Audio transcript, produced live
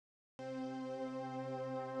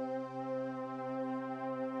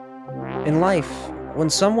In life,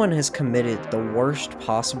 when someone has committed the worst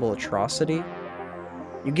possible atrocity,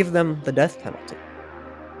 you give them the death penalty.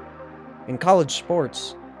 In college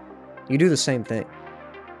sports, you do the same thing.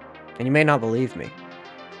 And you may not believe me,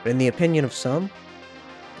 but in the opinion of some,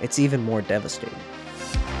 it's even more devastating.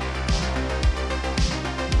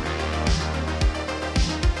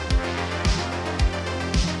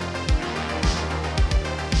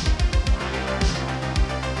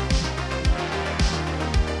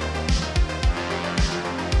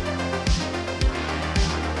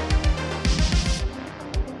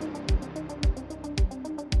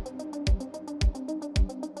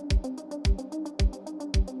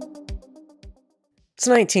 It's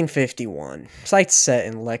 1951, site's set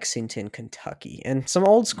in Lexington, Kentucky, and some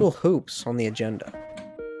old school hoops on the agenda.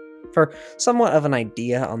 For somewhat of an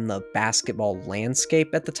idea on the basketball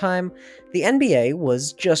landscape at the time, the NBA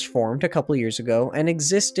was just formed a couple years ago and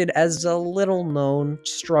existed as a little-known,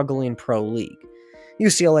 struggling pro league.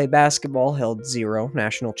 UCLA basketball held 0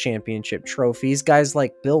 national championship trophies. Guys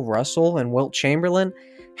like Bill Russell and Wilt Chamberlain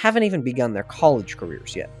haven't even begun their college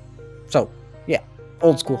careers yet. So, yeah,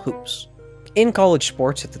 old school hoops. In college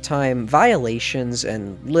sports at the time, violations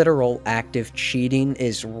and literal active cheating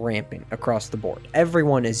is rampant across the board.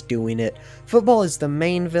 Everyone is doing it. Football is the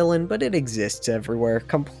main villain, but it exists everywhere,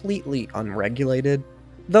 completely unregulated.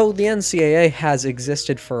 Though the NCAA has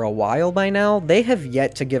existed for a while by now, they have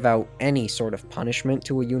yet to give out any sort of punishment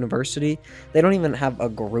to a university. They don't even have a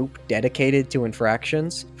group dedicated to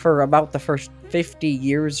infractions. For about the first 50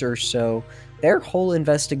 years or so, their whole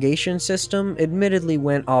investigation system admittedly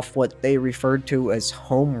went off what they referred to as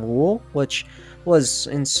home rule, which was,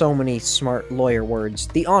 in so many smart lawyer words,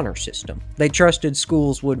 the honor system. They trusted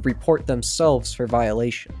schools would report themselves for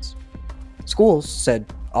violations. Schools said,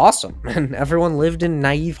 awesome, and everyone lived in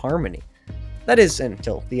naive harmony. That is,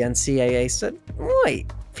 until the NCAA said,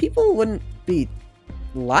 wait, people wouldn't be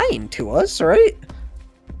lying to us, right?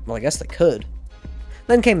 Well, I guess they could.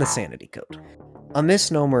 Then came the Sanity Code. A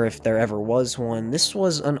misnomer if there ever was one, this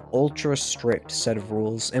was an ultra-strict set of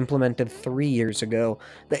rules implemented 3 years ago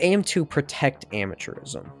that aimed to protect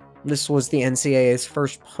amateurism. This was the NCAA's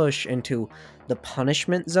first push into the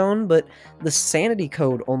punishment zone, but the Sanity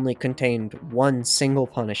Code only contained one single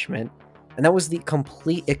punishment, and that was the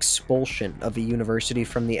complete expulsion of a university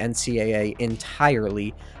from the NCAA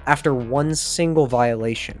entirely after one single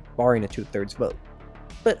violation, barring a 2/3 vote.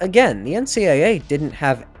 But again, the NCAA didn't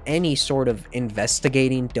have any sort of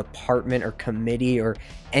investigating department or committee or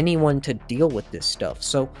anyone to deal with this stuff,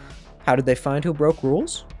 so how did they find who broke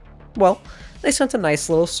rules? Well, they sent a nice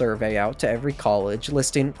little survey out to every college,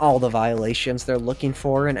 listing all the violations they're looking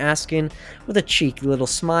for and asking, with a cheeky little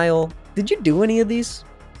smile, did you do any of these?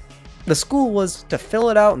 The school was to fill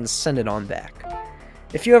it out and send it on back.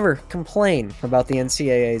 If you ever complain about the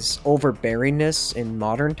NCAA's overbearingness in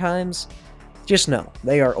modern times, just know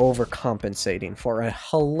they are overcompensating for a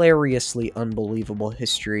hilariously unbelievable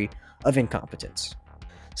history of incompetence.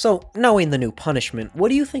 So, knowing the new punishment, what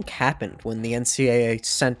do you think happened when the NCAA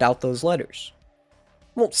sent out those letters?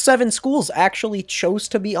 Well, 7 schools actually chose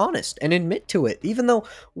to be honest and admit to it, even though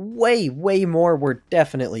way more were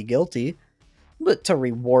definitely guilty. But to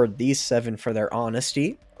reward these 7 for their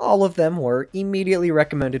honesty, all of them were immediately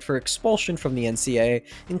recommended for expulsion from the NCAA,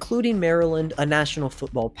 including Maryland, a national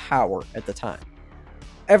football power at the time.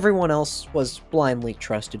 Everyone else was blindly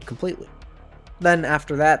trusted completely. Then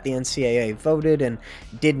after that, the NCAA voted and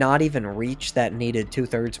did not even reach that needed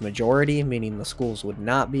 2/3 majority, meaning the schools would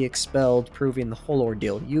not be expelled, proving the whole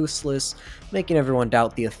ordeal useless, making everyone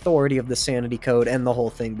doubt the authority of the Sanity Code and the whole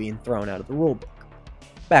thing being thrown out of the rulebook.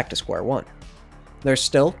 Back to square one. There's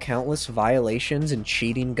still countless violations and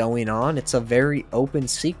cheating going on, it's a very open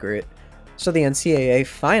secret, so the NCAA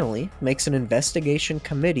finally makes an investigation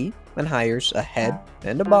committee and hires a head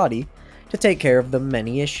and a body to take care of the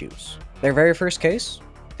many issues. Their very first case?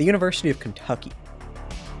 The University of Kentucky.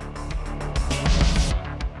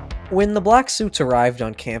 When the black suits arrived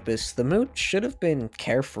on campus, the mood should have been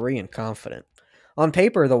carefree and confident. On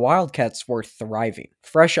paper, the Wildcats were thriving,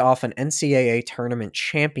 fresh off an NCAA tournament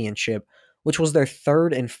championship, which was their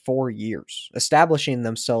 3rd in 4 years, establishing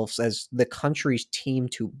themselves as the country's team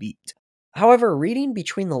to beat. However, reading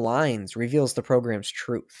between the lines reveals the program's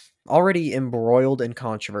truth. Already embroiled in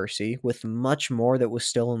controversy, with much more that was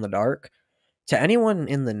still in the dark, to anyone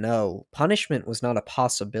in the know, punishment was not a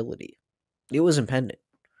possibility. It was impending.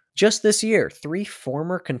 Just this year, 3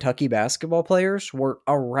 former Kentucky basketball players were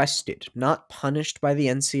arrested, not punished by the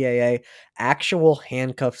NCAA, actual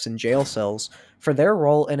handcuffs and jail cells, for their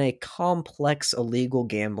role in a complex illegal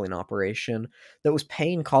gambling operation that was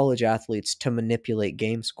paying college athletes to manipulate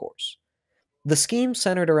game scores. The scheme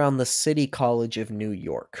centered around the City College of New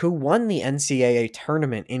York, who won the NCAA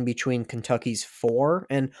tournament in between Kentucky's four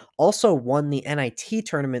and also won the NIT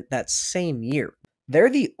tournament that same year.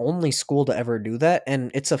 They're the only school to ever do that,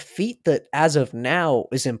 and it's a feat that, as of now,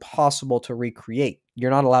 is impossible to recreate.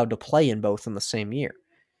 You're not allowed to play in both in the same year.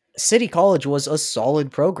 City College was a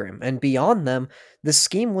solid program, and beyond them, the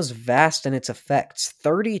scheme was vast in its effects.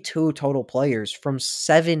 32 total players from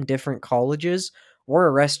 7 different colleges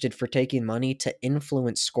were arrested for taking money to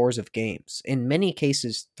influence scores of games, in many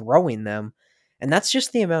cases throwing them, and that's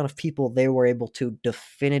just the amount of people they were able to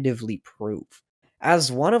definitively prove.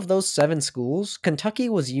 As one of those 7 schools, Kentucky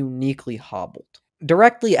was uniquely hobbled.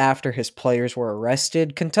 Directly after his players were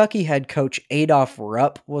arrested, Kentucky head coach Adolph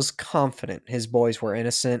Rupp was confident his boys were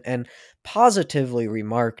innocent and positively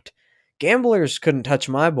remarked, "Gamblers couldn't touch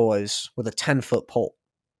my boys with a 10-foot pole."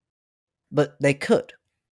 But they could,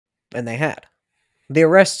 and they had. The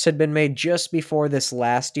arrests had been made just before this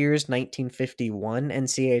last year's 1951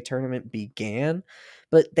 NCAA tournament began,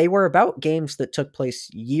 but they were about games that took place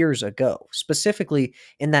years ago, specifically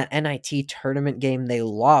in that NIT tournament game they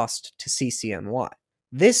lost to CCNY.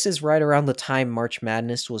 This is right around the time March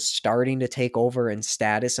Madness was starting to take over in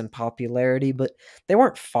status and popularity, but they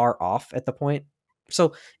weren't far off at the point.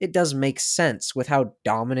 So it does make sense with how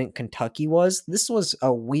dominant Kentucky was. This was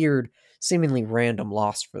a weird, seemingly random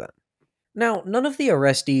loss for them. Now, none of the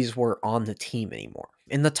arrestees were on the team anymore.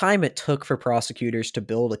 In the time it took for prosecutors to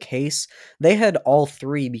build a case, they had all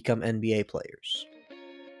 3 become NBA players.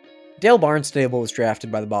 Dale Barnstable was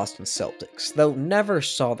drafted by the Boston Celtics, though never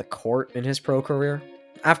saw the court in his pro career.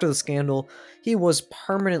 After the scandal, he was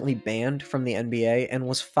permanently banned from the NBA and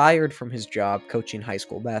was fired from his job coaching high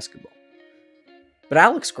school basketball. But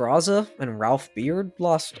Alex Graza and Ralph Beard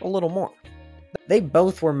lost a little more. They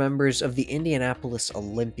both were members of the Indianapolis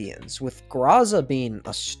Olympians, with Graza being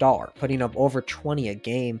a star, putting up over 20 a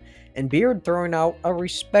game, and Beard throwing out a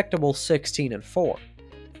respectable 16-4.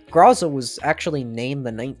 Graza was actually named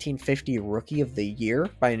the 1950 Rookie of the Year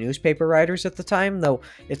by newspaper writers at the time, though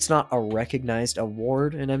it's not a recognized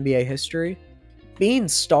award in NBA history. Being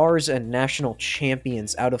stars and national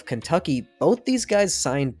champions out of Kentucky, both these guys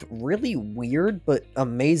signed really weird but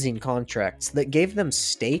amazing contracts that gave them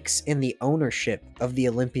stakes in the ownership of the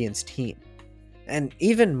Olympians team. And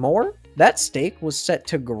even more, that stake was set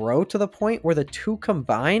to grow to the point where the two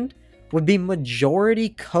combined would be majority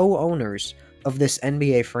co-owners of this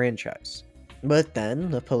NBA franchise. But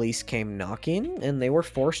then the police came knocking, and they were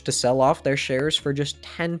forced to sell off their shares for just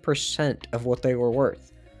 10% of what they were worth.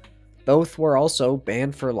 Both were also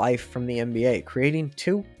banned for life from the NBA, creating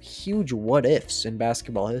 2 huge what-ifs in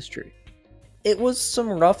basketball history. It was some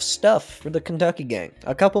rough stuff for the Kentucky gang.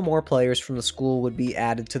 A couple more players from the school would be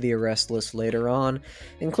added to the arrest list later on,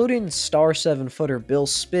 including star 7-footer Bill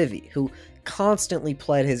Spivey, who constantly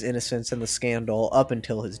pled his innocence in the scandal up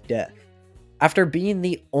until his death. After being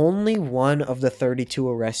the only one of the 32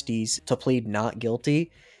 arrestees to plead not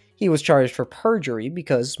guilty, he was charged for perjury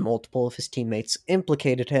because multiple of his teammates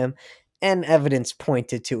implicated him and evidence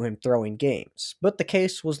pointed to him throwing games, but the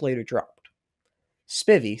case was later dropped.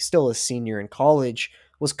 Spivey, still a senior in college,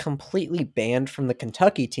 was completely banned from the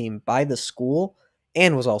Kentucky team by the school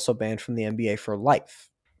and was also banned from the NBA for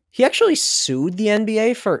life. He actually sued the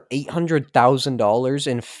NBA for $800,000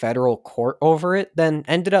 in federal court over it, then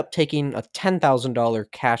ended up taking a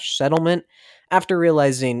 $10,000 cash settlement after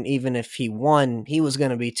realizing even if he won, he was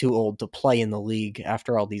going to be too old to play in the league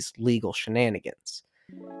after all these legal shenanigans.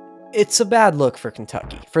 It's a bad look for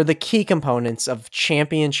Kentucky, for the key components of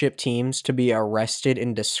championship teams to be arrested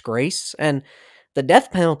in disgrace, and the death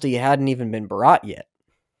penalty hadn't even been brought yet.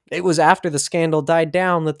 It was after the scandal died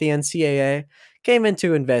down that the NCAA came in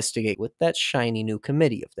to investigate with that shiny new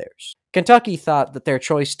committee of theirs. Kentucky thought that their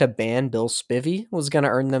choice to ban Bill Spivey was going to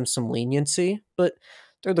earn them some leniency, but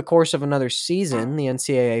through the course of another season, the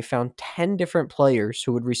NCAA found 10 different players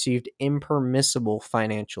who had received impermissible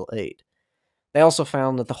financial aid. They also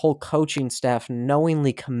found that the whole coaching staff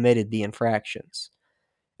knowingly committed the infractions.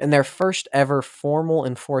 In their first ever formal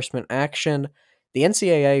enforcement action, the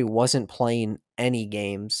NCAA wasn't playing any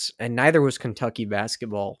games, and neither was Kentucky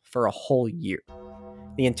basketball for a whole year.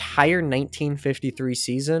 The entire 1953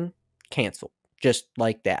 season, canceled. Just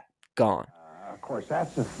like that. Gone. Of course,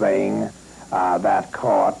 that's the thing that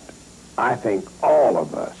caught, I think, all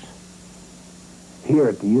of us here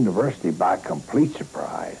at the university by complete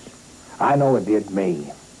surprise. I know it did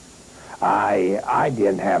me. I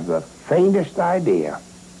didn't have the faintest idea.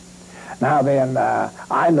 Now then,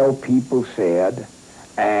 I know people said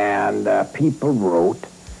and people wrote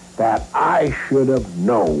that I should have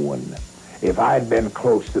known. If I'd been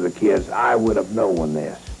close to the kids, I would have known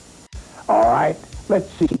this. All right, let's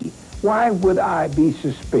see. Why would I be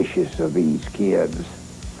suspicious of these kids?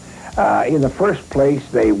 In the first place,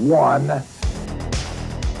 they won.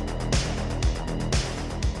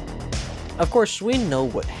 Of course, we know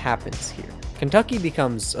what happens here. Kentucky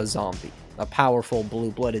becomes a zombie, a powerful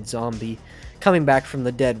blue-blooded zombie, coming back from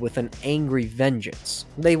the dead with an angry vengeance.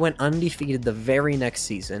 They went undefeated the very next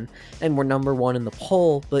season, and were number 1 in the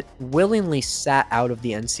poll, but willingly sat out of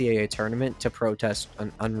the NCAA tournament to protest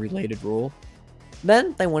an unrelated rule.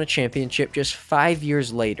 Then, they won a championship just 5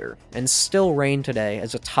 years later, and still reign today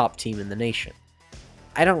as a top team in the nation.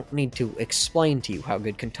 I don't need to explain to you how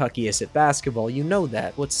good Kentucky is at basketball, you know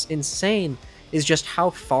that. What's insane is just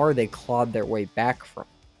how far they clawed their way back from.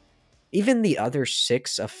 Even the other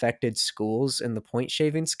 6 affected schools in the point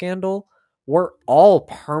shaving scandal were all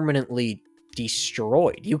permanently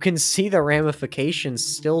destroyed. You can see the ramifications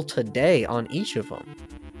still today on each of them.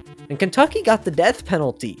 And Kentucky got the death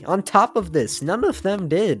penalty on top of this. None of them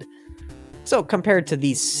did. So compared to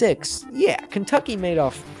these 6, yeah, Kentucky made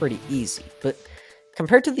off pretty easy. But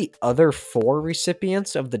compared to the other 4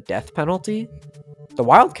 recipients of the death penalty, the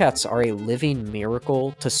Wildcats are a living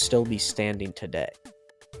miracle to still be standing today.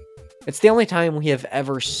 It's the only time we have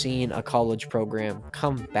ever seen a college program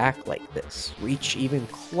come back like this, reach even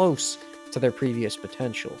close to their previous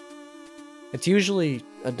potential. It's usually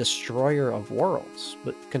a destroyer of worlds,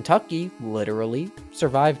 but Kentucky literally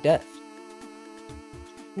survived death.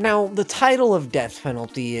 Now, the title of death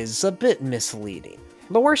penalty is a bit misleading.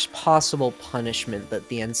 The worst possible punishment that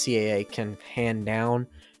the NCAA can hand down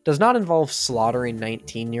does not involve slaughtering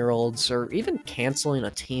 19-year-olds or even canceling a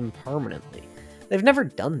team permanently. They've never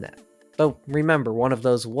done that. Though, remember, one of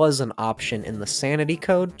those was an option in the Sanity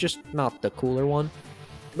Code, just not the cooler one.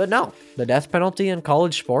 But no, the death penalty in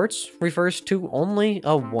college sports refers to only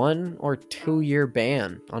a 1 or 2 year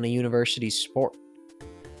ban on a university's sport.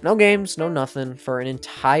 No games, no nothing, for an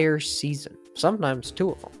entire season, sometimes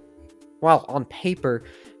 2 of them. While on paper,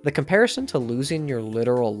 the comparison to losing your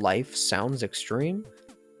literal life sounds extreme,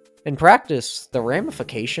 in practice, the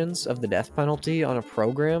ramifications of the death penalty on a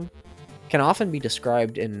program can often be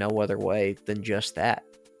described in no other way than just that.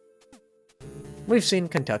 We've seen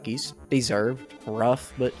Kentucky's, deserved,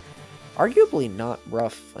 rough, but arguably not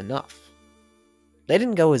rough enough. They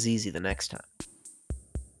didn't go as easy the next time.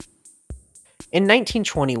 In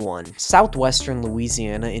 1921, Southwestern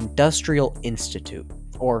Louisiana Industrial Institute,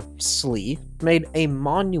 or SLE, made a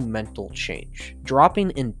monumental change,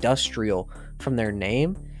 dropping industrial from their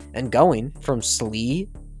name and going from SLE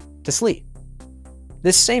to SLE.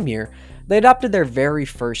 This same year, they adopted their very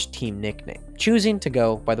first team nickname, choosing to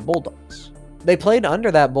go by the Bulldogs. They played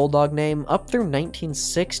under that Bulldog name up through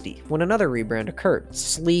 1960, when another rebrand occurred,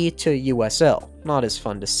 SLE to USL. Not as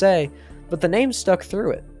fun to say, but the name stuck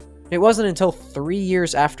through it. It wasn't until 3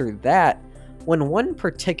 years after that, when one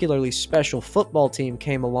particularly special football team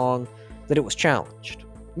came along, that it was challenged.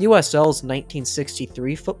 USL's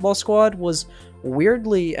 1963 football squad was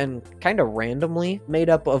weirdly and kinda randomly made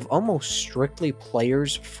up of almost strictly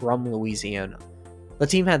players from Louisiana. The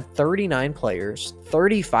team had 39 players,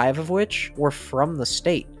 35 of which were from the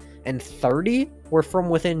state, and 30 were from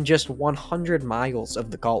within just 100 miles of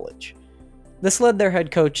the college. This led their head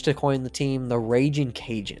coach to coin the team the Raging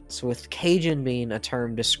Cajuns, with Cajun being a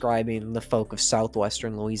term describing the folk of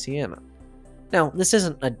southwestern Louisiana. Now, this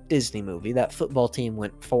isn't a Disney movie. That football team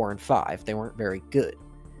went 4-5. They weren't very good.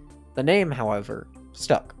 The name, however,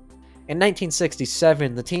 stuck. In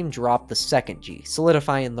 1967, the team dropped the second G,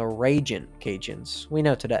 solidifying the Raging Cajuns we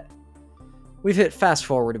know today. We've hit fast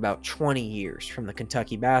forward about 20 years from the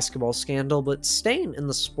Kentucky basketball scandal, but staying in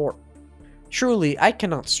the sport. Truly, I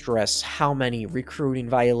cannot stress how many recruiting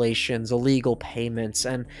violations, illegal payments,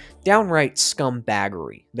 and downright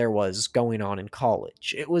scumbaggery there was going on in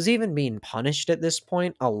college. It was even being punished at this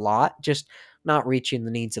point a lot, just not reaching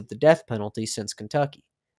the needs of the death penalty since Kentucky.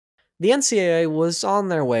 The NCAA was on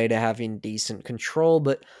their way to having decent control,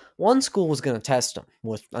 but one school was going to test them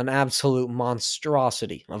with an absolute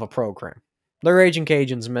monstrosity of a program. The Raging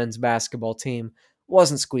Cajuns men's basketball team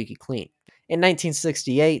wasn't squeaky clean. In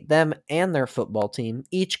 1968, them and their football team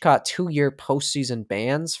each caught 2-year postseason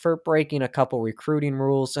bans for breaking a couple recruiting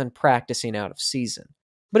rules and practicing out of season.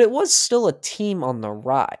 But it was still a team on the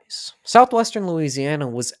rise. Southwestern Louisiana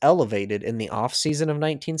was elevated in the offseason of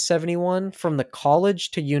 1971 from the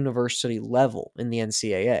college to university level in the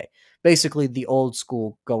NCAA, basically the old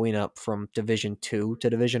school going up from Division II to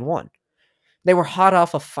Division I. They were hot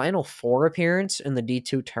off a Final Four appearance in the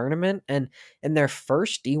D2 tournament, and in their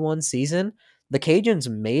first D1 season, the Cajuns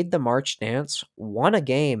made the March Dance, won a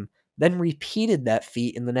game, then repeated that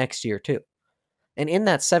feat in the next year too. And in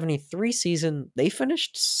that 73 season, they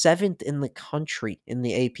finished 7th in the country in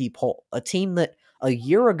the AP poll, a team that a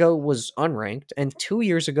year ago was unranked and 2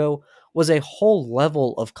 years ago was a whole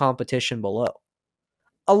level of competition below.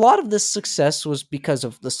 A lot of this success was because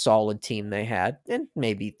of the solid team they had, and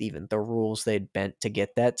maybe even the rules they'd bent to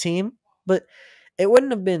get that team, but it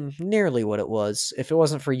wouldn't have been nearly what it was if it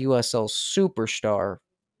wasn't for USL's superstar,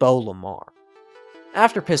 Bo Lamar.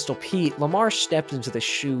 After Pistol Pete, Lamar stepped into the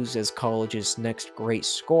shoes as college's next great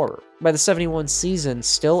scorer. By the 71 season,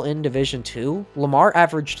 still in Division II, Lamar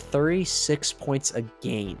averaged 36 points a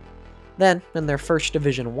game. Then, in their first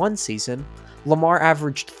Division I season, Lamar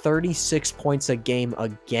averaged 36 points a game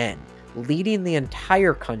again, leading the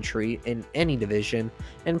entire country in any division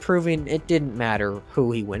and proving it didn't matter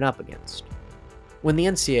who he went up against. When the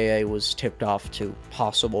NCAA was tipped off to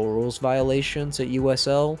possible rules violations at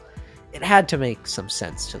USL, it had to make some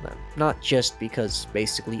sense to them, not just because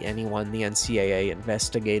basically anyone the NCAA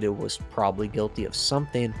investigated was probably guilty of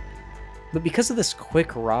something, but because of this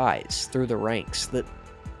quick rise through the ranks that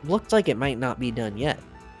looked like it might not be done yet.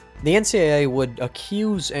 The NCAA would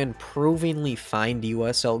accuse and provingly find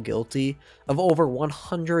USL guilty of over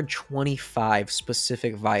 125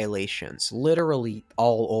 specific violations, literally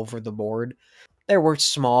all over the board. There were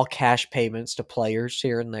small cash payments to players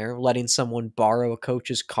here and there, letting someone borrow a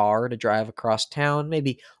coach's car to drive across town,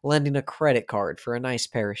 maybe lending a credit card for a nice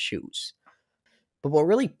pair of shoes. But what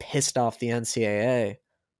really pissed off the NCAA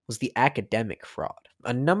was the academic fraud.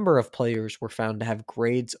 A number of players were found to have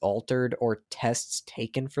grades altered or tests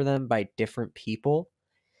taken for them by different people.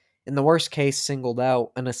 In the worst case singled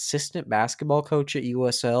out, an assistant basketball coach at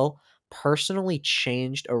USL personally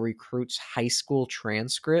changed a recruit's high school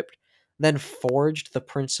transcript, then forged the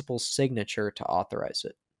principal's signature to authorize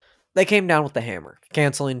it. They came down with the hammer,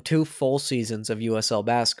 canceling 2 full seasons of USL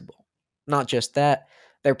basketball. Not just that,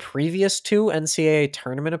 their previous 2 NCAA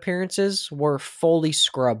tournament appearances were fully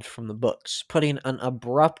scrubbed from the books, putting an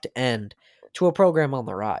abrupt end to a program on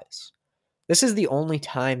the rise. This is the only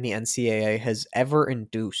time the NCAA has ever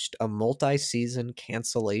induced a multi-season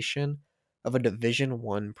cancellation of a Division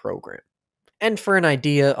I program. And for an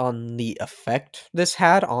idea on the effect this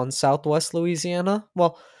had on Southwest Louisiana,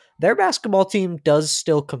 well, their basketball team does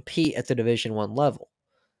still compete at the Division I level.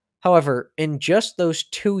 However, in just those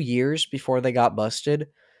 2 years before they got busted,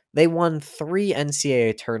 they won 3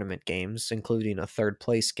 NCAA tournament games, including a third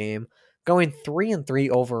place game, going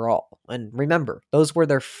 3-3 overall. And remember, those were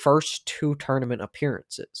their first 2 tournament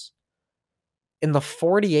appearances. In the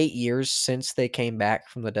 48 years since they came back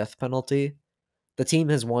from the death penalty, the team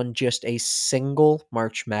has won just a single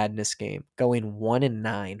March Madness game, going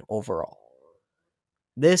 1-9 overall.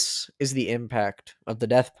 This is the impact of the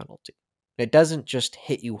death penalty. It doesn't just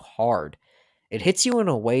hit you hard, it hits you in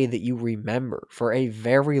a way that you remember for a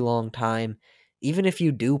very long time, even if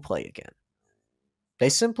you do play again. They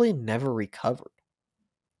simply never recovered.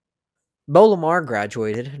 Bo Lamar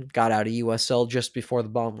graduated and got out of USL just before the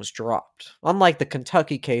bomb was dropped. Unlike the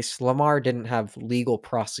Kentucky case, Lamar didn't have legal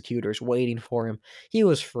prosecutors waiting for him. He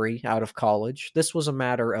was free out of college. This was a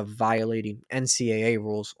matter of violating NCAA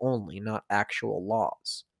rules only, not actual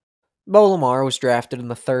laws. Bo Lamar was drafted in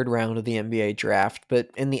the 3rd round of the NBA draft, but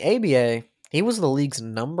in the ABA, he was the league's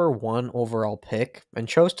 #1 overall pick and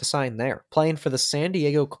chose to sign there, playing for the San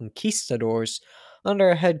Diego Conquistadors under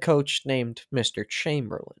a head coach named Mr.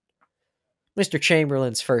 Chamberlain. Mr.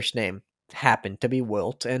 Chamberlain's first name happened to be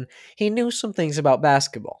Wilt, and he knew some things about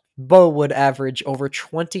basketball. Bo would average over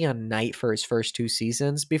 20 a night for his first 2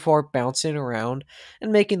 seasons before bouncing around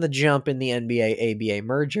and making the jump in the NBA-ABA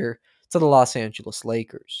merger to the Los Angeles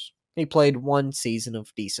Lakers. He played 1 season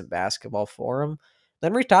of decent basketball for him,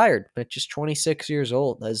 then retired at just 26 years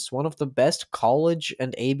old as one of the best college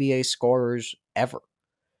and ABA scorers ever.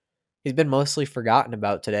 He's been mostly forgotten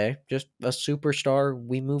about today, just a superstar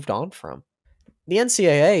we moved on from. The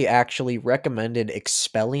NCAA actually recommended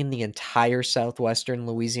expelling the entire Southwestern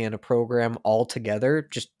Louisiana program altogether,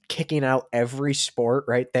 just kicking out every sport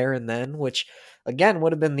right there and then, which, again,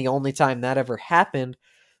 would have been the only time that ever happened,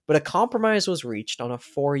 but a compromise was reached on a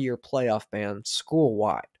 4-year playoff ban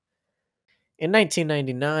school-wide. In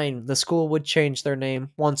 1999, the school would change their name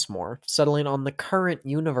once more, settling on the current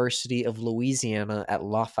University of Louisiana at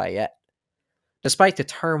Lafayette. Despite the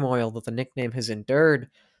turmoil that the nickname has endured,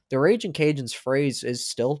 the Ragin' Cajuns phrase is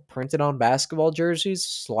still printed on basketball jerseys,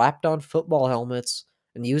 slapped on football helmets,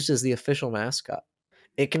 and used as the official mascot.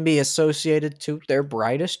 It can be associated to their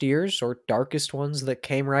brightest years or darkest ones that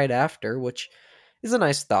came right after, which is a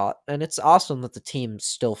nice thought, and it's awesome that the team's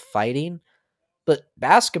still fighting, but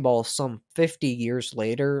basketball some 50 years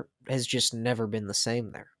later has just never been the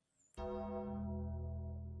same there.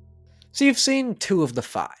 So you've seen two of the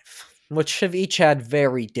five, which have each had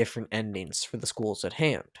very different endings for the schools at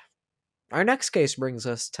hand. Our next case brings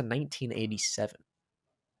us to 1987.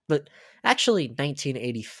 But actually,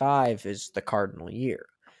 1985 is the cardinal year.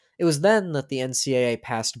 It was then that the NCAA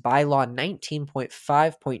passed bylaw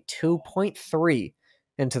 19.5.2.3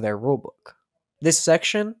 into their rulebook. This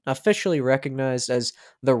section, officially recognized as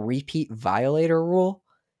the repeat violator rule,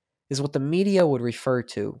 is what the media would refer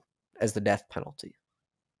to as the death penalty.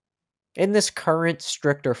 In this current,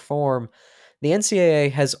 stricter form, the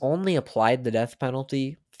NCAA has only applied the death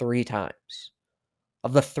penalty 3 times.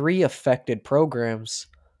 Of the 3 affected programs,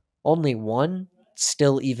 only one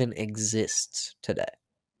still even exists today.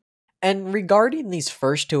 And regarding these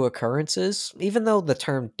first 2 occurrences, even though the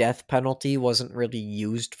term death penalty wasn't really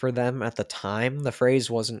used for them at the time, the phrase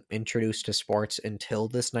wasn't introduced to sports until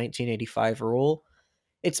this 1985 rule,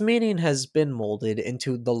 its meaning has been molded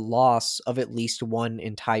into the loss of at least one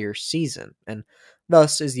entire season, and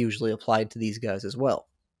thus is usually applied to these guys as well.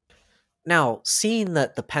 Now, seeing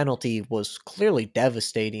that the penalty was clearly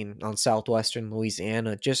devastating on southwestern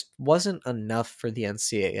Louisiana just wasn't enough for the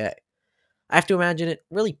NCAA. I have to imagine it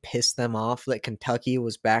really pissed them off that Kentucky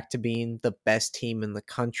was back to being the best team in the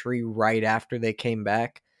country right after they came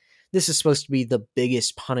back. This is supposed to be the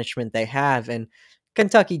biggest punishment they have, and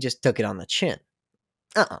Kentucky just took it on the chin.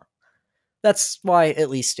 That's why, at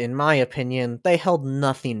least in my opinion, they held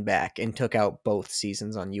nothing back and took out both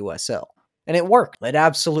seasons on USL. And it worked. It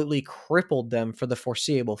absolutely crippled them for the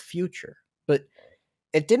foreseeable future. But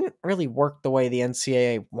it didn't really work the way the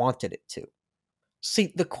NCAA wanted it to.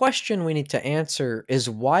 See, the question we need to answer is,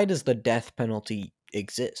 why does the death penalty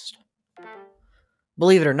exist?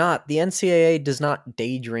 Believe it or not, the NCAA does not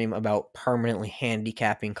daydream about permanently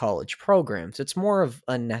handicapping college programs. It's more of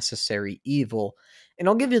a necessary evil, and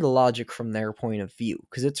I'll give you the logic from their point of view,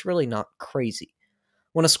 because it's really not crazy.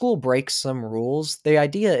 When a school breaks some rules, the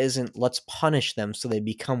idea isn't let's punish them so they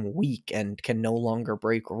become weak and can no longer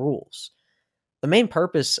break rules. The main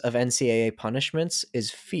purpose of NCAA punishments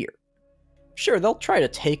is fear. Sure, they'll try to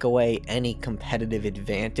take away any competitive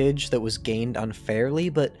advantage that was gained unfairly,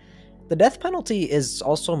 but the death penalty is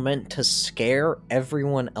also meant to scare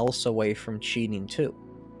everyone else away from cheating too.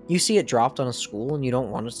 You see it dropped on a school and you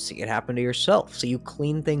don't want to see it happen to yourself, so you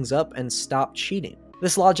clean things up and stop cheating.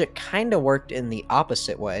 This logic kinda worked in the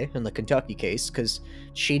opposite way in the Kentucky case, because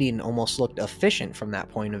cheating almost looked efficient from that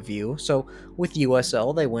point of view, so with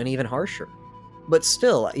USL they went even harsher. But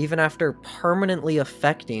still, even after permanently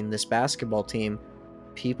affecting this basketball team,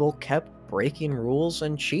 people kept breaking rules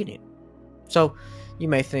and cheating. So, you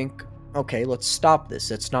may think, okay, let's stop this.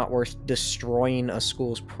 It's not worth destroying a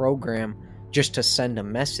school's program just to send a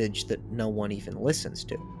message that no one even listens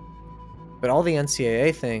to. But all the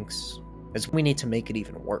NCAA thinks is we need to make it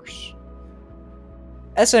even worse.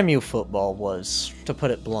 SMU football was, to put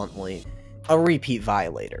it bluntly, a repeat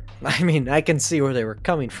violator. I mean, I can see where they were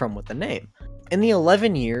coming from with the name. In the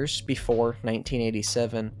 11 years before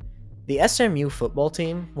 1987, the SMU football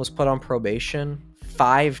team was put on probation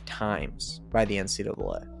 5 times by the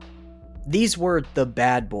NCAA. These were the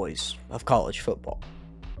bad boys of college football.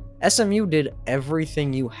 SMU did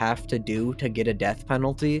everything you have to do to get a death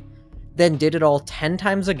penalty, then did it all 10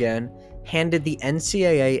 times again, handed the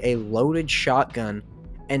NCAA a loaded shotgun,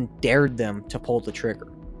 and dared them to pull the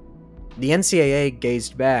trigger. The NCAA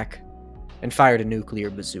gazed back and fired a nuclear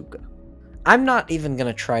bazooka. I'm not even going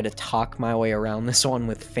to try to talk my way around this one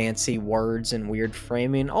with fancy words and weird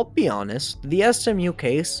framing. I'll be honest, the SMU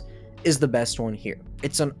case is the best one here.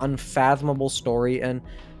 It's an unfathomable story, and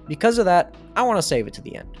because of that, I want to save it to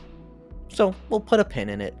the end. So we'll put a pin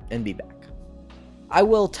in it and be back. I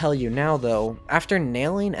will tell you now though, after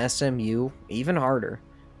nailing SMU even harder,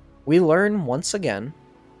 we learn once again,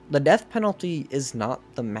 the death penalty is not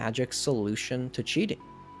the magic solution to cheating.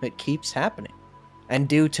 It keeps happening. And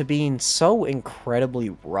due to being so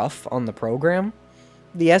incredibly rough on the program,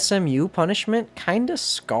 the SMU punishment kinda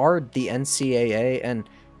scarred the NCAA and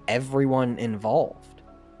everyone involved.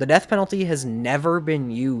 The death penalty has never been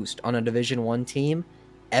used on a Division I team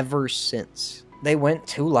ever since. They went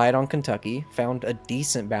too light on Kentucky, found a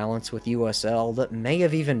decent balance with USL that may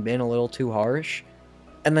have even been a little too harsh,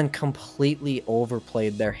 and then completely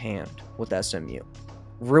overplayed their hand with SMU,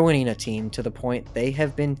 ruining a team to the point they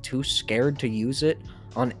have been too scared to use it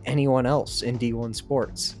on anyone else in D1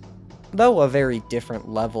 sports. Though a very different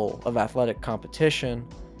level of athletic competition,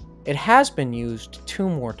 it has been used 2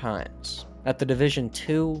 more times, at the Division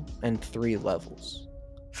II and III levels.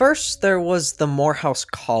 First, there was the Morehouse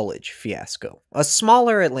College fiasco, a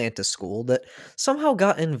smaller Atlanta school that somehow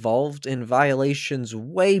got involved in violations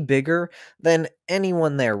way bigger than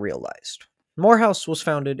anyone there realized. Morehouse was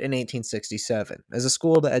founded in 1867 as a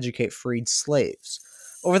school to educate freed slaves.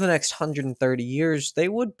 Over the next 130 years, they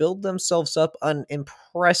would build themselves up an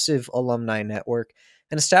impressive alumni network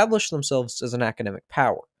and establish themselves as an academic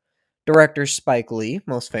power. Director Spike Lee,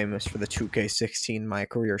 most famous for the 2K16 My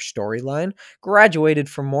Career storyline, graduated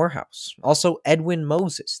from Morehouse. Also, Edwin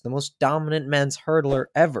Moses, the most dominant men's hurdler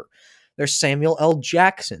ever. There's Samuel L.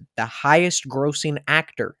 Jackson, the highest grossing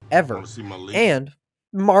actor ever. And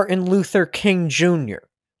Martin Luther King Jr.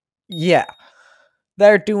 Yeah,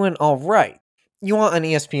 they're doing alright. You want an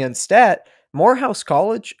ESPN stat? Morehouse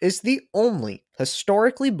College is the only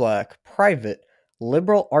historically black, private,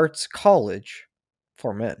 liberal arts college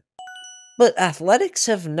for men. But athletics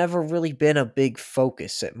have never really been a big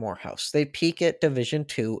focus at Morehouse. They peak at Division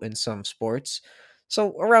II in some sports.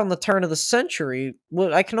 So around the turn of the century,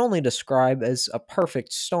 what I can only describe as a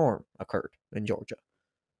perfect storm occurred in Georgia.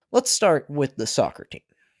 Let's start with the soccer team.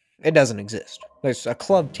 It doesn't exist. There's a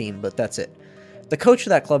club team, but that's it. The coach of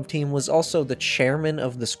that club team was also the chairman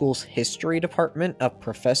of the school's history department, a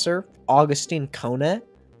Professor Augustine Conet.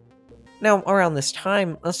 Now, around this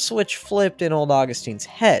time, a switch flipped in old Augustine's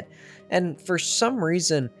head, and for some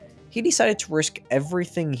reason, he decided to risk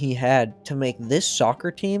everything he had to make this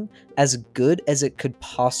soccer team as good as it could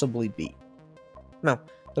possibly be. Now,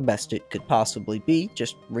 the best it could possibly be,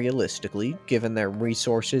 just realistically, given their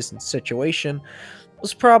resources and situation,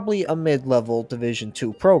 was probably a mid-level Division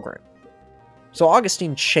II program. So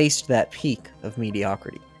Augustine chased that peak of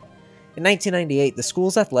mediocrity. In 1998, the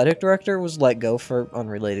school's athletic director was let go for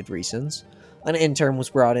unrelated reasons. An intern was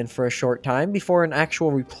brought in for a short time before an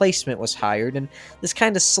actual replacement was hired, and this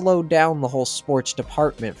kind of slowed down the whole sports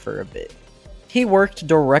department for a bit. He worked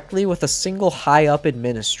directly with a single high-up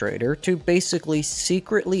administrator to basically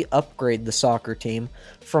secretly upgrade the soccer team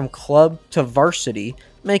from club to varsity,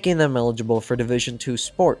 making them eligible for Division II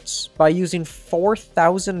sports, by using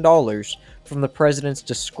 $4,000 from the president's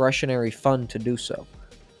discretionary fund to do so.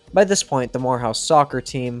 By this point, the Morehouse soccer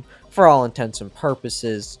team, for all intents and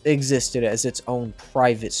purposes, existed as its own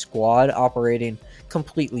private squad operating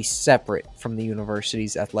completely separate from the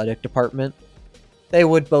university's athletic department. They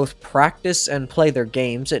would both practice and play their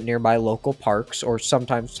games at nearby local parks or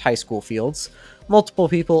sometimes high school fields. Multiple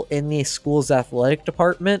people in the school's athletic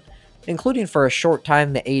department, including for a short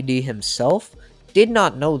time the AD himself, did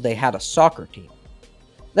not know they had a soccer team.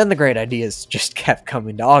 Then the great ideas just kept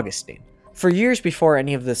coming to Augustine. For years before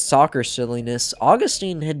any of this soccer silliness,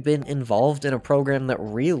 Augustine had been involved in a program that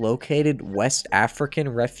relocated West African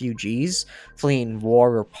refugees fleeing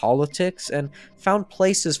war or politics and found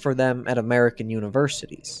places for them at American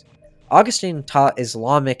universities. Augustine taught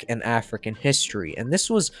Islamic and African history, and this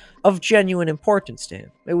was of genuine importance to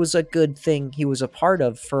him. It was a good thing he was a part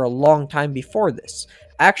of for a long time before this,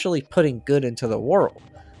 actually putting good into the world.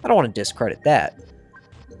 I don't want to discredit that.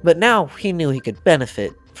 But now he knew he could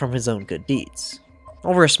benefit from his own good deeds.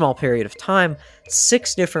 Over a small period of time,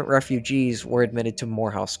 6 different refugees were admitted to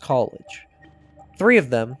Morehouse College. 3 of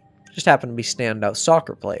them just happened to be standout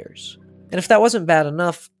soccer players. And if that wasn't bad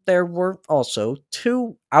enough, there were also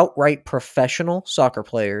 2 outright professional soccer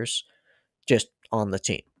players just on the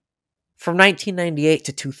team. From 1998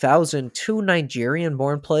 to 2000, 2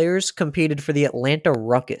 Nigerian-born players competed for the Atlanta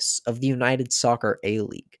Ruckus of the United Soccer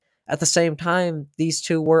A-League. At the same time, these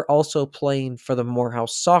 2 were also playing for the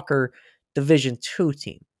Morehouse Soccer Division II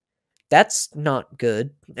team. That's not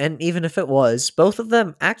good, and even if it was, both of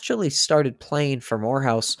them actually started playing for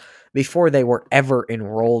Morehouse before they were ever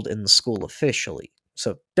enrolled in the school officially,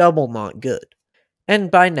 so double not good. And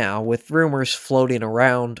by now, with rumors floating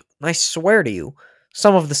around, I swear to you,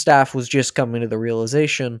 some of the staff was just coming to the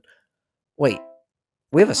realization, wait,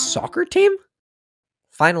 we have a soccer team?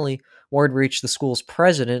 Finally, word reached the school's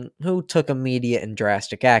president, who took immediate and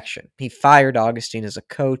drastic action. He fired Augustine as a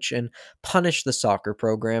coach and punished the soccer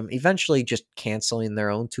program, eventually just canceling their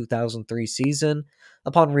own 2003 season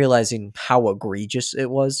upon realizing how egregious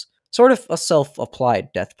it was. Sort of a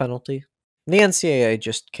self-applied death penalty. The NCAA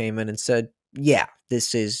just came in and said, yeah,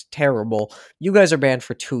 this is terrible. You guys are banned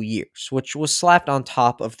for 2 years, which was slapped on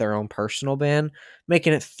top of their own personal ban,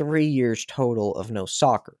 making it 3 years total of no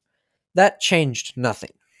soccer. That changed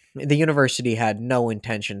nothing. The university had no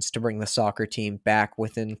intentions to bring the soccer team back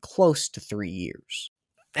within close to 3 years.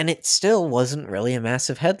 And it still wasn't really a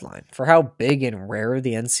massive headline. For how big and rare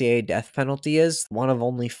the NCAA death penalty is, one of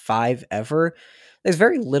only 5 ever, there's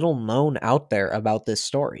very little known out there about this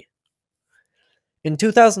story. In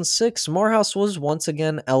 2006, Morehouse was once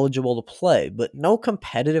again eligible to play, but no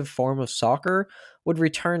competitive form of soccer would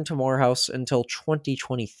return to Morehouse until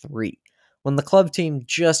 2023. when the club team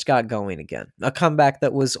just got going again, a comeback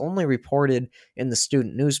that was only reported in the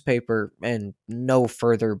student newspaper and no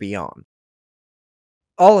further beyond.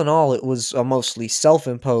 All in all, it was a mostly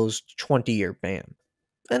self-imposed 20-year ban.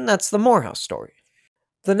 And that's the Morehouse story.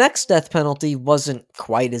 The next death penalty wasn't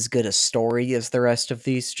quite as good a story as the rest of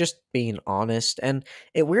these, just being honest, and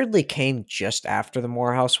it weirdly came just after the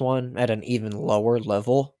Morehouse one at an even lower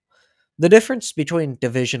level. The difference between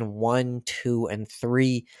Division 1, 2, and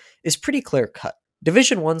 3 is pretty clear-cut.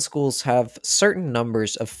 Division 1 schools have certain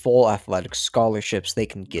numbers of full athletic scholarships they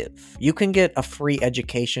can give. You can get a free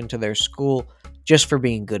education to their school just for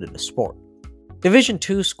being good at a sport. Division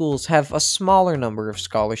 2 schools have a smaller number of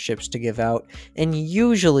scholarships to give out, and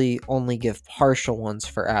usually only give partial ones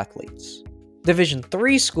for athletes. Division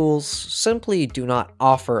 3 schools simply do not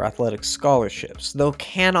offer athletic scholarships, though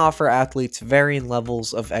can offer athletes varying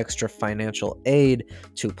levels of extra financial aid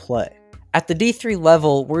to play. At the D3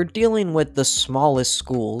 level, we're dealing with the smallest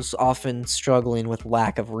schools, often struggling with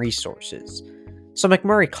lack of resources. So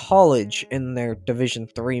McMurray College, in their Division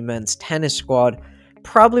 3 men's tennis squad,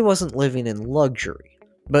 probably wasn't living in luxury,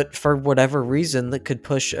 but for whatever reason that could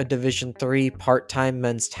push a Division 3 part-time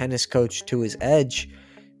men's tennis coach to his edge,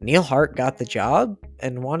 Neil Hart got the job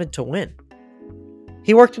and wanted to win.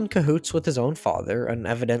 He worked in cahoots with his own father, an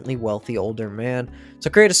evidently wealthy older man, to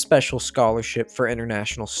create a special scholarship for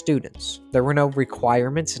international students. There were no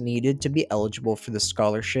requirements needed to be eligible for the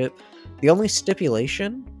scholarship, the only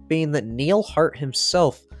stipulation being that Neil Hart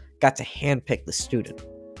himself got to handpick the student.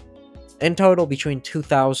 In total, between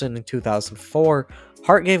 2000 and 2004,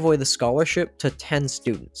 Hart gave away the scholarship to 10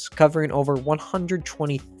 students, covering over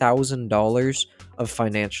 $120,000 of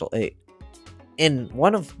financial aid. In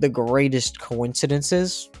one of the greatest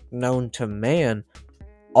coincidences known to man,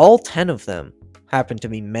 all 10 of them happened to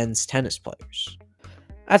be men's tennis players.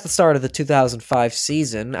 At the start of the 2005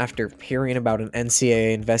 season, after hearing about an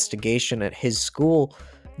NCAA investigation at his school,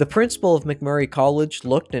 the principal of McMurray College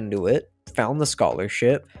looked into it, found the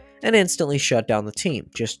scholarship, and instantly shut down the team,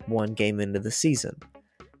 just one game into the season.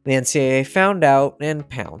 The NCAA found out and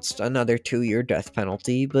pounced, another 2-year death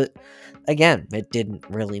penalty, but again, it didn't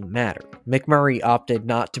really matter. McMurray opted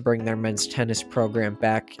not to bring their men's tennis program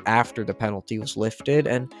back after the penalty was lifted,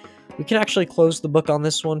 and we can actually close the book on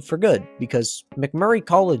this one for good, because McMurray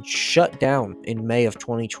College shut down in May of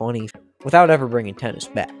 2020 without ever bringing tennis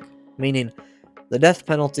back, meaning the death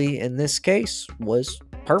penalty in this case was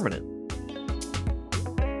permanent.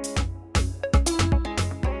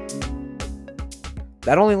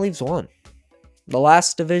 That only leaves one. The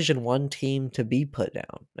last Division 1 team to be put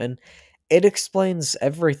down, and it explains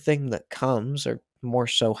everything that comes, or more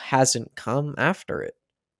so hasn't come, after it.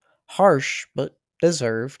 Harsh, but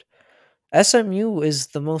deserved. SMU is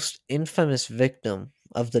the most infamous victim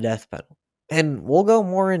of the death penalty, and we'll go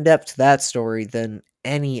more in depth to that story than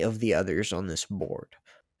any of the others on this board.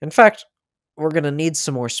 In fact, we're gonna need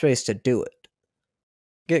some more space to do it.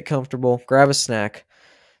 Get comfortable, grab a snack.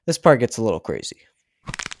 This part gets a little crazy.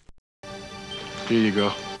 Here you go.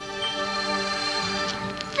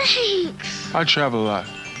 Thanks. I travel a lot,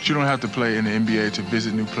 but you don't have to play in the NBA to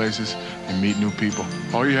visit new places and meet new people.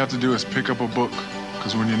 All you have to do is pick up a book,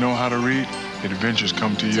 because when you know how to read, adventures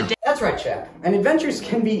come to you. That's right, Chad. And adventures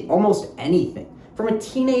can be almost anything. From a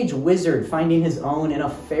teenage wizard finding his own in a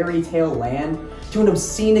fairy tale land, to an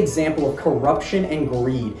obscene example of corruption and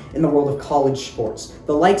greed in the world of college sports,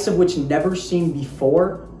 the likes of which never seen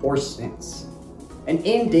before or since. And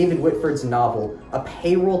in David Whitford's novel, A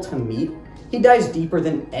Payroll to Meet, he dives deeper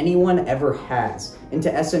than anyone ever has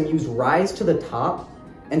into SMU's rise to the top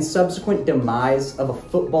and subsequent demise of a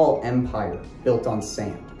football empire built on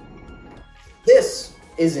sand. This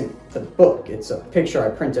isn't the book, it's a picture I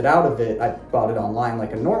printed out of it. I bought it online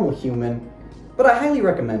like a normal human, but I highly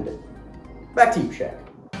recommend it. Back to you, Shaq.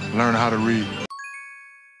 Learn how to read.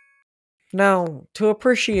 Now, to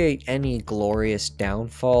appreciate any glorious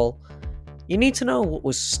downfall, you need to know what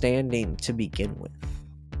was standing to begin with.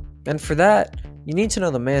 And for that, you need to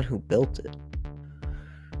know the man who built it.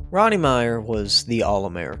 Ronnie Meyer was the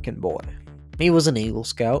All-American boy. He was an Eagle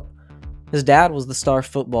Scout. His dad was the star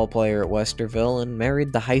football player at Westerville and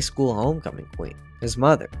married the high school homecoming queen, his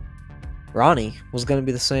mother. Ronnie was going to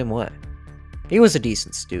be the same way. He was a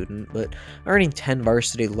decent student, but earning 10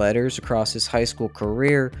 varsity letters across his high school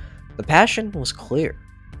career, the passion was clear.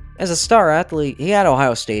 As a star athlete, he had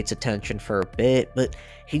Ohio State's attention for a bit, but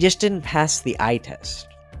he just didn't pass the eye test.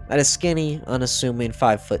 At a skinny, unassuming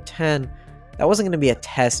 5'10", that wasn't going to be a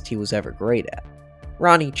test he was ever great at.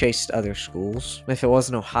 Ronnie chased other schools. If it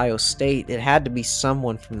wasn't Ohio State, it had to be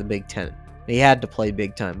someone from the Big Ten. He had to play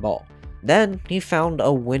big-time ball. Then he found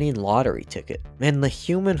a winning lottery ticket in the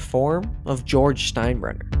human form of George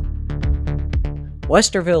Steinbrenner.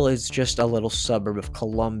 Westerville is just a little suburb of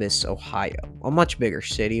Columbus, Ohio, a much bigger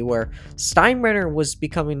city where Steinbrenner was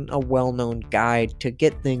becoming a well-known guide to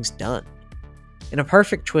get things done. In a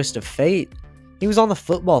perfect twist of fate, he was on the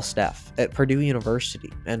football staff at Purdue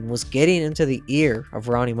University and was getting into the ear of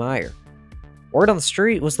Ronnie Meyer. Word on the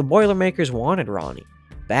street was the Boilermakers wanted Ronnie,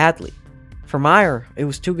 badly. For Meyer, it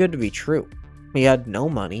was too good to be true. He had no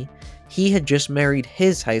money. He had just married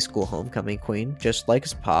his high school homecoming queen, just like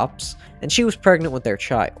his pops, and she was pregnant with their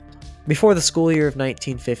child. Before the school year of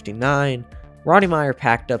 1959, Ronnie Meyer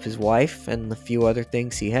packed up his wife and the few other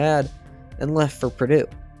things he had and left for Purdue.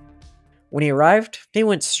 When he arrived, he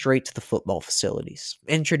went straight to the football facilities,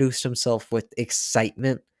 introduced himself with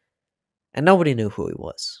excitement, and nobody knew who he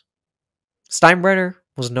was. Steinbrenner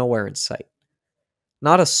was nowhere in sight.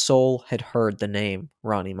 Not a soul had heard the name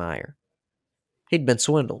Ronnie Meyer. He'd been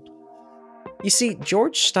swindled. You see,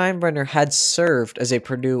 George Steinbrenner had served as a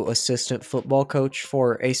Purdue assistant football coach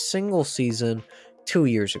for a single season 2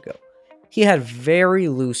 years ago. He had very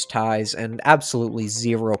loose ties and absolutely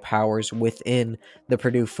zero powers within the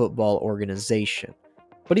Purdue football organization.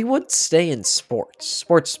 But he would stay in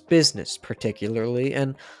sports business particularly,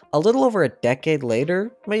 and a little over a decade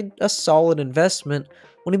later made a solid investment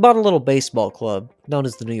when he bought a little baseball club known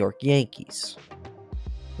as the New York Yankees.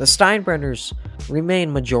 The Steinbrenners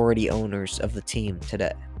remain majority owners of the team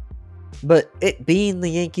today. But it being the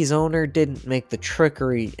Yankees owner didn't make the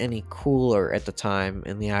trickery any cooler at the time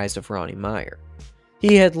in the eyes of Ronnie Meyer.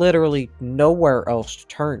 He had literally nowhere else to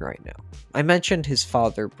turn right now. I mentioned his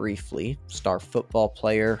father briefly, star football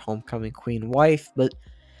player, homecoming queen wife, but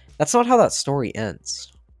that's not how that story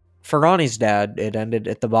ends. For Ronnie's dad, it ended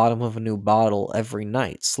at the bottom of a new bottle every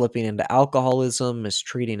night, slipping into alcoholism,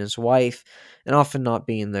 mistreating his wife, and often not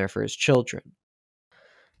being there for his children.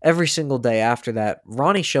 Every single day after that,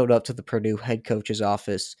 Ronnie showed up to the Purdue head coach's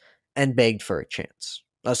office and begged for a chance.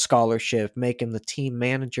 A scholarship, make him the team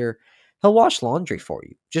manager. He'll wash laundry for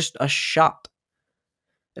you. Just a shot.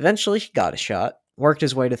 Eventually, he got a shot, worked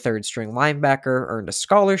his way to third-string linebacker, earned a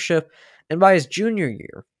scholarship, and by his junior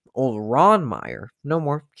year, old Ron Meyer, no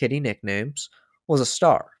more kiddie nicknames, was a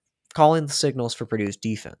star, calling the signals for Purdue's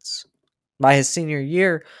defense. By his senior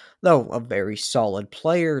year, though a very solid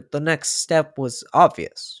player, the next step was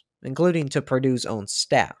obvious, including to Purdue's own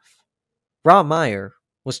staff. Ron Meyer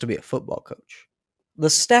was to be a football coach. The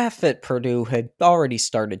staff at Purdue had already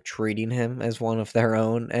started treating him as one of their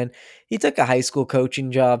own, and he took a high school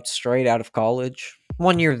coaching job straight out of college.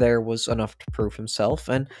 1 year there was enough to prove himself,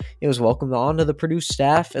 and he was welcomed onto the Purdue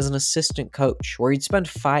staff as an assistant coach, where he'd spend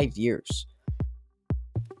 5 years.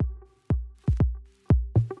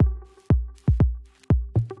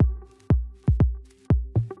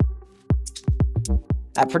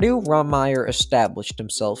 At Purdue, Ron Meyer established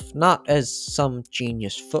himself not as some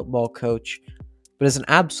genius football coach, but as an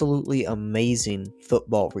absolutely amazing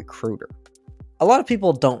football recruiter. A lot of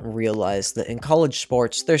people don't realize that in college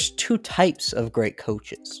sports, there's 2 types of great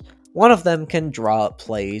coaches. One of them can draw up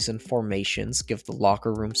plays and formations, give the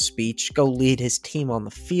locker room speech, go lead his team on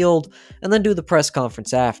the field, and then do the press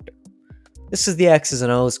conference after. This is the X's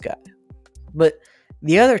and O's guy. But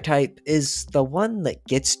the other type is the one that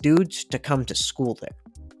gets dudes to come to school there.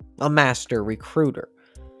 A master recruiter.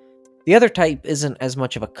 The other type isn't as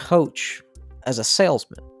much of a coach as a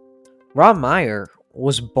salesman. Ron Meyer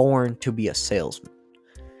was born to be a salesman.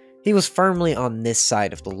 He was firmly on this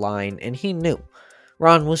side of the line, and he knew.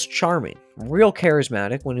 Ron was charming, real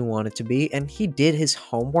charismatic when he wanted to be, and he did his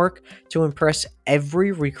homework to impress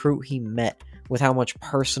every recruit he met with how much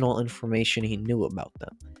personal information he knew about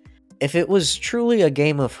them. If it was truly a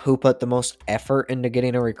game of who put the most effort into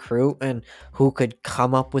getting a recruit and who could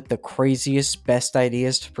come up with the craziest, best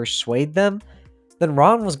ideas to persuade them, then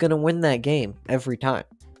Ron was going to win that game every time.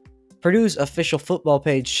 Purdue's official football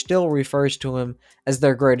page still refers to him as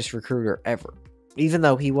their greatest recruiter ever. Even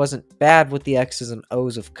though he wasn't bad with the X's and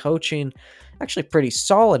O's of coaching, actually pretty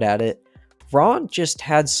solid at it, Ron just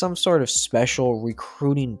had some sort of special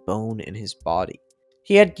recruiting bone in his body.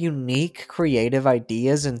 He had unique, creative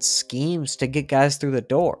ideas and schemes to get guys through the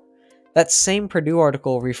door. That same Purdue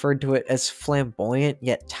article referred to it as flamboyant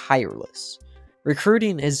yet tireless.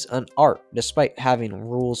 Recruiting is an art, despite having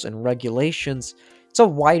rules and regulations. It's a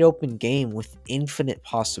wide open game with infinite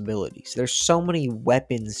possibilities. There's so many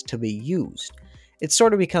weapons to be used. It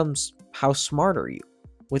sort of becomes, how smart are you?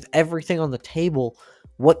 With everything on the table,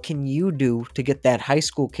 what can you do to get that high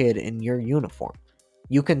school kid in your uniform?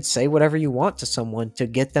 You can say whatever you want to someone to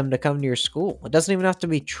get them to come to your school. It doesn't even have to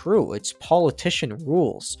be true. It's politician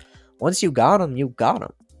rules. Once you got them, you got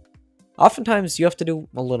them. Oftentimes, you have to do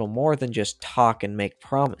a little more than just talk and make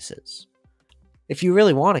promises. If you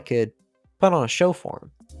really want a kid, put on a show for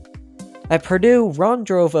him. At Purdue, Ron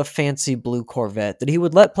drove a fancy blue Corvette that he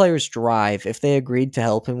would let players drive if they agreed to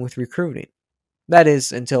help him with recruiting. That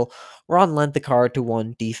is, until Ron lent the car to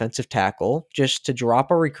one defensive tackle just to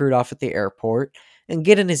drop a recruit off at the airport and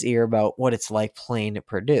get in his ear about what it's like playing at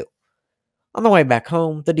Purdue. On the way back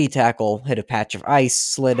home, the D-tackle hit a patch of ice,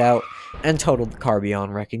 slid out, and totaled the car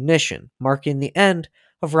beyond recognition, marking the end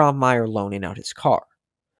of Ron Meyer loaning out his car.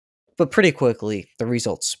 But pretty quickly, the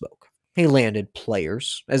results spoke. He landed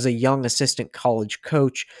players. As a young assistant college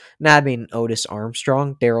coach, nabbing Otis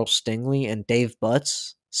Armstrong, Darryl Stingley, and Dave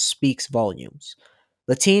Butts speaks volumes.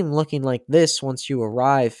 The team looking like this once you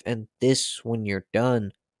arrive, and this when you're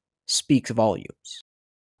done, speaks volumes.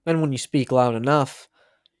 And when you speak loud enough,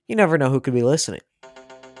 you never know who could be listening.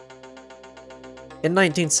 In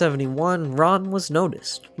 1971, Ron was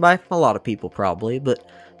noticed, by a lot of people probably, but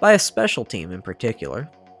by a special team in particular.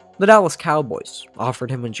 The Dallas Cowboys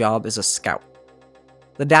offered him a job as a scout.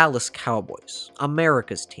 The Dallas Cowboys,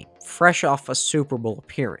 America's team, fresh off a Super Bowl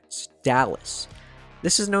appearance, Dallas.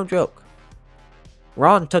 This is no joke.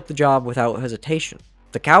 Ron took the job without hesitation.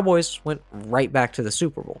 The Cowboys went right back to the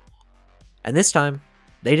Super Bowl. And this time,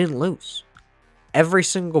 they didn't lose. Every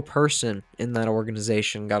single person in that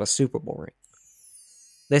organization got a Super Bowl ring.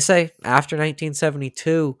 They say, after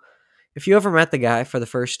 1972, if you ever met the guy for the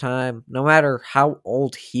first time, no matter how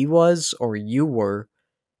old he was or you were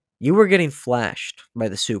getting flashed by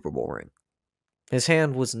the Super Bowl ring. His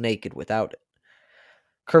hand was naked without it.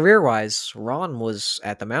 Career-wise, Ron was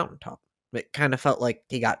at the mountaintop. It kind of felt like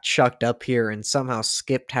he got chucked up here and somehow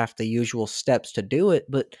skipped half the usual steps to do it,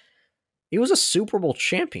 but he was a Super Bowl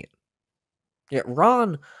champion. Yet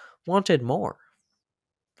Ron wanted more.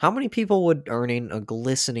 How many people would earning a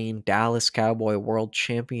glistening Dallas Cowboy World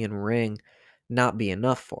Champion ring not be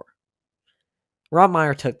enough for? Ron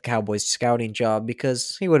Meyer took the Cowboys' scouting job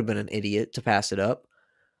because he would have been an idiot to pass it up.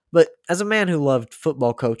 But as a man who loved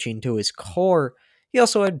football coaching to his core, he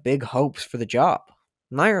also had big hopes for the job.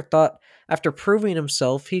 Meyer thought after proving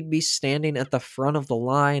himself, he'd be standing at the front of the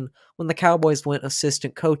line when the Cowboys went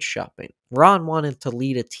assistant coach shopping. Ron wanted to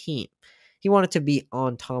lead a team. He wanted to be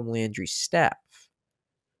on Tom Landry's staff.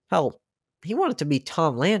 Hell, he wanted to be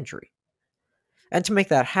Tom Landry. And to make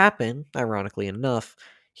that happen, ironically enough,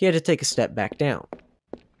 he had to take a step back down.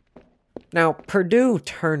 Now, Purdue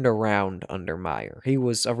turned around under Meyer. He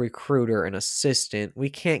was a recruiter and assistant. We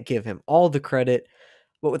can't give him all the credit,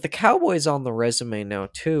 but with the Cowboys on the resume now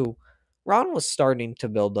too, Ron was starting to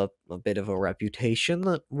build up a bit of a reputation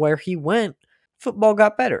that where he went, football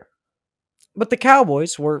got better. But the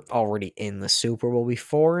Cowboys were already in the Super Bowl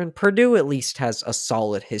before, and Purdue at least has a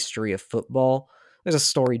solid history of football. There's a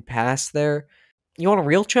storied past there. You want a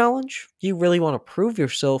real challenge? You really want to prove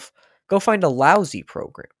yourself? Go find a lousy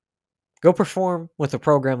program. Go perform with a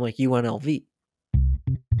program like UNLV.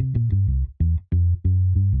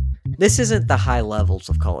 This isn't the high levels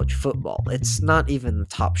of college football. It's not even the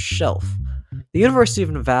top shelf. The University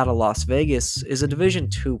of Nevada, Las Vegas is a Division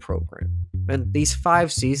II program. And these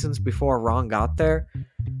 5 seasons before Ron got there,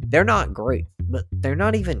 they're not great, but they're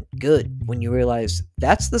not even good when you realize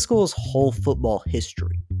that's the school's whole football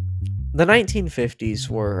history. The 1950s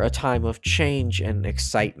were a time of change and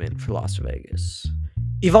excitement for Las Vegas.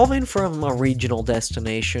 Evolving from a regional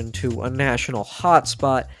destination to a national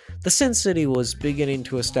hotspot, the Sin City was beginning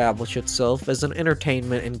to establish itself as an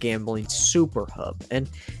entertainment and gambling super hub, and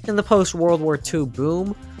in the post-World War II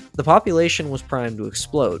boom, the population was primed to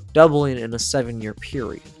explode, doubling in a 7-year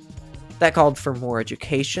period. That called for more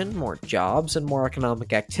education, more jobs, and more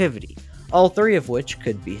economic activity, all 3 of which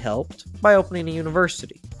could be helped by opening a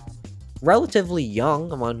university. Relatively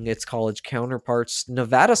young among its college counterparts,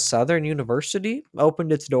 Nevada Southern University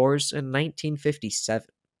opened its doors in 1957.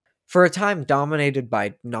 For a time dominated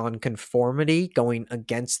by nonconformity, going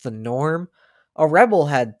against the norm, a rebel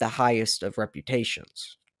had the highest of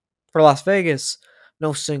reputations. For Las Vegas,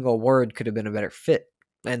 no single word could have been a better fit,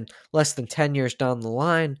 and less than 10 years down the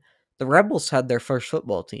line, the Rebels had their first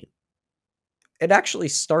football team. It actually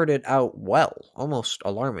started out well, almost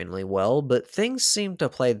alarmingly well, but things seemed to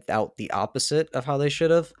play out the opposite of how they should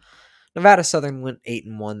have. Nevada Southern went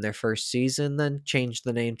 8-1 their first season, then changed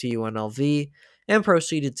the name to UNLV, and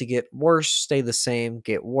proceeded to get worse, stay the same,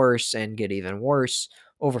 get worse, and get even worse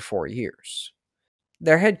over 4 years.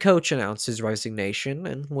 Their head coach announced his resignation,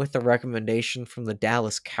 and with a recommendation from the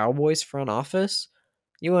Dallas Cowboys front office,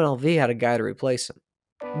 UNLV had a guy to replace him.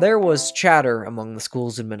 There was chatter among the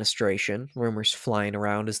school's administration, rumors flying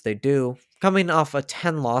around as they do. Coming off a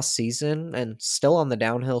 10-loss season and still on the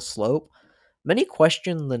downhill slope, Many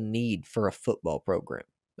question the need for a football program.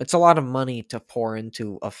 It's a lot of money to pour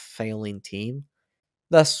into a failing team.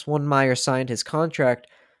 Thus, when Meyer signed his contract,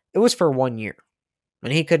 it was for 1 year,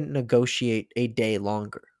 and he couldn't negotiate a day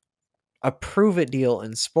longer. A prove it deal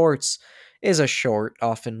in sports is a short,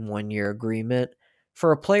 often 1 year agreement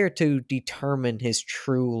for a player to determine his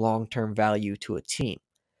true long term value to a team.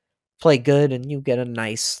 Play good, and you get a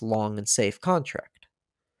nice, long, and safe contract.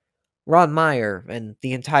 Ron Meyer and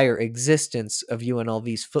the entire existence of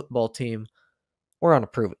UNLV's football team were on a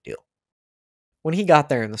prove it deal. When he got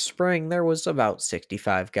there in the spring, there was about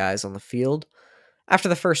 65 guys on the field. After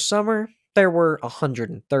the first summer, there were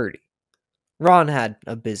 130. Ron had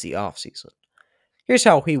a busy offseason. Here's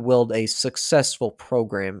how he willed a successful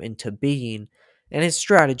program into being and his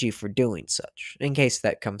strategy for doing such, in case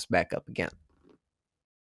that comes back up again.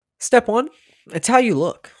 Step 1, it's how you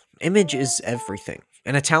look. Image is everything.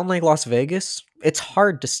 In a town like Las Vegas, it's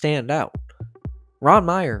hard to stand out. Ron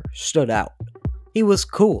Meyer stood out. He was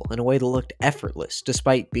cool in a way that looked effortless,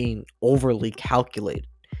 despite being overly calculated.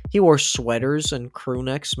 He wore sweaters and crew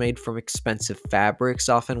necks made from expensive fabrics,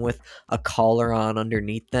 often with a collar on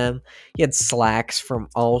underneath them. He had slacks from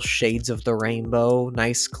all shades of the rainbow,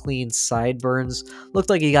 nice clean sideburns, looked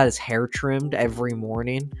like he got his hair trimmed every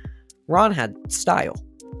morning. Ron had style,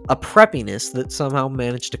 a preppiness that somehow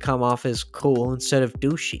managed to come off as cool instead of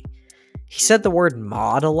douchey. He said the word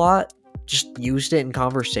mod a lot, just used it in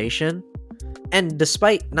conversation. And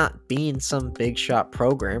despite not being some big shot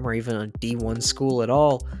program or even a D1 school at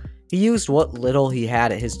all, he used what little he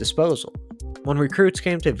had at his disposal. When recruits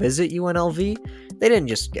came to visit UNLV, they didn't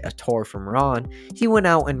just get a tour from Ron. He went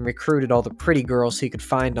out and recruited all the pretty girls he could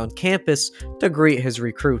find on campus to greet his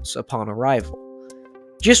recruits upon arrival.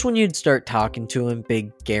 Just when you'd start talking to him,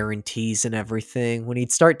 big guarantees and everything, when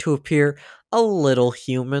he'd start to appear a little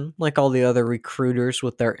human, like all the other recruiters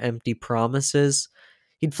with their empty promises,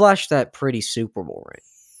 he'd flash that pretty Super Bowl ring.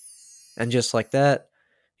 And just like that,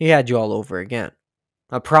 he had you all over again.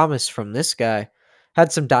 A promise from this guy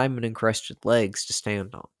had some diamond-encrusted legs to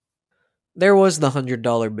stand on. There was the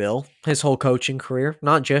 $100 bill. His whole coaching career,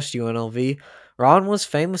 not just UNLV, Ron was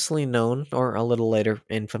famously known, or a little later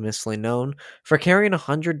infamously known, for carrying a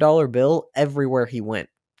 $100 bill everywhere he went.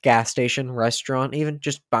 Gas station, restaurant, even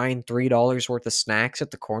just buying $3 worth of snacks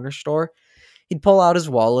at the corner store. He'd pull out his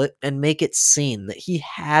wallet and make it seem that he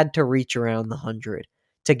had to reach around the 100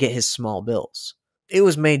 to get his small bills. It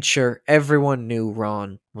was made sure everyone knew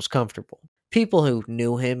Ron was comfortable. People who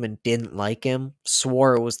knew him and didn't like him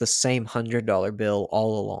swore it was the same $100 bill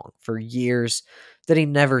all along for years, that he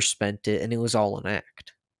never spent it and it was all an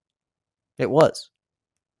act. It was.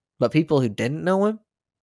 But people who didn't know him,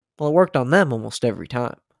 well, it worked on them almost every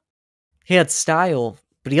time. He had style,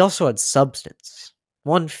 but he also had substance.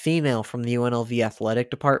 One female from the UNLV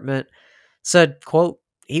athletic department said, quote,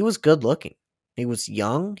 he was good looking. He was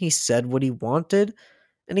young, he said what he wanted,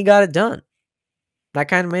 and he got it done. That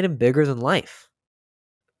kind of made him bigger than life.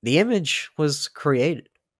 The image was created.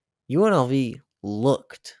 UNLV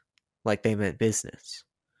looked like they meant business.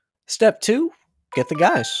 Step 2, get the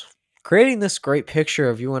guys. Creating this great picture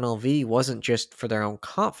of UNLV wasn't just for their own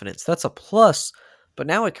confidence. That's a plus, but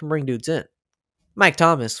now it can bring dudes in. Mike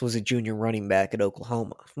Thomas was a junior running back at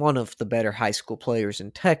Oklahoma, one of the better high school players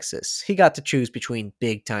in Texas. He got to choose between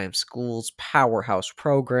big-time schools, powerhouse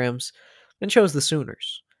programs, and chose the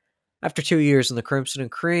Sooners. After 2 years in the Crimson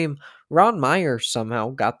and Cream, Ron Meyer somehow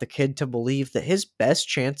got the kid to believe that his best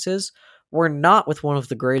chances were not with one of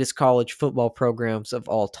the greatest college football programs of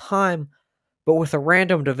all time, but with a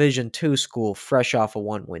random Division II school fresh off a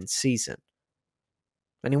 1-win season.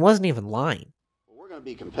 And he wasn't even lying. We're going to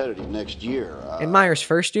be competitive next year. In Meyer's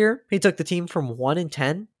first year, he took the team from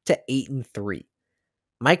 1-10 to 8-3.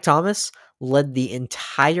 Mike Thomas led the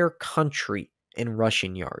entire country in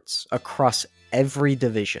rushing yards across every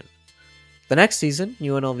division. The next season,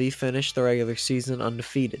 UNLV finished the regular season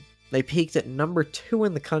undefeated. They peaked at number 2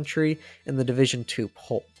 in the country in the Division II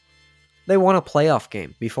poll. They won a playoff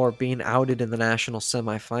game before being outed in the national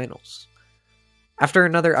semifinals. After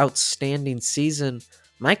another outstanding season,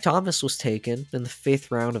 Mike Thomas was taken in the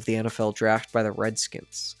 5th round of the NFL draft by the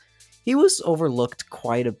Redskins. He was overlooked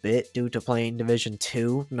quite a bit due to playing Division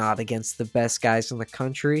II, not against the best guys in the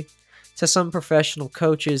country. To some professional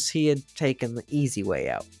coaches, he had taken the easy way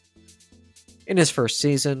out. In his first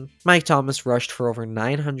season, Mike Thomas rushed for over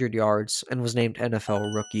 900 yards and was named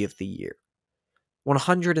NFL Rookie of the Year.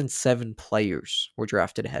 107 players were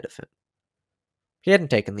drafted ahead of him. He hadn't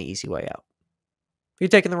taken the easy way out.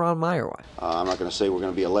 He'd taken the Ron Meyer way. I'm not going to say we're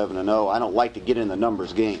going to be 11-0. I don't like to get in the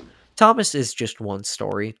numbers game. Thomas is just one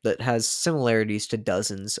story that has similarities to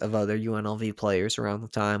dozens of other UNLV players around the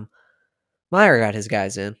time. Meyer got his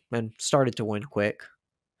guys in and started to win quick.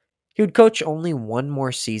 He would coach only one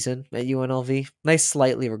more season at UNLV. They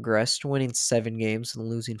slightly regressed, winning 7 games and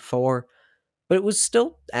losing 4, but it was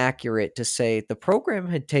still accurate to say the program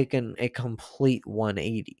had taken a complete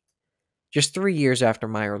 180. Just 3 years after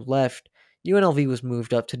Meyer left, UNLV was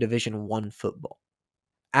moved up to Division I football.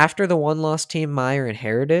 After the one-loss team Meyer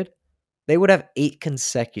inherited, they would have 8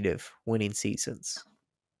 consecutive winning seasons.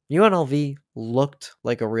 UNLV looked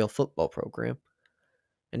like a real football program,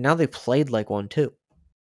 and now they played like one too.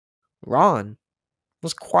 Ron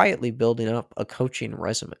was quietly building up a coaching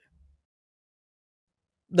resume.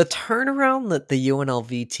 The turnaround that the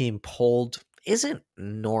UNLV team pulled isn't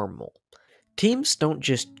normal. Teams don't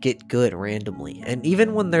just get good randomly, and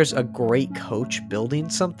even when there's a great coach building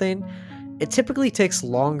something, it typically takes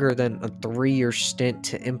longer than a 3-year stint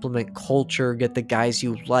to implement culture, get the guys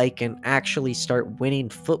you like, and actually start winning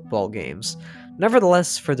football games.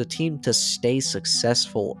 Nevertheless, for the team to stay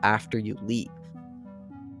successful after you leave.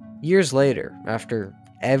 Years later, after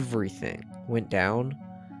everything went down,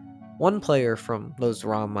 one player from those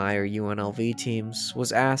Ron Meyer UNLV teams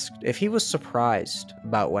was asked if he was surprised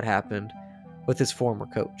about what happened with his former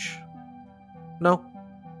coach. No,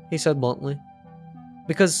 he said bluntly,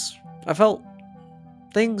 because I felt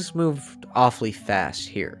things moved awfully fast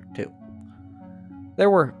here, too. There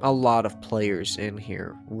were a lot of players in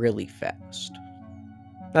here really fast.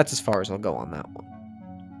 That's as far as I'll go on that one.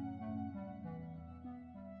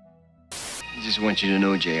 I just want you to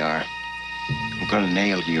know, JR, I'm gonna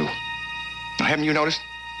nail you. Now, haven't you noticed?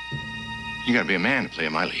 You gotta be a man to play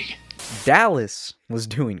in my league. Dallas was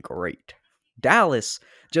doing great. Dallas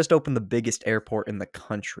just opened the biggest airport in the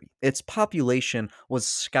country. Its population was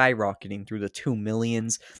skyrocketing through the 2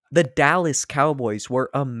 millions. The Dallas Cowboys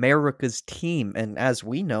were America's team, and as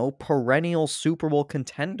we know, perennial Super Bowl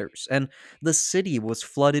contenders. And the city was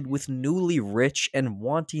flooded with newly rich and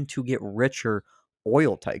wanting to get richer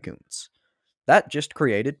oil tycoons. That just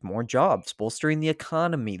created more jobs, bolstering the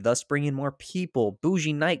economy, thus bringing more people.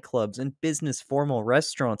 Bougie nightclubs and business formal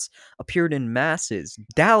restaurants appeared in masses.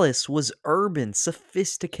 Dallas was urban,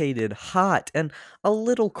 sophisticated, hot, and a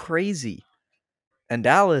little crazy. And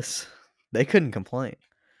Dallas, they couldn't complain.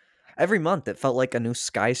 Every month, it felt like a new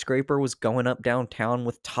skyscraper was going up downtown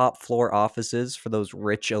with top floor offices for those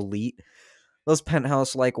rich elite. Those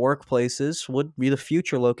penthouse-like workplaces would be the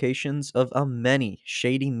future locations of many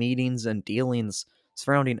shady meetings and dealings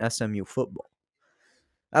surrounding SMU football.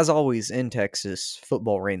 As always in Texas,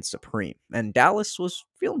 football reigned supreme, and Dallas was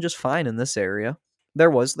feeling just fine in this area.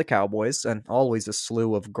 There was the Cowboys, and always a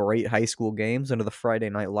slew of great high school games under the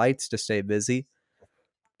Friday night lights to stay busy.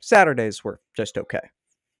 Saturdays were just okay.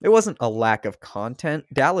 It wasn't a lack of content.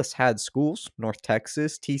 Dallas had schools. North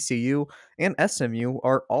Texas, TCU, and SMU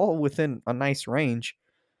are all within a nice range.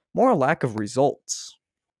 More a lack of results.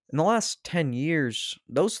 In the last 10 years,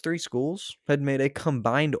 those 3 schools had made a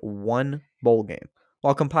combined 1 bowl game,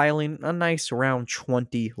 while compiling a nice around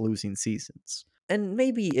 20 losing seasons. And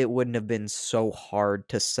maybe it wouldn't have been so hard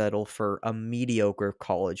to settle for a mediocre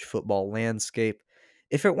college football landscape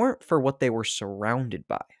if it weren't for what they were surrounded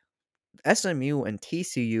by. SMU and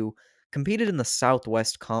TCU competed in the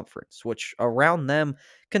Southwest Conference, which around them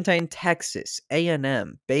contained Texas,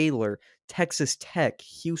 A&M, Baylor, Texas Tech,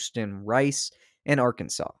 Houston, Rice, and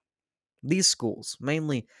Arkansas. These schools,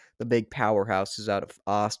 mainly the big powerhouses out of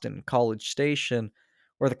Austin, College Station,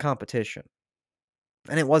 were the competition.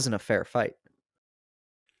 And it wasn't a fair fight.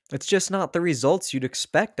 It's just not the results you'd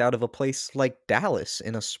expect out of a place like Dallas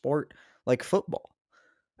in a sport like football.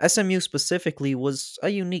 SMU specifically was a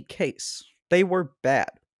unique case. They were bad,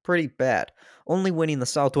 pretty bad, only winning the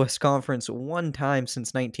Southwest Conference 1 time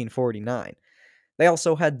since 1949. They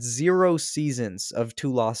also had 0 seasons of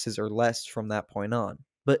 2 losses or less from that point on.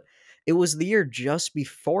 But it was the year just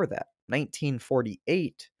before that,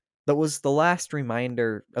 1948, that was the last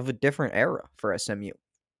reminder of a different era for SMU.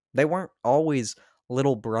 They weren't always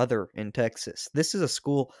little brother in Texas. This is a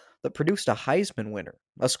school that produced a Heisman winner,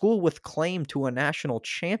 a school with claim to a national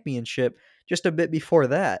championship just a bit before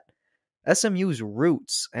that. SMU's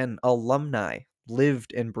roots and alumni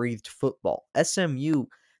lived and breathed football. SMU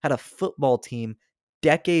had a football team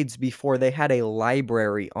decades before they had a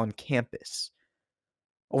library on campus.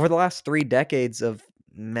 Over the last 3 decades of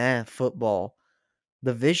football,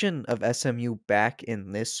 the vision of SMU back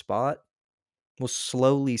in this spot was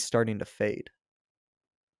slowly starting to fade.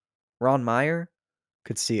 Ron Meyer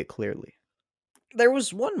could see it clearly. There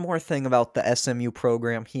was one more thing about the SMU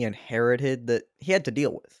program he inherited that he had to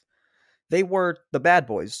deal with. They were the bad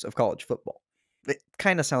boys of college football. It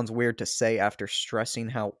kind of sounds weird to say after stressing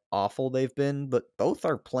how awful they've been, but both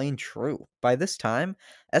are plain true. By this time,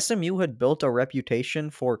 SMU had built a reputation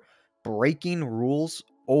for breaking rules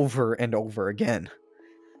over and over again.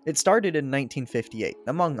 It started in 1958.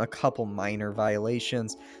 Among a couple minor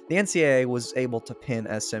violations, the NCAA was able to pin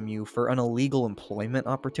SMU for an illegal employment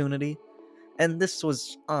opportunity, and this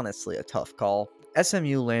was honestly a tough call.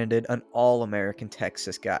 SMU landed an all-American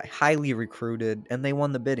Texas guy, highly recruited, and they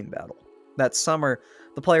won the bidding battle. That summer,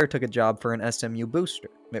 the player took a job for an SMU booster.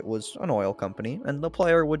 It was an oil company, and the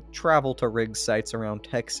player would travel to rig sites around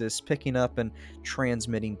Texas, picking up and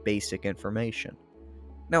transmitting basic information.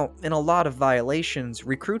 Now, in a lot of violations,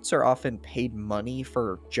 recruits are often paid money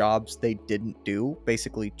for jobs they didn't do,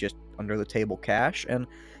 basically just under the table cash, and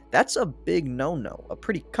that's a big no-no, a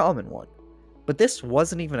pretty common one. But this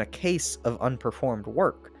wasn't even a case of unperformed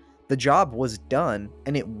work. The job was done,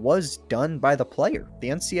 and it was done by the player. The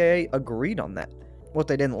NCAA agreed on that. What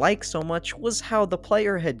they didn't like so much was how the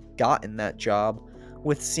player had gotten that job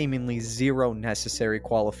with seemingly zero necessary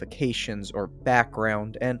qualifications or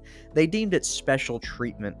background, and they deemed it special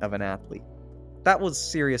treatment of an athlete. That was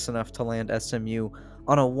serious enough to land SMU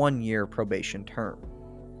on a 1-year probation term.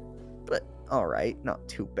 But alright, not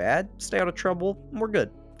too bad. Stay out of trouble, we're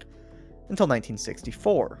good. Until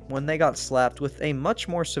 1964, when they got slapped with a much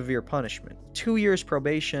more severe punishment, 2 years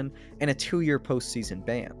probation and a 2-year postseason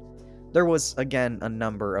ban. There was, again, a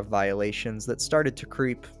number of violations that started to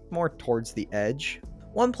creep more towards the edge.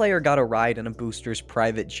 One player got a ride in a booster's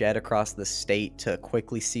private jet across the state to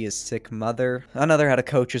quickly see his sick mother. Another had a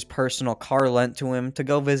coach's personal car lent to him to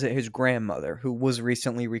go visit his grandmother, who was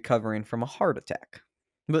recently recovering from a heart attack.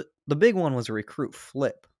 But the big one was a recruit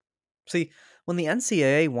flip. See, when the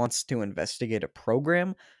NCAA wants to investigate a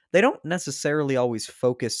program, they don't necessarily always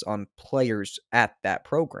focus on players at that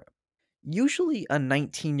program. Usually, a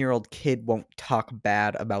 19-year-old kid won't talk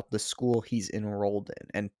bad about the school he's enrolled in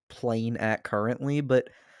and playing at currently, but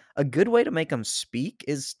a good way to make him speak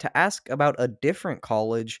is to ask about a different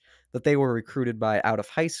college that they were recruited by out of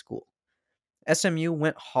high school. SMU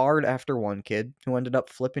went hard after one kid, who ended up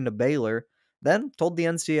flipping to Baylor, then told the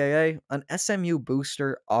NCAA an SMU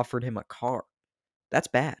booster offered him a car. That's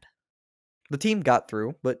bad. The team got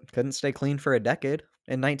through, but couldn't stay clean for a decade.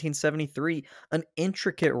 In 1973, an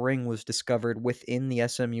intricate ring was discovered within the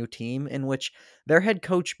SMU team in which their head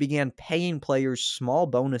coach began paying players small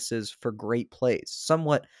bonuses for great plays,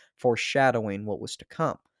 somewhat foreshadowing what was to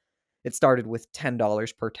come. It started with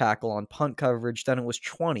 $10 per tackle on punt coverage, then it was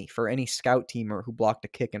 $20 for any scout teamer who blocked a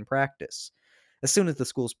kick in practice. As soon as the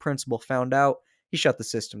school's principal found out, he shut the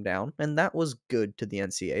system down, and that was good to the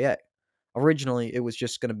NCAA. Originally, it was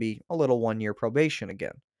just going to be a little 1-year probation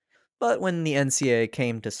again. But when the NCAA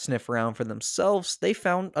came to sniff around for themselves, they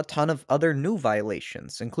found a ton of other new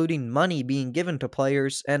violations, including money being given to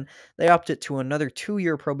players, and they opted to another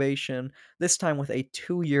 2-year probation, this time with a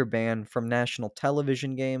 2-year ban from national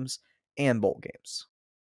television games and bowl games.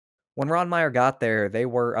 When Ron Meyer got there, they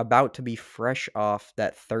were about to be fresh off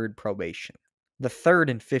that third probation, the third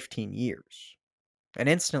in 15 years. And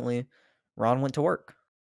instantly, Ron went to work.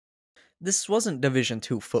 This wasn't Division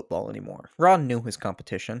II football anymore. Ron knew his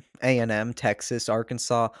competition. A&M, Texas,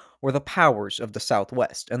 Arkansas were the powers of the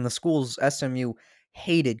Southwest, and the schools SMU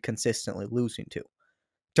hated consistently losing to.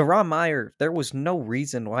 To Ron Meyer, there was no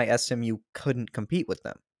reason why SMU couldn't compete with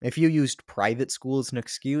them. If you used private school as an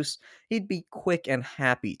excuse, he'd be quick and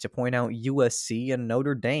happy to point out USC and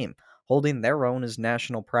Notre Dame holding their own as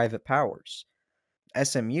national private powers.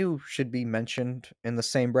 SMU should be mentioned in the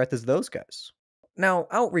same breath as those guys. Now,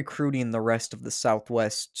 out-recruiting the rest of the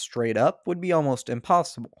Southwest straight up would be almost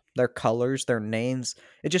impossible. Their colors, their names,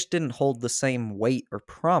 it just didn't hold the same weight or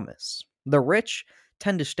promise. The rich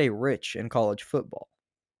tend to stay rich in college football.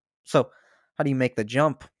 So, how do you make the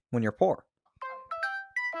jump when you're poor?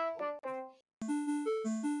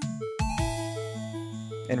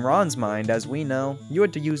 In Ron's mind, as we know, you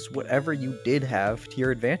had to use whatever you did have to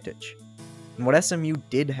your advantage. And what SMU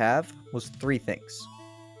did have was 3 things.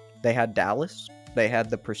 They had Dallas, they had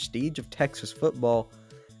the prestige of Texas football,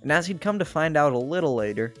 and as he'd come to find out a little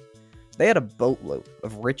later, they had a boatload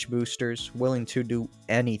of rich boosters willing to do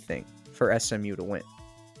anything for SMU to win.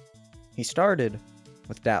 He started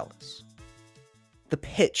with Dallas. The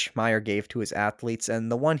pitch Meyer gave to his athletes,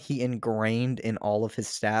 and the one he ingrained in all of his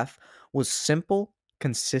staff, was simple,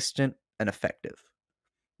 consistent, and effective.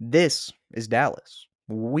 This is Dallas.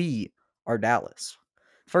 We are Dallas.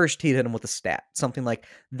 First, he hit him with a stat, something like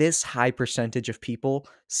this high percentage of people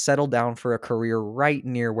settle down for a career right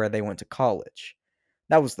near where they went to college.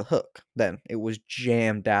 That was the hook. Then it was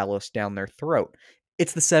jam Dallas down their throat.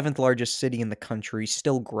 It's the 7th largest city in the country,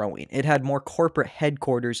 still growing. It had more corporate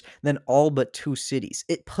headquarters than all but 2 cities.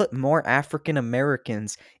 It put more African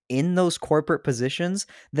Americans in those corporate positions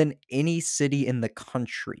than any city in the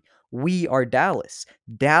country. We are Dallas.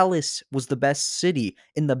 Dallas was the best city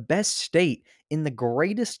in the best state in the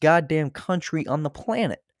greatest goddamn country on the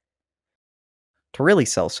planet. To really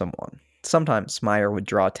sell someone, sometimes Meyer would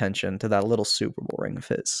draw attention to that little Super Bowl ring of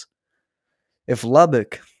his. If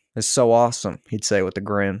Lubbock is so awesome, he'd say with a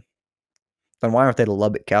grin, then why aren't they the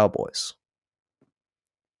Lubbock Cowboys?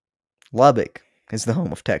 Lubbock is the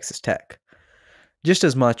home of Texas Tech. Just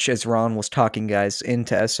as much as Ron was talking guys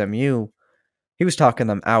into SMU, he was talking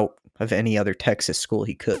them out of any other Texas school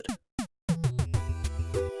he could.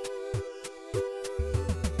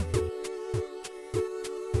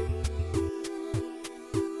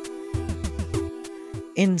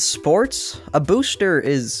 In sports, a booster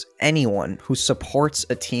is anyone who supports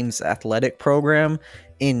a team's athletic program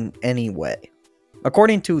in any way.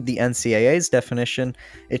 According to the NCAA's definition,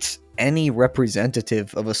 it's any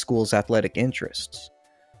representative of a school's athletic interests.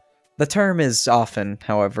 The term is often,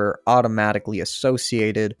 however, automatically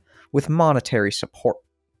associated with monetary support.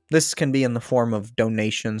 This can be in the form of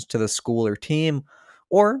donations to the school or team,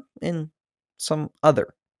 or in some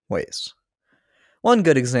other ways. One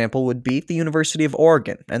good example would be the University of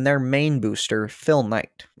Oregon and their main booster, Phil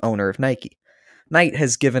Knight, owner of Nike. Knight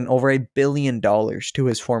has given over $1 billion to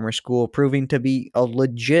his former school, proving to be a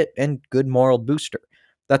legit and good moral booster.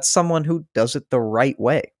 That's someone who does it the right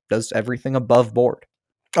way, does everything above board.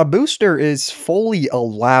 A booster is fully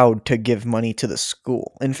allowed to give money to the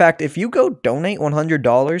school. In fact, if you go donate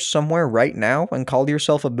 $100 somewhere right now and call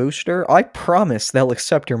yourself a booster, I promise they'll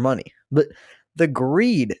accept your money. But the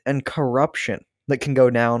greed and corruption that can go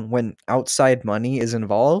down when outside money is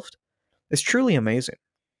involved is truly amazing.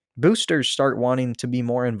 Boosters start wanting to be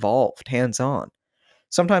more involved, hands-on.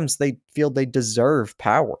 Sometimes they feel they deserve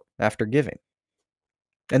power after giving.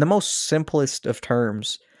 In the most simplest of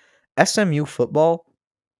terms, SMU football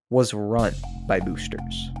was run by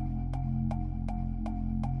boosters.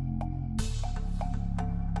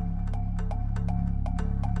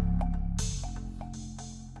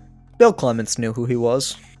 Bill Clements knew who he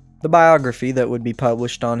was. The biography that would be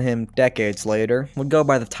published on him decades later would go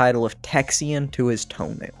by the title of Texian to His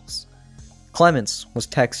Toenails. Clements was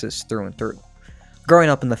Texas through and through. Growing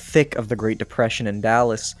up in the thick of the Great Depression in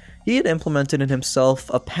Dallas, he had implemented in himself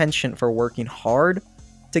a penchant for working hard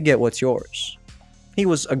to get what's yours. He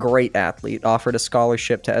was a great athlete, offered a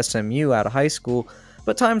scholarship to SMU out of high school,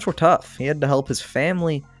 but times were tough. He had to help his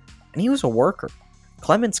family, and he was a worker.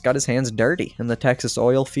 Clements got his hands dirty in the Texas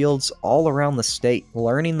oil fields all around the state,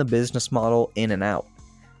 learning the business model in and out.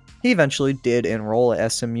 He eventually did enroll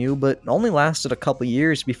at SMU, but only lasted a couple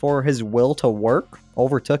years before his will to work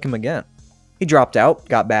overtook him again. He dropped out,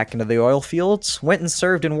 got back into the oil fields, went and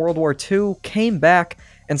served in World War II, came back,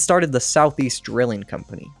 and started the Southeast Drilling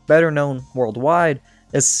Company, better known worldwide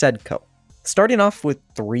as Sedco. Starting off with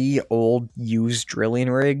 3 old, used drilling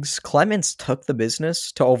rigs, Clements took the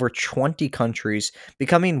business to over 20 countries,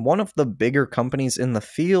 becoming one of the bigger companies in the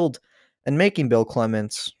field, and making Bill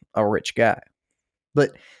Clements a rich guy.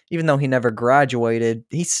 But even though he never graduated,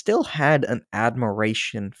 he still had an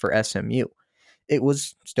admiration for SMU. It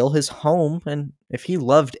was still his home, and if he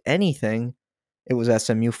loved anything, it was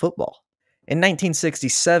SMU football. In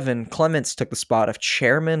 1967, Clements took the spot of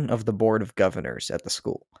chairman of the Board of Governors at the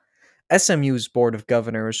school. SMU's Board of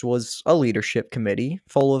Governors was a leadership committee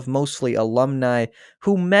full of mostly alumni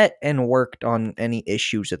who met and worked on any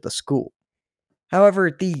issues at the school.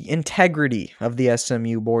 However, the integrity of the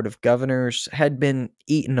SMU Board of Governors had been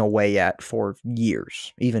eaten away at for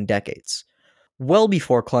years, even decades. Well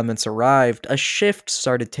before Clements arrived, a shift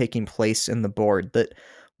started taking place in the board that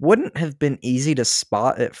wouldn't have been easy to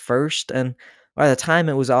spot at first, and by the time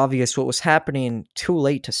it was obvious what was happening, too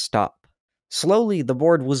late to stop. Slowly, the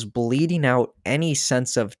board was bleeding out any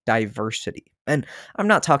sense of diversity. And I'm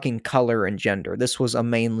not talking color and gender. This was a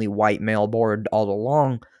mainly white male board all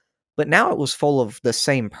along, but now it was full of the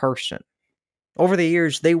same person. Over the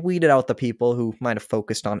years, they weeded out the people who might have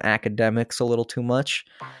focused on academics a little too much.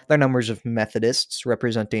 Their numbers of Methodists,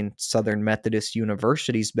 representing Southern Methodist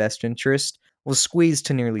University's best interest, was squeezed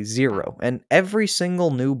to nearly zero, and every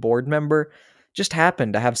single new board member just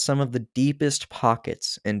happened to have some of the deepest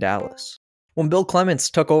pockets in Dallas. When Bill Clements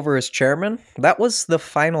took over as chairman, that was the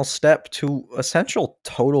final step to essential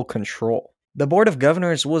total control. The Board of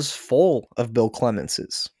Governors was full of Bill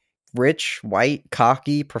Clementses. Rich, white,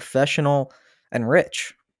 cocky, professional, and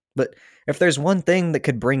rich. But if there's one thing that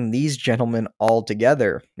could bring these gentlemen all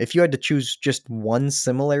together, if you had to choose just one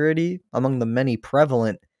similarity among the many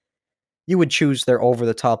prevalent, you would choose their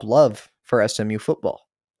over-the-top love for SMU football.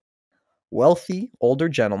 Wealthy, older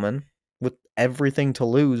gentlemen with everything to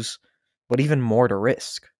lose, but even more to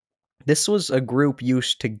risk. This was a group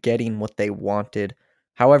used to getting what they wanted,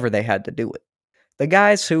 however they had to do it. The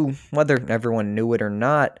guys who, whether everyone knew it or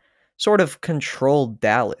not, sort of controlled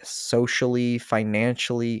Dallas socially,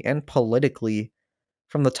 financially, and politically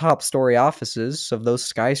from the top story offices of those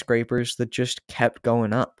skyscrapers that just kept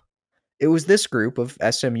going up. It was this group of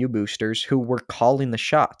SMU boosters who were calling the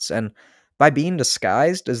shots, and by being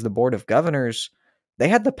disguised as the Board of Governors, they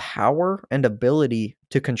had the power and ability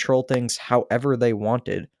to control things however they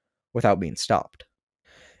wanted without being stopped.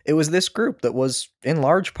 It was this group that was, in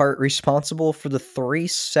large part, responsible for the 3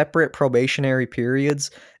 separate probationary periods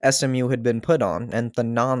SMU had been put on and the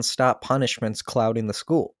non-stop punishments clouding the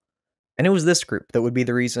school. And it was this group that would be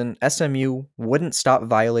the reason SMU wouldn't stop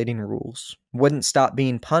violating rules, wouldn't stop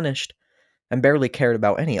being punished, and barely cared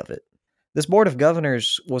about any of it. This Board of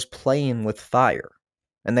Governors was playing with fire,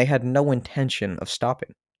 and they had no intention of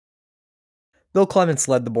stopping. Bill Clements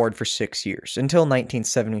led the board for 6 years, until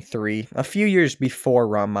 1973, a few years before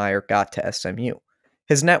Ron Meyer got to SMU.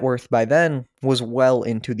 His net worth by then was well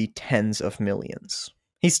into the tens of millions.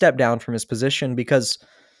 He stepped down from his position because,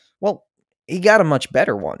 well, he got a much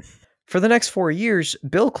better one. For the next 4 years,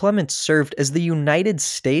 Bill Clements served as the United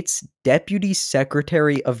States Deputy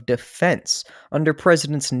Secretary of Defense under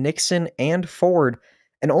Presidents Nixon and Ford,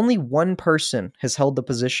 and only one person has held the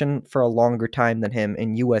position for a longer time than him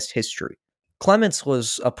in U.S. history. Clements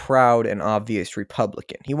was a proud and obvious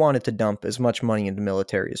Republican. He wanted to dump as much money into the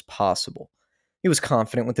military as possible. He was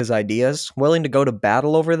confident with his ideas, willing to go to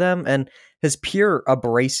battle over them, and his pure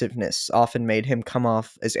abrasiveness often made him come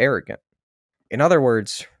off as arrogant. In other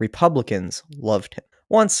words, Republicans loved him.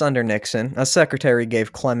 Once under Nixon, a secretary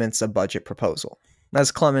gave Clements a budget proposal.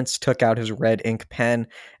 As Clements took out his red ink pen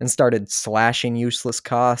and started slashing useless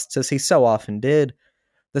costs, as he so often did,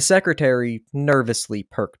 the secretary nervously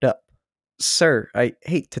perked up. "Sir, I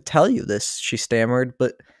hate to tell you this," she stammered,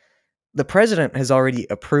 "but the president has already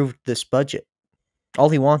approved this budget. All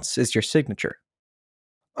he wants is your signature."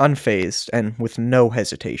 Unfazed and with no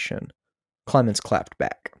hesitation, Clements clapped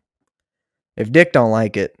back. "If Dick don't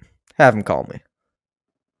like it, have him call me."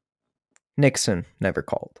 Nixon never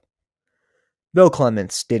called. Bill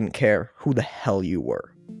Clements didn't care who the hell you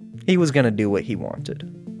were. He was gonna do what he wanted.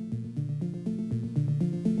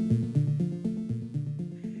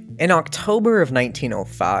 In October of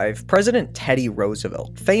 1905, President Teddy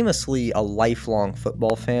Roosevelt, famously a lifelong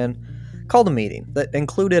football fan, called a meeting that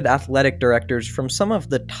included athletic directors from some of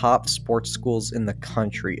the top sports schools in the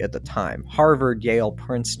country at the time: Harvard, Yale,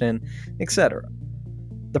 Princeton, etc.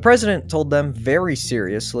 The president told them very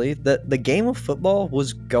seriously that the game of football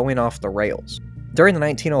was going off the rails. During the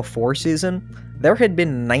 1904 season, there had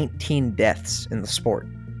been 19 deaths in the sport.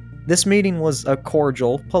 This meeting was a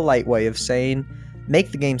cordial, polite way of saying,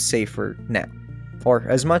 make the game safer now. Or,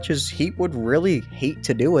 as much as he would really hate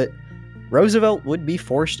to do it, Roosevelt would be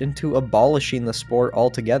forced into abolishing the sport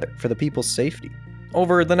altogether for the people's safety.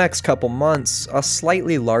 Over the next couple months, a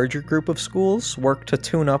slightly larger group of schools worked to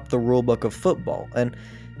tune up the rulebook of football, and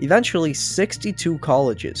eventually 62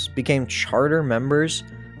 colleges became charter members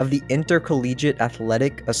of the Intercollegiate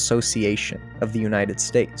Athletic Association of the United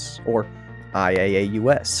States, or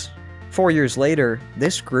IAAUS. 4 years later,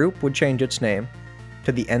 this group would change its name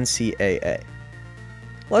to the NCAA.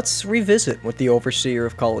 Let's revisit with the overseer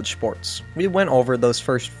of college sports. We went over those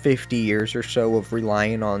first 50 years or so of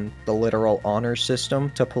relying on the literal honor system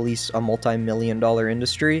to police a multi-million-dollar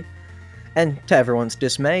industry, and to everyone's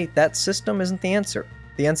dismay, that system isn't the answer.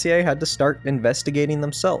 The NCAA had to start investigating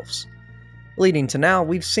themselves. Leading to now,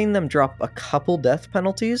 we've seen them drop a couple death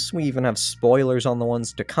penalties, we even have spoilers on the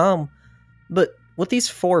ones to come, but what these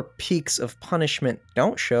 4 peaks of punishment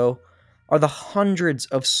don't show are the hundreds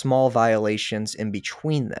of small violations in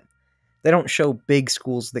between them. They don't show big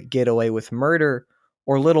schools that get away with murder,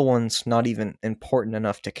 or little ones not even important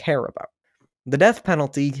enough to care about. The death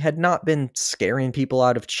penalty had not been scaring people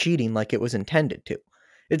out of cheating like it was intended to.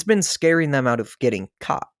 It's been scaring them out of getting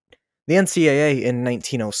caught. The NCAA in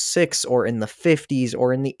 1906, or in the 50s,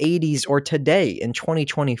 or in the 80s, or today in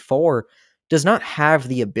 2024 does not have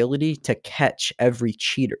the ability to catch every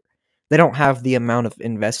cheater. They don't have the amount of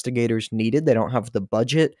investigators needed. They don't have the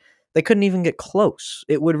budget. They couldn't even get close.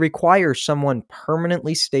 It would require someone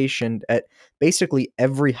permanently stationed at basically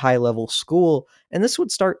every high-level school, and this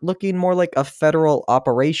would start looking more like a federal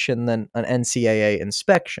operation than an NCAA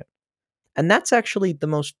inspection. And that's actually the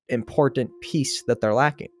most important piece that they're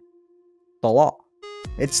lacking: the law.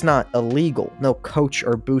 It's not illegal. No coach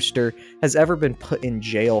or booster has ever been put in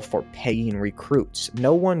jail for paying recruits.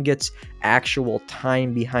 No one gets actual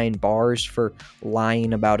time behind bars for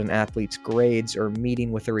lying about an athlete's grades or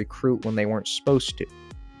meeting with a recruit when they weren't supposed to.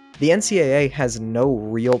 The NCAA has no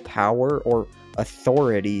real power or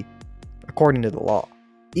authority according to the law.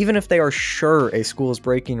 Even if they are sure a school is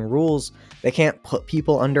breaking rules, they can't put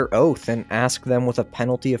people under oath and ask them with a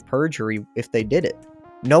penalty of perjury if they did it.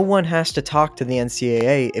 No one has to talk to the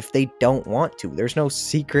NCAA if they don't want to. There's no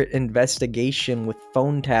secret investigation with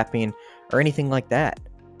phone tapping or anything like that.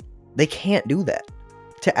 They can't do that.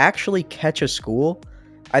 To actually catch a school,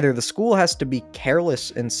 either the school has to be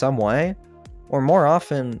careless in some way, or more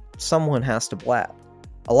often, someone has to blab.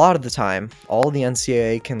 A lot of the time, all the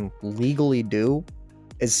NCAA can legally do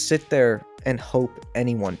is sit there and hope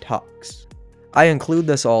anyone talks. I include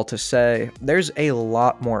this all to say, there's a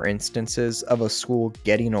lot more instances of a school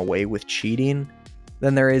getting away with cheating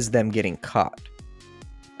than there is them getting caught.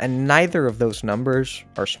 And neither of those numbers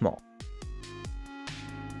are small.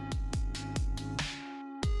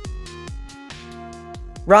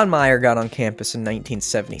 Ron Meyer got on campus in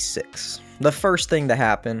 1976. The first thing to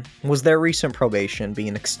happen was their recent probation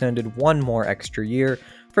being extended one more extra year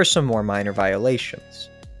for some more minor violations.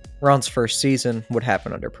 Ron's first season would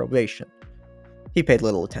happen under probation. He paid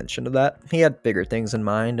little attention to that. He had bigger things in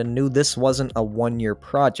mind and knew this wasn't a one-year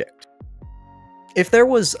project. If there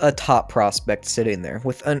was a top prospect sitting there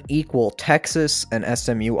with an equal Texas and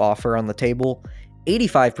SMU offer on the table,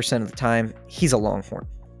 85% of the time, he's a Longhorn.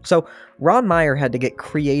 So Ron Meyer had to get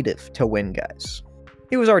creative to win guys.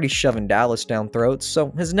 He was already shoving Dallas down throats,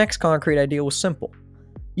 so his next concrete idea was simple.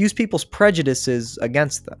 Use people's prejudices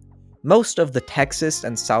against them. Most of the Texas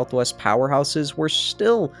and Southwest powerhouses were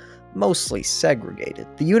still mostly segregated.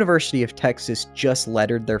 The University of Texas just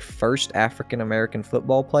lettered their first African-American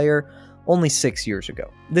football player only 6 years ago.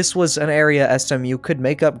 This was an area SMU could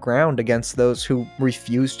make up ground against those who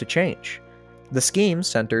refused to change. The scheme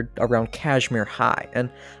centered around Kashmir High and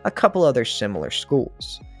a couple other similar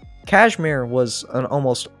schools. Kashmir was an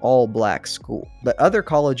almost all-black school that other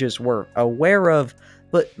colleges were aware of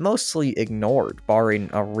but mostly ignored, barring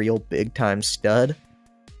a real big-time stud.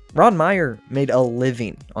 Ron Meyer made a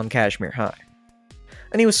living on Kashmir High.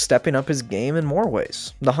 And he was stepping up his game in more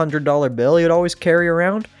ways. The $100 bill he would always carry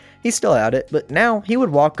around, he still had it, but now he would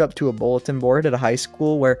walk up to a bulletin board at a high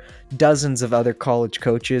school where dozens of other college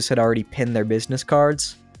coaches had already pinned their business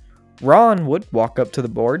cards. Ron would walk up to the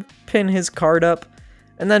board, pin his card up,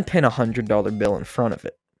 and then pin a $100 bill in front of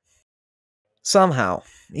it. Somehow,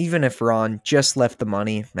 even if Ron just left the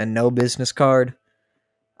money and no business card,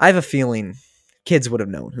 I have a feeling kids would have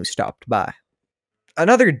known who stopped by.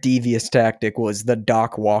 Another devious tactic was the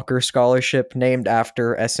Doc Walker Scholarship, named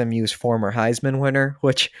after SMU's former Heisman winner,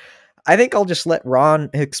 which I think I'll just let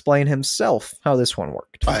Ron explain himself how this one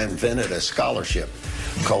worked. I invented a scholarship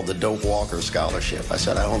called the Doc Walker Scholarship. I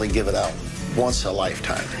said I only give it out once a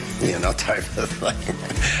lifetime, type of thing.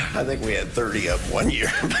 I think we had 30 of one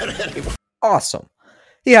year, but anyway. Awesome.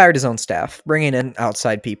 He hired his own staff, bringing in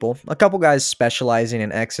outside people, a couple guys specializing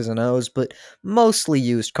in X's and O's, but mostly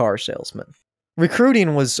used car salesmen.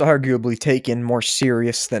 Recruiting was arguably taken more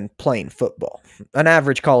serious than playing football. An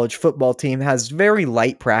average college football team has very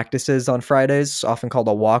light practices on Fridays, often called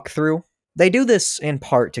a walkthrough. They do this in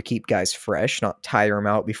part to keep guys fresh, not tire them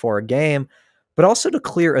out before a game, but also to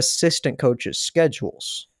clear assistant coaches'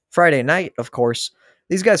 schedules. Friday night, of course,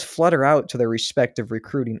 these guys flutter out to their respective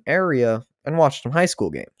recruiting area and watch some high school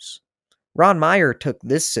games. Ron Meyer took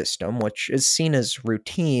this system, which is seen as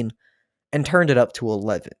routine, and turned it up to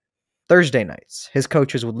 11. Thursday nights, his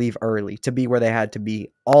coaches would leave early to be where they had to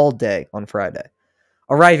be all day on Friday.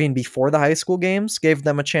 Arriving before the high school games gave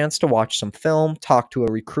them a chance to watch some film, talk to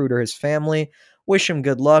a recruiter, his family, wish him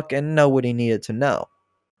good luck, and know what he needed to know.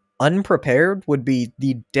 Unprepared would be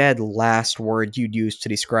the dead last word you'd use to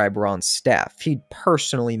describe Ron's staff. He'd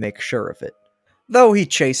personally make sure of it. Though he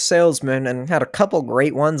chased salesmen and had a couple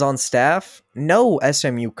great ones on staff, no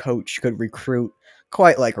SMU coach could recruit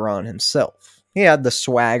quite like Ron himself. He had the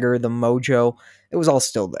swagger, the mojo, it was all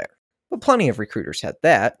still there. But plenty of recruiters had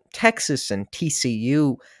that. Texas and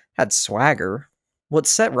TCU had swagger. What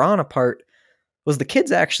set Ron apart was the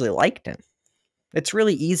kids actually liked him. It's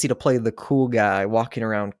really easy to play the cool guy, walking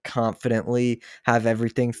around confidently, have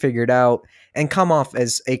everything figured out, and come off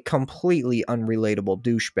as a completely unrelatable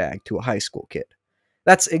douchebag to a high school kid.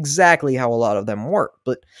 That's exactly how a lot of them work,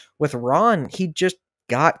 but with Ron, he just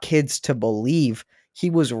got kids to believe he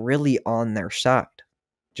was really on their side,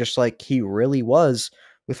 just like he really was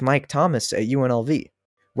with Mike Thomas at UNLV.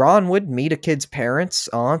 Ron would meet a kid's parents,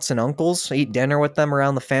 aunts, and uncles, eat dinner with them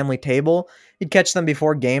around the family table. He'd catch them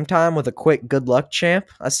before game time with a quick good luck champ,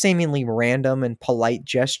 a seemingly random and polite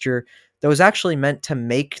gesture that was actually meant to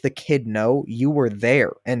make the kid know you were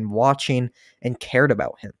there and watching and cared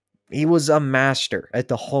about him. He was a master at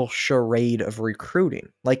the whole charade of recruiting.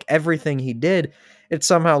 Like everything he did, it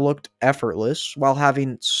somehow looked effortless while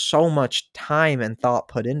having so much time and thought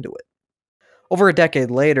put into it. Over a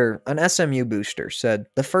decade later, an SMU booster said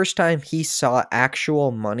the first time he saw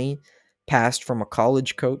actual money passed from a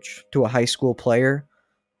college coach to a high school player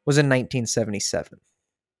was in 1977.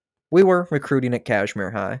 We were recruiting at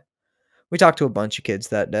Kashmir High. We talked to a bunch of kids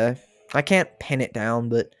that day. I can't pin it down,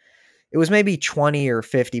 but it was maybe 20 or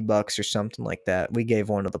 50 bucks or something like that we gave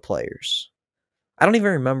one of the players. I don't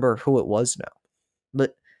even remember who it was now,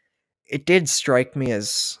 but it did strike me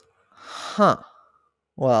as,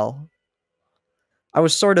 well, I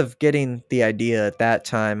was sort of getting the idea at that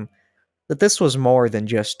time that this was more than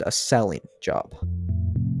just a selling job.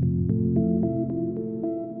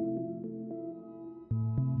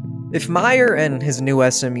 If Meyer and his new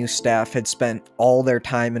SMU staff had spent all their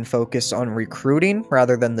time and focus on recruiting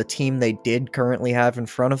rather than the team they did currently have in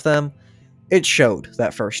front of them, it showed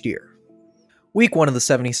that first year. Week 1 of the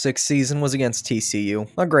 76 season was against TCU,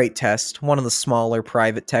 a great test, one of the smaller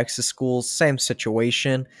private Texas schools, same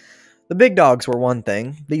situation. The big dogs were one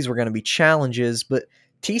thing, these were going to be challenges, but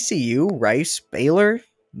TCU, Rice, Baylor,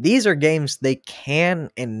 these are games they can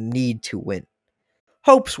and need to win.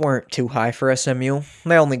 Hopes weren't too high for SMU.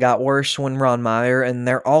 They only got worse when Ron Meyer and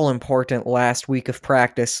their all-important last week of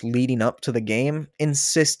practice leading up to the game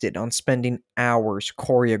insisted on spending hours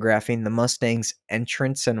choreographing the Mustangs'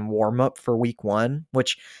 entrance and warm-up for week 1,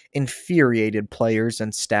 which infuriated players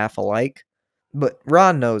and staff alike. But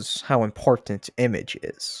Ron knows how important image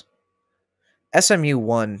is. SMU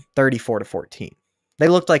won 34-14. They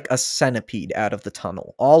looked like a centipede out of the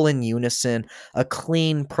tunnel, all in unison, a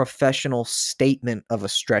clean, professional statement of a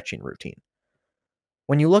stretching routine.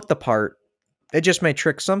 When you look the part, it just may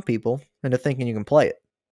trick some people into thinking you can play it.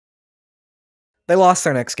 They lost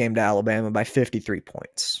their next game to Alabama by 53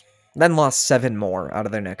 points, then lost 7 more out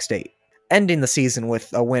of their next 8. Ending the season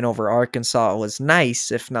with a win over Arkansas was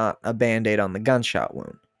nice, if not a band-aid on the gunshot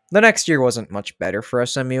wound. The next year wasn't much better for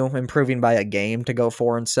SMU, improving by a game to go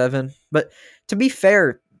 4-7, but to be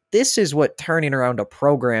fair, this is what turning around a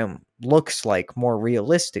program looks like more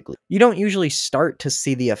realistically. You don't usually start to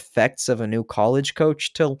see the effects of a new college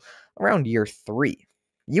coach till around year 3.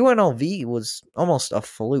 UNLV was almost a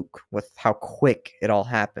fluke with how quick it all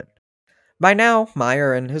happened. By now,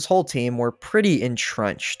 Meyer and his whole team were pretty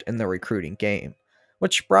entrenched in the recruiting game,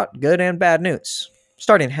 which brought good and bad news.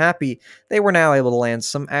 Starting happy, they were now able to land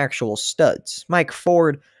some actual studs. Mike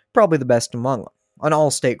Ford, probably the best among them. An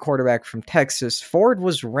all-state quarterback from Texas, Ford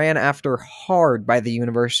was ran after hard by the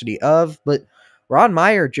University of, but Ron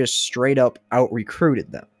Meyer just straight up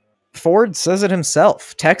out-recruited them. Ford says it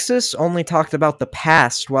himself. Texas only talked about the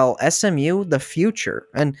past, while SMU the future,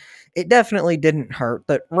 and it definitely didn't hurt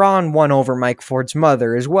that Ron won over Mike Ford's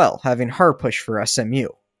mother as well, having her push for SMU.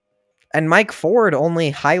 And Mike Ford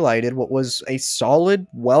only highlighted what was a solid,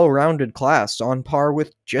 well-rounded class on par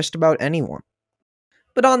with just about anyone.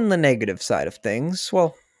 But on the negative side of things,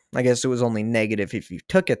 well, I guess it was only negative if you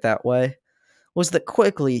took it that way, was that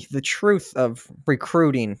quickly the truth of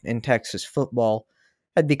recruiting in Texas football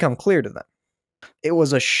had become clear to them. It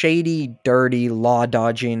was a shady, dirty,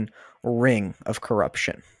 law-dodging ring of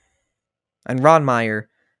corruption. And Ron Meyer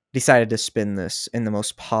decided to spin this in the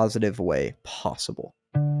most positive way possible.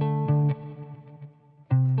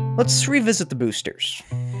 Let's revisit the boosters.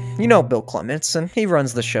 You know Bill Clements, and he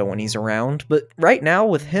runs the show when he's around, but right now,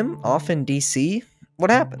 with him off in DC,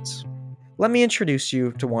 what happens? Let me introduce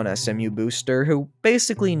you to one SMU booster who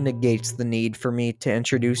basically negates the need for me to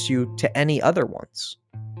introduce you to any other ones.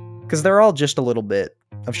 Because they're all just a little bit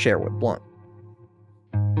of Sherwood Blunt.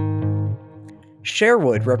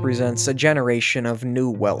 Sherwood represents a generation of new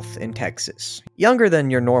wealth in Texas. Younger than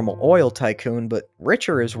your normal oil tycoon, but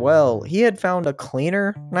richer as well, he had found a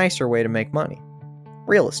cleaner, nicer way to make money.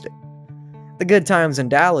 Real estate. The good times in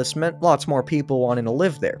Dallas meant lots more people wanting to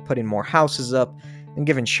live there, putting more houses up, and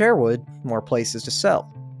giving Sherwood more places to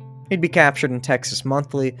sell. He'd be captured in Texas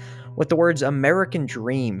Monthly with the words American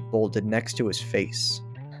Dream bolded next to his face.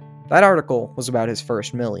 That article was about his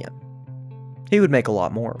first million. He would make a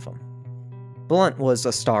lot more of them. Blunt was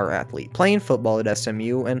a star athlete, playing football at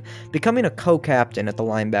SMU and becoming a co-captain at the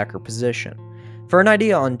linebacker position. For an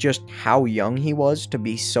idea on just how young he was to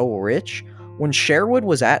be so rich, when Sherwood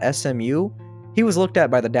was at SMU, he was looked at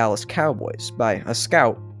by the Dallas Cowboys by a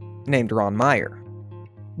scout named Ron Meyer.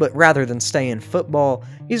 But rather than stay in football,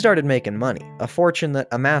 he started making money, a fortune that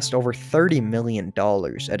amassed over $30 million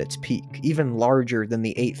at its peak, even larger than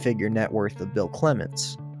the 8-figure net worth of Bill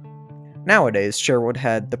Clements. Nowadays, Sherwood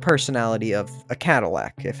had the personality of a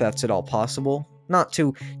Cadillac, if that's at all possible. Not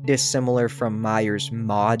too dissimilar from Meyer's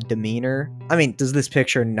mod demeanor. I mean, does this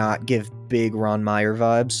picture not give big Ron Meyer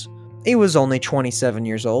vibes? He was only 27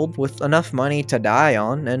 years old, with enough money to die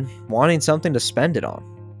on, and wanting something to spend it on.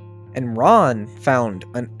 And Ron found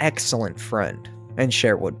an excellent friend in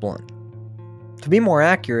Sherwood Blunt. To be more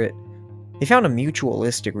accurate, he found a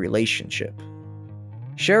mutualistic relationship.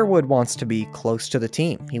 Sherwood wants to be close to the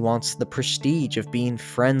team. He wants the prestige of being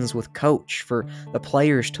friends with Coach, for the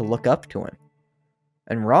players to look up to him.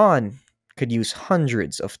 And Ron could use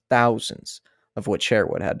hundreds of thousands of what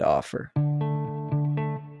Sherwood had to offer.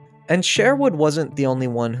 And Sherwood wasn't the only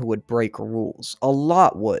one who would break rules. A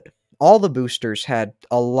lot would. All the boosters had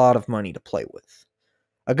a lot of money to play with.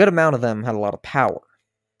 A good amount of them had a lot of power.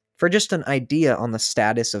 For just an idea on the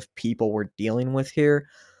status of people we're dealing with here,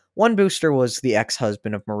 one booster was the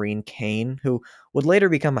ex-husband of Maureen Kane, who would later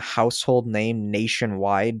become a household name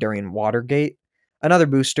nationwide during Watergate. Another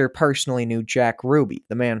booster personally knew Jack Ruby,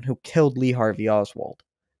 the man who killed Lee Harvey Oswald.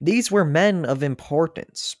 These were men of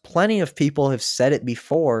importance. Plenty of people have said it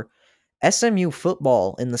before. SMU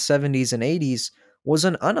football in the 70s and 80s was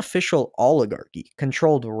an unofficial oligarchy,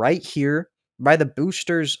 controlled right here by the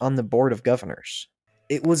boosters on the Board of Governors.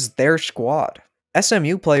 It was their squad.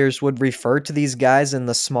 SMU players would refer to these guys in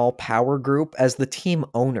the small power group as the team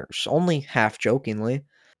owners, only half-jokingly.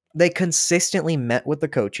 They consistently met with the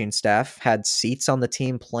coaching staff, had seats on the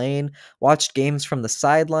team plane, watched games from the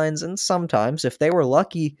sidelines, and sometimes, if they were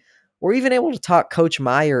lucky, were even able to talk Coach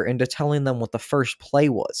Meyer into telling them what the first play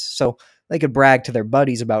was, so they could brag to their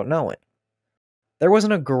buddies about knowing. There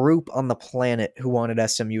wasn't a group on the planet who wanted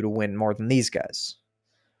SMU to win more than these guys.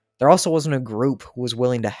 There also wasn't a group who was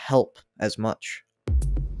willing to help as much.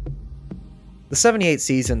 The 78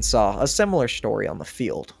 season saw a similar story on the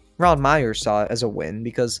field. Ron Meyer saw it as a win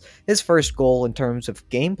because his first goal in terms of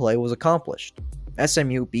gameplay was accomplished.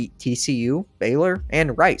 SMU beat TCU, Baylor,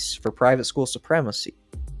 and Rice for private school supremacy.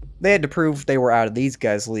 They had to prove they were out of these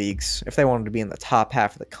guys' leagues if they wanted to be in the top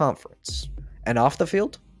half of the conference. And off the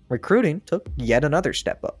field, recruiting took yet another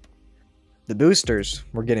step up. The boosters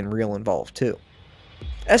were getting real involved too.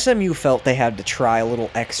 SMU felt they had to try a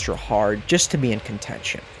little extra hard just to be in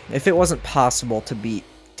contention. If it wasn't possible to beat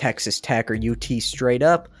Texas Tech or UT straight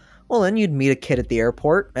up, well then you'd meet a kid at the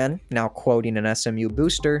airport, and, now quoting an SMU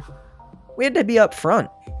booster, we had to be up front.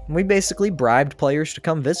 We basically bribed players to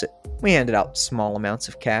come visit. We handed out small amounts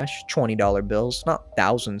of cash, $20 bills, not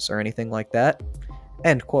thousands or anything like that.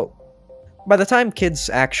 End quote. By the time kids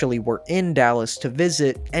actually were in Dallas to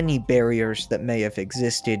visit, any barriers that may have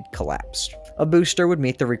existed collapsed. A booster would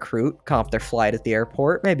meet the recruit, comp their flight at the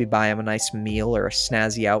airport, maybe buy him a nice meal or a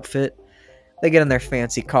snazzy outfit. They get in their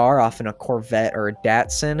fancy car, often a Corvette or a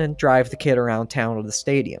Datsun, and drive the kid around town to the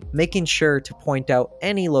stadium, making sure to point out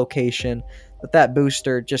any location that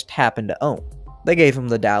booster just happened to own. They gave him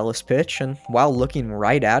the Dallas pitch, and while looking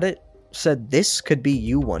right at it, said this could be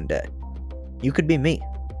you one day. You could be me.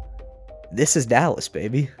 This is Dallas,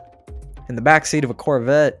 baby. In the backseat of a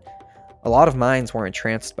Corvette, a lot of minds were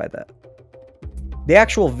entranced by that. The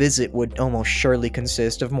actual visit would almost surely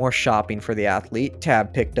consist of more shopping for the athlete,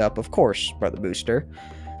 tab picked up, of course, by the booster.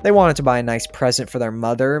 They wanted to buy a nice present for their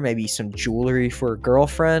mother, maybe some jewelry for a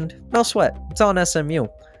girlfriend. No sweat, it's on SMU.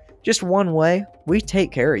 Just one way, we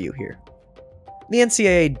take care of you here. The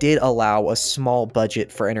NCAA did allow a small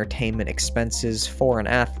budget for entertainment expenses for an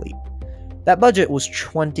athlete. That budget was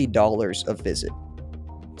 $20 a visit.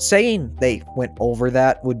 Saying they went over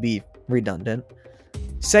that would be redundant.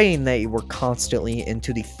 Saying they were constantly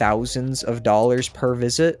into the thousands of dollars per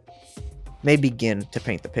visit may begin to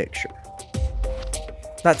paint the picture.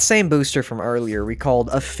 That same booster from earlier recalled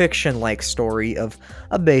a fiction-like story of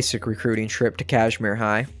a basic recruiting trip to Kashmir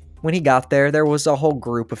High. When he got there, there was a whole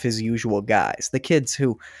group of his usual guys, the kids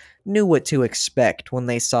who knew what to expect when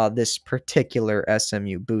they saw this particular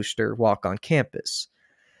SMU booster walk on campus.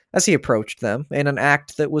 As he approached them, in an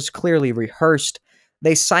act that was clearly rehearsed,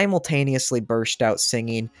 they simultaneously burst out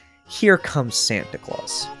singing, "Here Comes Santa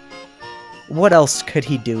Claus." What else could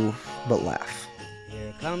he do but laugh?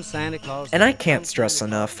 Here comes Santa Claus. And I can't stress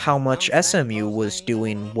enough how much SMU was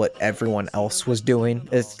doing what everyone else was doing,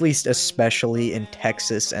 at least especially in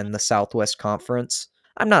Texas and the Southwest Conference.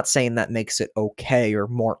 I'm not saying that makes it okay or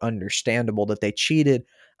more understandable that they cheated,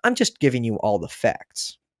 I'm just giving you all the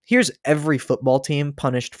facts. Here's every football team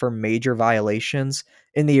punished for major violations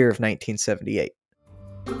in the year of 1978.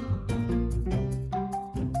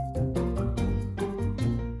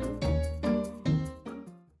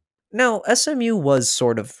 Now, SMU was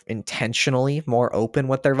sort of intentionally more open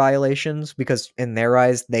with their violations because, in their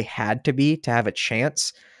eyes, they had to have a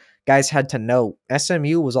chance. Guys had to know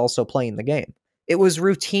SMU was also playing the game. It was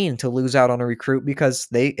routine to lose out on a recruit because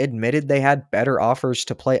they admitted they had better offers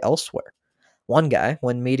to play elsewhere. One guy,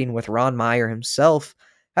 when meeting with Ron Meyer himself,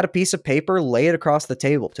 had a piece of paper laid across the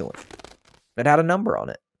table to him. It had a number on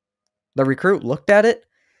it. The recruit looked at it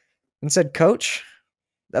and said, "Coach,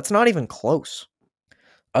 that's not even close."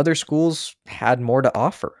 Other schools had more to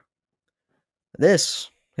offer. This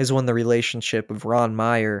is when the relationship of Ron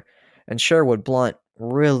Meyer and Sherwood Blunt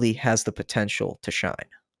really has the potential to shine.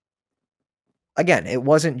 Again, it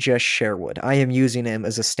wasn't just Sherwood. I am using him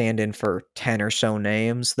as a stand-in for 10 or so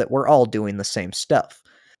names that were all doing the same stuff.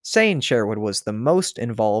 Saying Sherwood was the most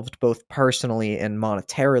involved, both personally and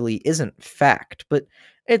monetarily, isn't fact, but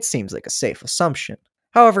it seems like a safe assumption.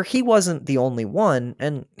 However, he wasn't the only one,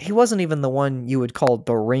 and he wasn't even the one you would call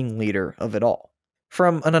the ringleader of it all.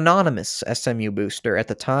 From an anonymous SMU booster at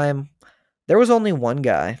the time, there was only one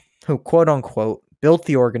guy who, quote-unquote, built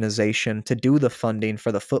the organization to do the funding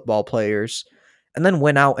for the football players, and then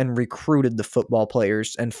went out and recruited the football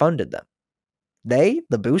players and funded them. They,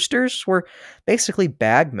 the boosters, were basically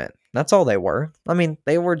bagmen. That's all they were. I mean,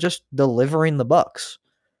 they were just delivering the bucks.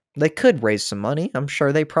 They could raise some money, I'm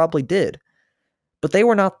sure they probably did. But they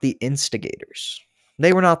were not the instigators.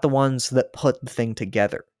 They were not the ones that put the thing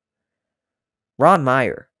together. Ron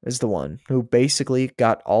Meyer is the one who basically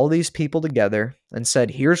got all these people together and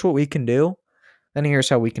said, here's what we can do, and here's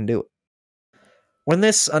how we can do it. When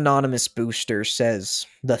this anonymous booster says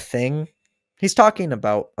the thing, he's talking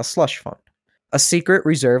about a slush fund, a secret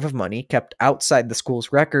reserve of money kept outside the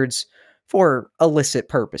school's records for illicit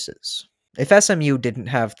purposes. If SMU didn't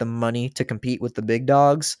have the money to compete with the big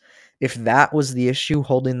dogs, if that was the issue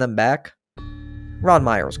holding them back, Ron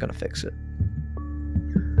Meyer was going to fix it.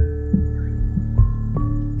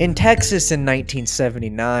 In Texas in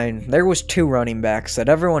 1979, there was 2 running backs that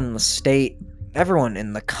everyone in the state, everyone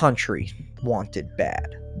in the country, wanted bad.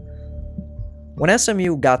 When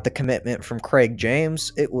SMU got the commitment from Craig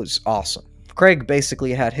James, it was awesome. Craig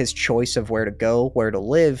basically had his choice of where to go, where to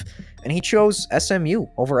live, and he chose SMU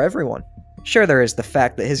over everyone. Sure, there is the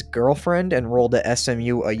fact that his girlfriend enrolled at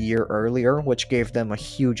SMU a year earlier, which gave them a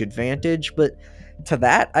huge advantage, but to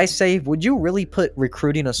that, I say, would you really put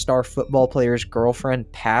recruiting a star football player's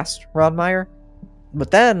girlfriend past Ron Meyer? But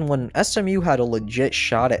then, when SMU had a legit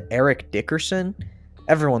shot at Eric Dickerson,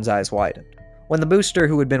 everyone's eyes widened. When the booster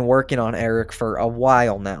who had been working on Eric for a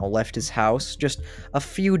while now left his house just a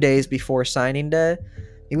few days before signing day,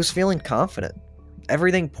 he was feeling confident.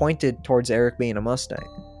 Everything pointed towards Eric being a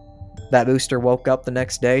Mustang. That booster woke up the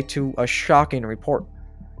next day to a shocking report.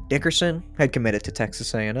 Dickerson had committed to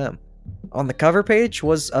Texas A&M. On the cover page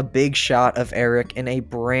was a big shot of Eric in a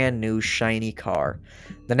brand new shiny car,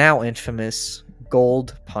 the now infamous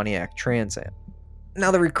gold Pontiac Trans Am.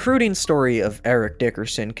 Now, the recruiting story of Eric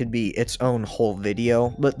Dickerson could be its own whole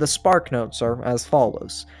video, but the spark notes are as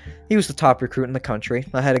follows. He was the top recruit in the country,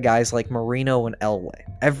 ahead of guys like Marino and Elway.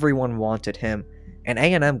 Everyone wanted him, and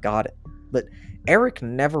A&M got it. But Eric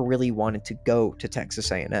never really wanted to go to Texas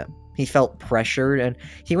A&M. He felt pressured, and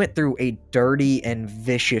he went through a dirty and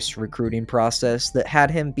vicious recruiting process that had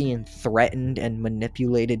him being threatened and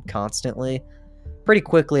manipulated constantly. Pretty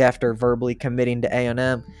quickly after verbally committing to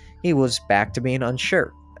A&M, he was back to being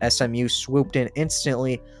unsure. SMU swooped in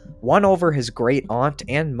instantly, won over his great aunt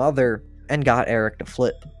and mother, and got Eric to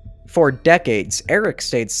flip. For decades, Eric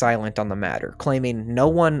stayed silent on the matter, claiming no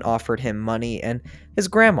one offered him money and his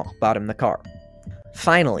grandma bought him the car.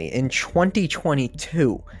 Finally, in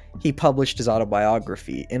 2022, he published his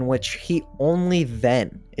autobiography, in which he only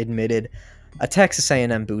then admitted a Texas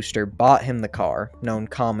A&M booster bought him the car, known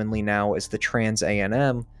commonly now as the Trans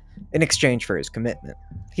A&M, in exchange for his commitment.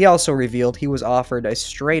 He also revealed he was offered a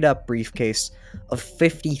straight-up briefcase of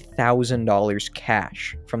 $50,000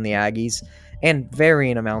 cash from the Aggies, and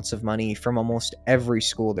varying amounts of money from almost every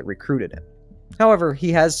school that recruited him. However,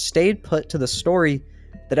 he has stayed put to the story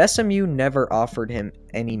that SMU never offered him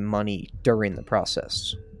any money during the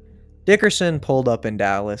process. Dickerson pulled up in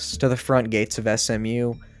Dallas to the front gates of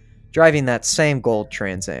SMU, driving that same gold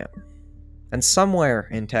Trans Am. And somewhere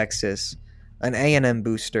in Texas, an A&M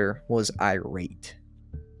booster was irate.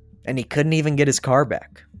 And he couldn't even get his car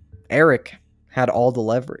back. Eric had all the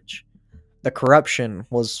leverage. The corruption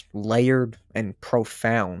was layered and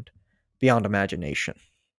profound beyond imagination.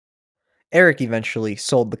 Eric eventually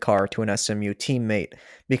sold the car to an SMU teammate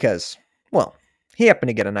because, well, he happened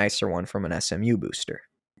to get a nicer one from an SMU booster.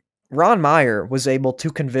 Ron Meyer was able to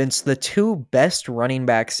convince the 2 best running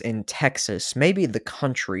backs in Texas, maybe the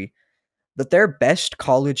country, that their best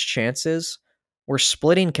college chances were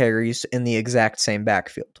splitting carries in the exact same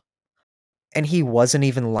backfield. And he wasn't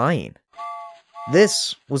even lying.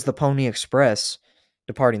 This was the Pony Express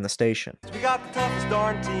departing the station. We got the toughest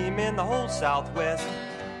darn team in the whole Southwest.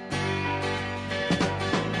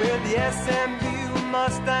 With the SMU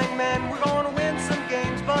Mustang men, we're gonna win some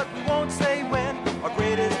games, but we won't say when. Our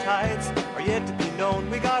greatest heights are yet to be known.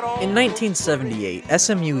 We got all. In 1978,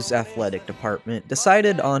 SMU's athletic department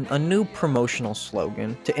decided on a new promotional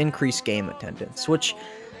slogan to increase game attendance, which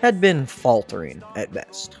had been faltering at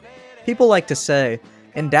best. People like to say,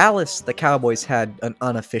 in Dallas, the Cowboys had an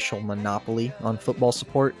unofficial monopoly on football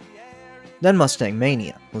support. Then Mustang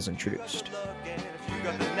Mania was introduced.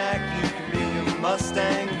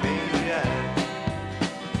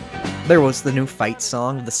 There was the new fight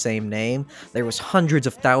song of the same name. There was hundreds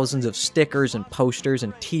of thousands of stickers and posters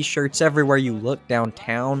and t-shirts everywhere you looked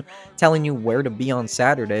downtown, telling you where to be on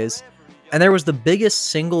Saturdays. And there was the biggest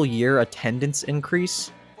single-year attendance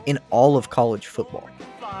increase in all of college football.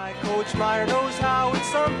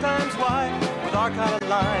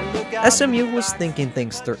 SMU was thinking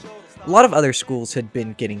things through. A lot of other schools had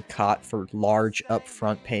been getting caught for large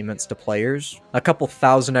upfront payments to players. A couple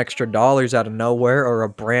 $1,000 extra out of nowhere or a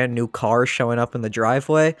brand new car showing up in the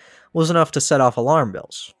driveway was enough to set off alarm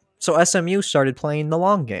bells. So SMU started playing the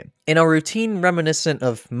long game. In a routine reminiscent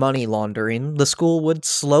of money laundering, the school would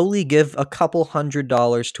slowly give a couple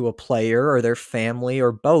 $100 to a player or their family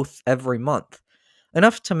or both every month.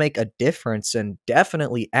 Enough to make a difference and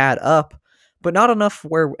definitely add up, but not enough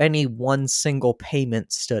where any one single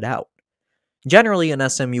payment stood out. Generally, an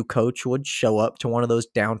SMU coach would show up to one of those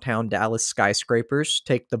downtown Dallas skyscrapers,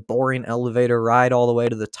 take the boring elevator ride all the way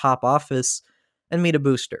to the top office, and meet a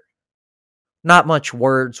booster. Not much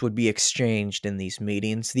words would be exchanged in these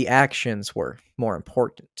meetings, the actions were more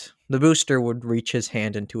important. The booster would reach his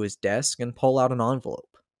hand into his desk and pull out an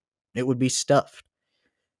envelope. It would be stuffed.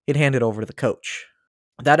 He'd hand it over to the coach.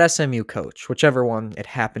 That SMU coach, whichever one it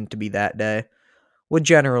happened to be that day, would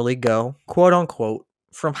generally go, quote-unquote,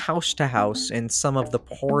 from house to house in some of the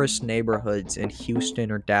poorest neighborhoods in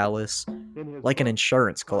Houston or Dallas, like an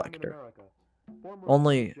insurance collector.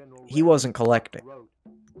 Only, he wasn't collecting.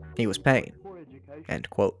 He was paying. End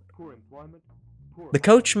quote. The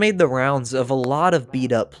coach made the rounds of a lot of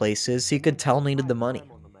beat-up places he could tell needed the money.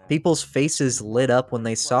 People's faces lit up when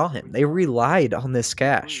they saw him. They relied on this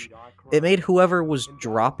cash. It made whoever was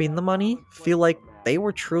dropping the money feel like they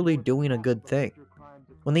were truly doing a good thing.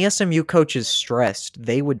 When the SMU coaches stressed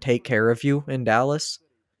they would take care of you in Dallas,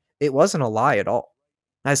 it wasn't a lie at all.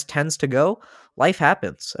 As tends to go, life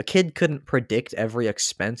happens. A kid couldn't predict every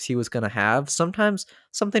expense he was going to have. Sometimes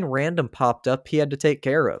something random popped up he had to take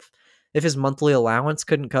care of. If his monthly allowance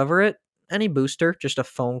couldn't cover it, any booster, just a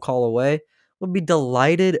phone call away, would be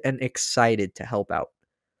delighted and excited to help out.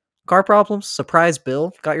 Car problems, surprise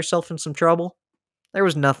bill, got yourself in some trouble? There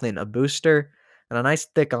was nothing a booster and a nice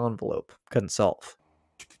thick envelope couldn't solve.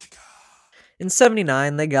 In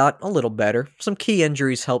 '79, they got a little better. Some key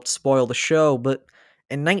injuries helped spoil the show, but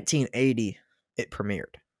in 1980, it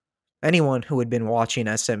premiered. Anyone who had been watching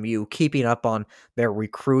SMU, keeping up on their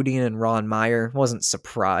recruiting and Ron Meyer, wasn't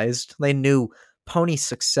surprised. They knew Pony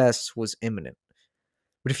success was imminent.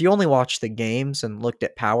 But if you only watched the games and looked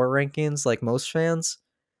at power rankings like most fans,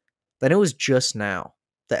 then it was just now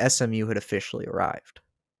that SMU had officially arrived.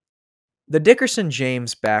 The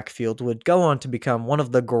Dickerson-James backfield would go on to become one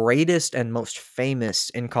of the greatest and most famous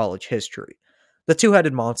in college history. The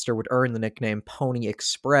two-headed monster would earn the nickname Pony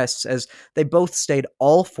Express as they both stayed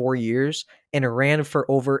all 4 years and ran for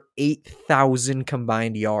over 8,000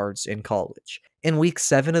 combined yards in college. In Week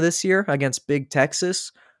 7 of this year against Big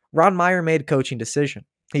Texas, Ron Meyer made a coaching decision.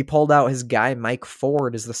 He pulled out his guy Mike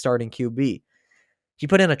Ford as the starting QB. He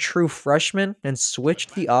put in a true freshman and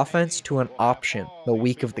switched the offense to an option the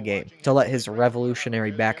week of the game to let his revolutionary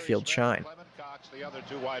backfield shine. The other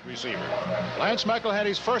two wide receivers. Lance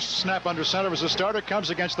McElhaney's first snap under center as a starter comes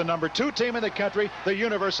against the number 2 team in the country, the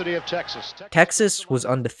University of Texas. Texas was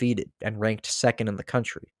undefeated and ranked second in the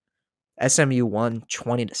country. SMU won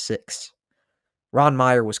 20-6. Ron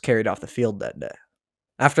Meyer was carried off the field that day.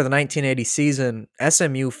 After the 1980 season,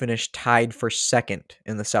 SMU finished tied for second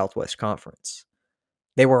in the Southwest Conference.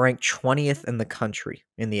 They were ranked 20th in the country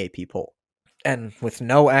in the AP poll. And with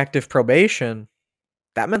no active probation,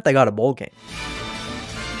 that meant they got a bowl game.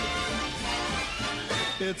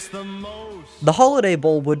 The Holiday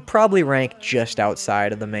Bowl would probably rank just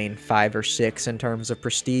outside of the main 5 or 6 in terms of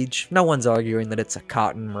prestige. No one's arguing that it's a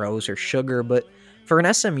cotton, rose, or sugar, but for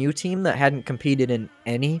an SMU team that hadn't competed in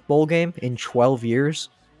any bowl game in 12 years,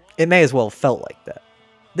 it may as well have felt like that.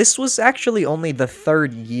 This was actually only the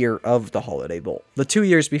third year of the Holiday Bowl. The 2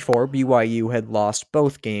 years before, BYU had lost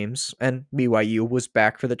both games, and BYU was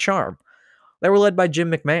back for the charm. They were led by Jim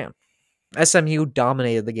McMahon. SMU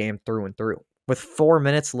dominated the game through and through. With 4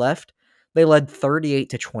 minutes left, they led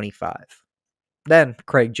 38-25. Then,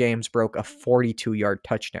 Craig James broke a 42-yard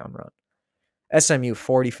touchdown run. SMU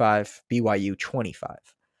 45, BYU 25.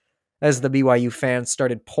 As the BYU fans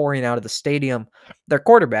started pouring out of the stadium, their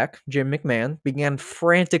quarterback, Jim McMahon, began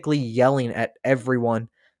frantically yelling at everyone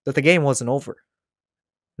that the game wasn't over.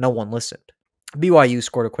 No one listened. BYU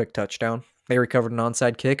scored a quick touchdown. They recovered an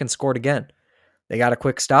onside kick and scored again. They got a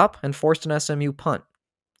quick stop and forced an SMU punt.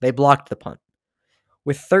 They blocked the punt.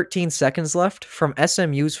 With 13 seconds left from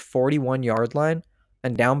SMU's 41-yard line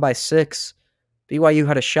and down by 6, BYU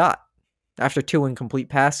had a shot. After 2 incomplete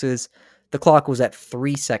passes, the clock was at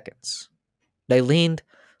 3 seconds. They leaned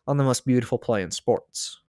on the most beautiful play in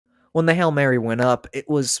sports. When the Hail Mary went up, it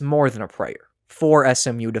was more than a prayer. 4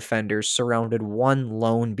 SMU defenders surrounded one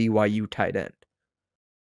lone BYU tight end.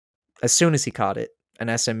 As soon as he caught it,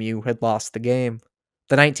 and SMU had lost the game,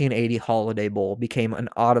 the 1980 Holiday Bowl became an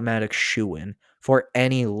automatic shoo-in for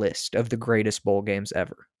any list of the greatest bowl games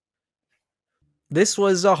ever. This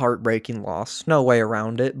was a heartbreaking loss, no way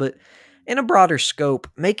around it, but in a broader scope,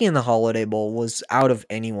 making the Holiday Bowl was out of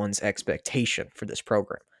anyone's expectation for this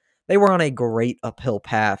program. They were on a great uphill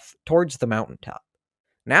path towards the mountaintop.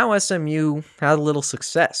 Now SMU had a little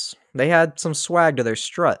success. They had some swag to their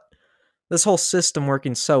strut. This whole system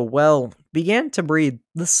working so well began to breathe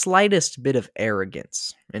the slightest bit of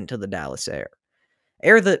arrogance into the Dallas air.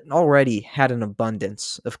 Air that already had an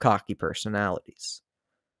abundance of cocky personalities.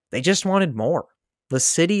 They just wanted more. The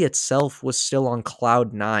city itself was still on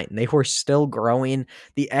cloud 9. They were still growing.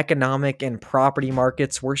 The economic and property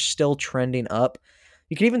markets were still trending up.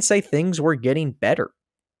 You could even say things were getting better.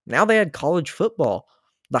 Now they had college football.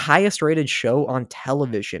 The highest rated show on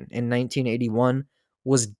television in 1981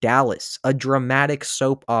 was Dallas, a dramatic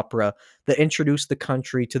soap opera that introduced the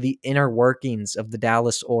country to the inner workings of the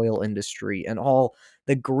Dallas oil industry and all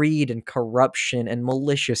the greed and corruption and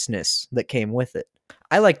maliciousness that came with it.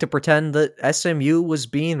 I like to pretend that SMU was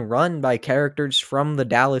being run by characters from the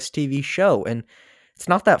Dallas TV show, and it's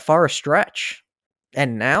not that far a stretch.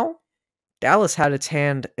 And now, Dallas had its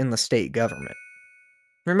hand in the state government.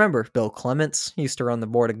 Remember, Bill Clements used to run the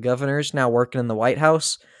Board of Governors, now working in the White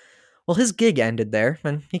House? Well, his gig ended there,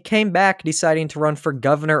 and he came back deciding to run for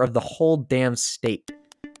governor of the whole damn state.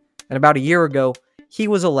 And about a year ago, he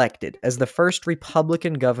was elected as the first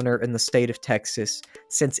Republican governor in the state of Texas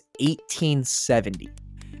since 1870.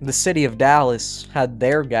 The city of Dallas had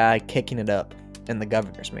their guy kicking it up in the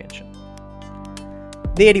governor's mansion.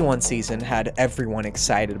 The 81 season had everyone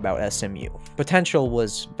excited about SMU. Potential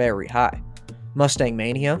was very high. Mustang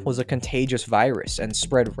mania was a contagious virus and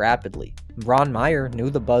spread rapidly. Ron Meyer knew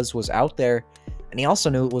the buzz was out there, and he also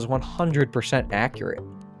knew it was 100% accurate.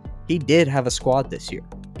 He did have a squad this year.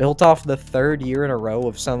 Built off the third year in a row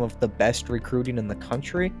of some of the best recruiting in the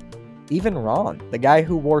country, even Ron, the guy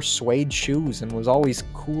who wore suede shoes and was always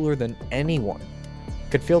cooler than anyone,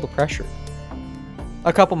 could feel the pressure.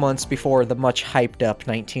 A couple months before the much hyped up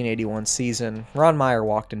 1981 season, Ron Meyer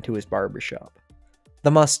walked into his barbershop. The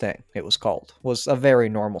Mustang, it was called, was a very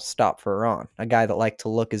normal stop for Ron. A guy that liked to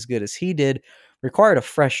look as good as he did required a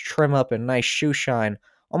fresh trim up and nice shoe shine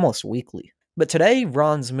almost weekly. But today,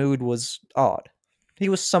 Ron's mood was odd. He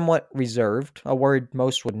was somewhat reserved, a word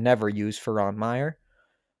most would never use for Ron Meyer.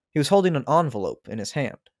 He was holding an envelope in his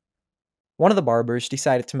hand. One of the barbers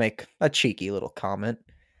decided to make a cheeky little comment.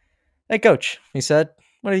 "Hey, Coach," he said,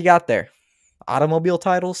 "what do you got there? Automobile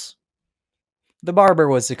titles?" The barber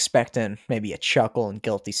was expecting maybe a chuckle and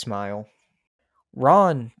guilty smile.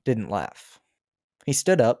 Ron didn't laugh. He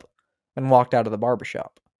stood up and walked out of the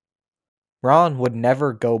barbershop. Ron would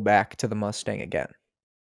never go back to the Mustang again.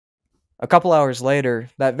 A couple hours later,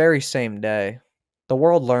 that very same day, the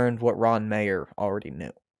world learned what Ron Meyer already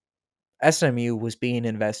knew. SMU was being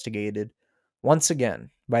investigated once again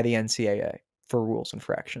by the NCAA for rules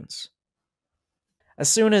infractions.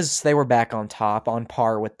 As soon as they were back on top, on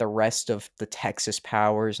par with the rest of the Texas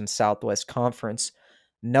Powers and Southwest Conference,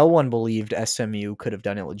 no one believed SMU could have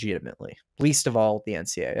done it legitimately, least of all the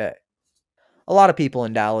NCAA. A lot of people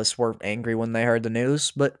in Dallas were angry when they heard the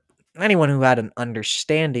news, but anyone who had an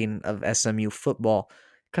understanding of SMU football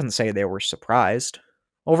couldn't say they were surprised.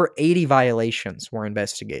 Over 80 violations were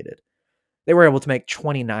investigated. They were able to make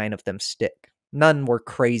 29 of them stick. None were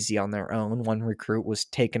crazy on their own. One recruit was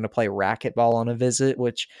taken to play racquetball on a visit,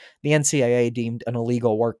 which the NCAA deemed an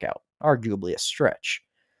illegal workout, arguably a stretch.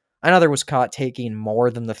 Another was caught taking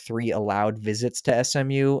more than the 3 allowed visits to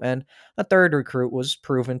SMU, and a third recruit was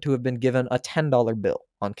proven to have been given a $10 bill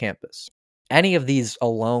on campus. Any of these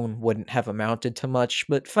alone wouldn't have amounted to much,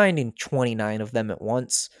 but finding 29 of them at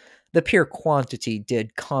once, the pure quantity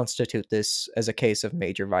did constitute this as a case of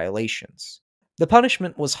major violations. The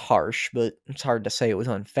punishment was harsh, but it's hard to say it was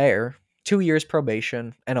unfair. 2 years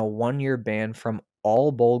probation and a 1-year ban from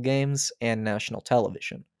all bowl games and national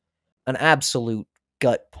television. An absolute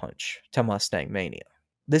gut punch to Mustang Mania.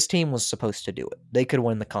 This team was supposed to do it. They could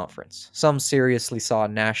win the conference. Some seriously saw a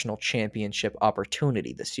national championship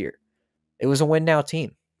opportunity this year. It was a win-now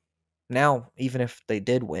team. Now, even if they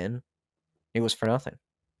did win, it was for nothing.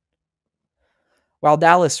 While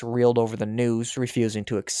Dallas reeled over the news, refusing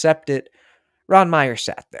to accept it, Ron Meyer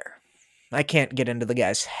sat there. I can't get into the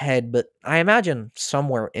guy's head, but I imagine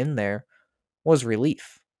somewhere in there was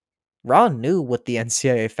relief. Ron knew what the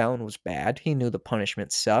NCAA found was bad. He knew the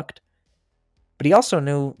punishment sucked. But he also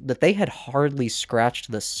knew that they had hardly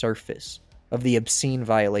scratched the surface of the obscene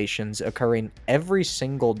violations occurring every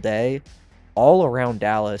single day all around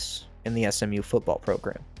Dallas in the SMU football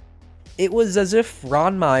program. It was as if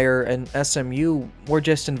Ron Meyer and SMU were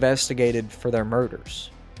just investigated for their murders.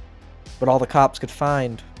 But all the cops could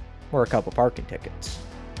find were a couple parking tickets.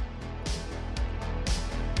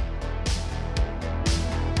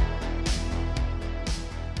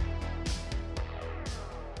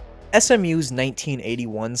 SMU's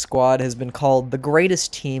 1981 squad has been called the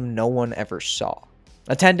greatest team no one ever saw.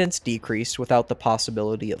 Attendance decreased without the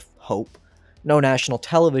possibility of hope. No national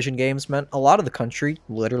television games meant a lot of the country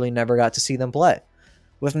literally never got to see them play.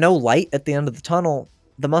 With no light at the end of the tunnel,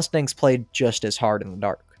 the Mustangs played just as hard in the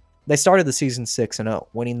dark. They started the season 6-0,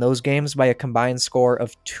 winning those games by a combined score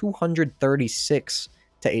of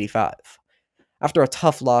 236-85. After a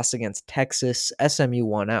tough loss against Texas, SMU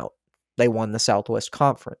won out. They won the Southwest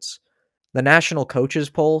Conference. The National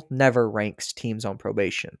Coaches Poll never ranks teams on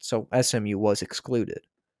probation, so SMU was excluded.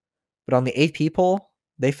 But on the AP poll,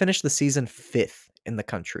 they finished the season 5th in the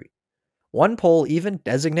country. One poll even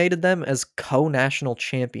designated them as co-national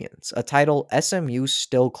champions, a title SMU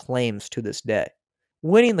still claims to this day.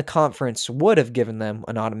 Winning the conference would have given them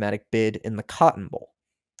an automatic bid in the Cotton Bowl.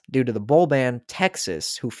 Due to the bowl ban,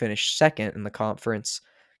 Texas, who finished second in the conference,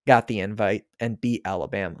 got the invite and beat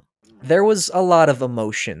Alabama. There was a lot of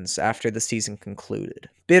emotions after the season concluded.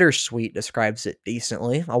 Bittersweet describes it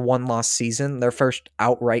decently. A one-loss season, their first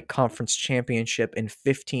outright conference championship in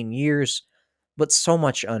 15 years, but so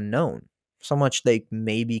much unknown. So much they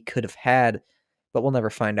maybe could have had, but we'll never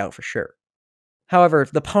find out for sure. However,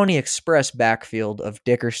 the Pony Express backfield of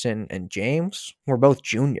Dickerson and James were both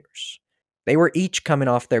juniors. They were each coming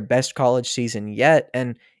off their best college season yet,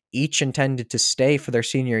 and each intended to stay for their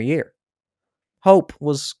senior year. Hope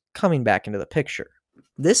was coming back into the picture.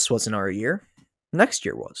 This wasn't our year. Next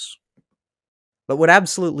year was. But what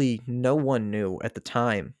absolutely no one knew at the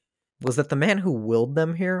time was that the man who willed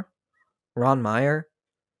them here, Ron Meyer,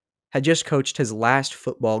 had just coached his last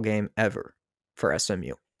football game ever for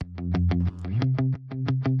SMU.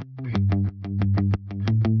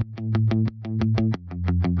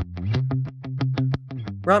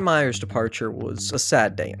 Ron Meyer's departure was a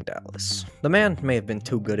sad day in Dallas. The man may have been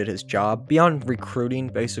too good at his job. Beyond recruiting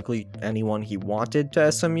basically anyone he wanted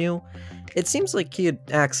to SMU, it seems like he had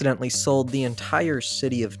accidentally sold the entire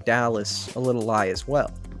city of Dallas a little lie as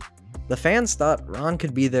well. The fans thought Ron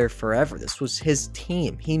could be there forever. This was his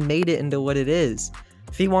team. He made it into what it is.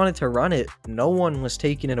 If he wanted to run it, no one was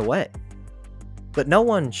taking it away. But no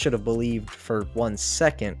one should have believed for 1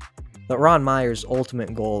 second that Ron Meyer's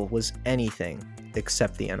ultimate goal was anything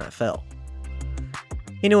except the NFL.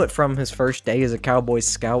 He knew it from his first day as a Cowboys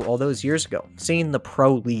scout all those years ago, seeing the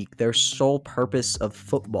pro league, their sole purpose of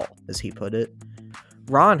football, as he put it.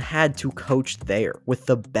 Ron had to coach there with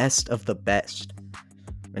the best of the best,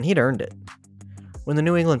 and he'd earned it. When the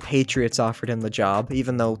New England Patriots offered him the job,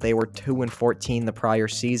 even though they were 2-14 the prior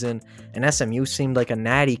season, and SMU seemed like a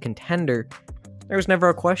natty contender, there was never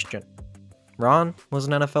a question. Ron was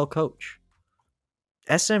an NFL coach.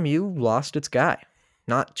 SMU lost its guy.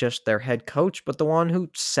 Not just their head coach, but the one who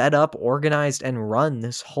set up, organized, and run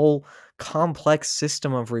this whole complex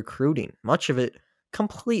system of recruiting, much of it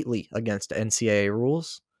completely against NCAA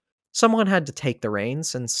rules. Someone had to take the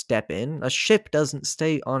reins and step in. A ship doesn't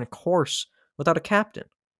stay on course without a captain.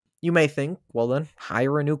 You may think, well then,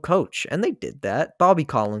 hire a new coach, and they did that. Bobby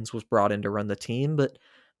Collins was brought in to run the team, but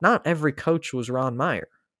not every coach was Ron Meyer.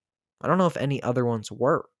 I don't know if any other ones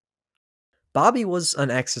were. Bobby was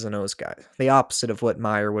an X's and O's guy, the opposite of what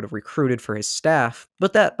Meyer would have recruited for his staff,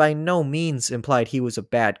 but that by no means implied he was a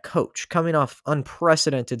bad coach, coming off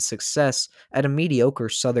unprecedented success at a mediocre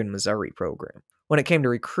Southern Missouri program. When it came to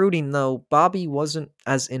recruiting, though, Bobby wasn't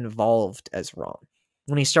as involved as Ron.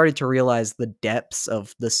 When he started to realize the depths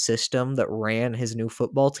of the system that ran his new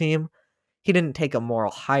football team, he didn't take a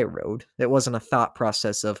moral high road. It wasn't a thought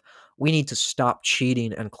process of, we need to stop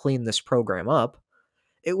cheating and clean this program up.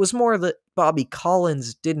 It was more that Bobby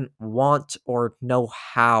Collins didn't want or know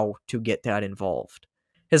how to get that involved.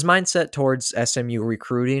 His mindset towards SMU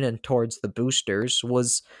recruiting and towards the boosters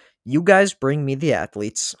was, you guys bring me the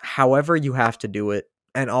athletes, however you have to do it,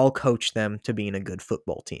 and I'll coach them to being a good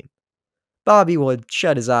football team. Bobby would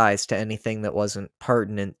shut his eyes to anything that wasn't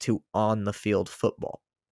pertinent to on-the-field football.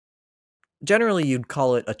 Generally, you'd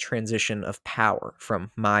call it a transition of power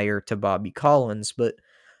from Meyer to Bobby Collins, but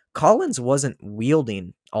Collins wasn't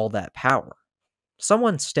wielding all that power.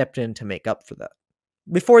 Someone stepped in to make up for that.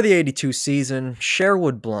 Before the '82 season,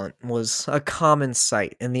 Sherwood Blunt was a common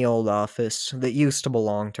sight in the old office that used to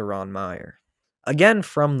belong to Ron Meyer. Again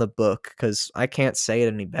from the book, because I can't say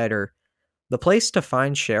it any better, the place to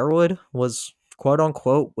find Sherwood was,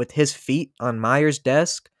 quote-unquote, with his feet on Meyer's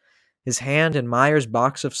desk, his hand in Meyer's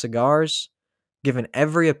box of cigars, given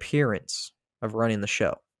every appearance of running the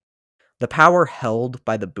show. The power held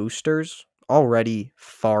by the boosters, already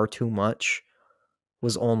far too much,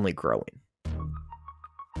 was only growing.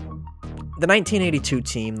 The 1982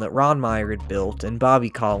 team that Ron Meyer had built and Bobby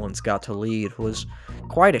Collins got to lead was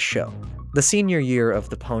quite a show. The senior year of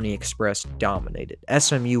the Pony Express dominated.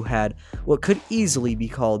 SMU had what could easily be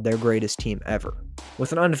called their greatest team ever.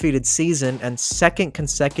 With an undefeated season and second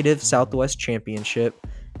consecutive Southwest championship,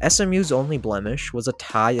 SMU's only blemish was a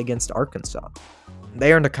tie against Arkansas.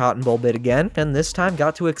 They earned a Cotton Bowl bid again, and this time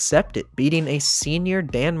got to accept it, beating a senior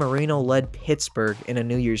Dan Marino-led Pittsburgh in a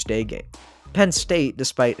New Year's Day game. Penn State,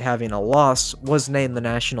 despite having a loss, was named the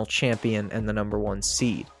national champion and the #1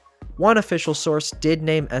 seed. One official source did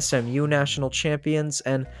name SMU national champions,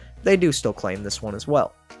 and they do still claim this one as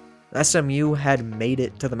well. SMU had made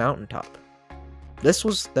it to the mountaintop. This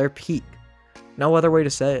was their peak. No other way to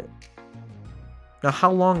say it. Now,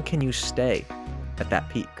 how long can you stay at that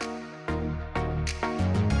peak?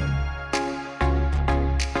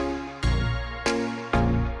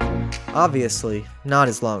 Obviously, not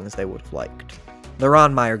as long as they would have liked. The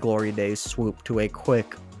Ron Meyer glory days swooped to a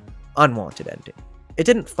quick, unwanted ending. It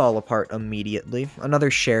didn't fall apart immediately.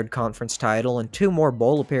 Another shared conference title and 2 more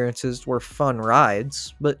bowl appearances were fun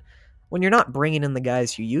rides, but when you're not bringing in the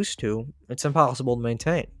guys you used to, it's impossible to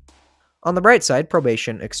maintain. On the bright side,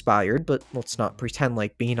 probation expired, but let's not pretend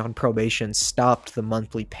like being on probation stopped the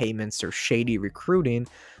monthly payments or shady recruiting.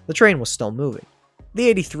 The train was still moving. The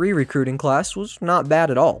 '83 recruiting class was not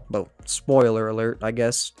bad at all, though, spoiler alert, I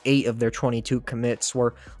guess, 8 of their 22 commits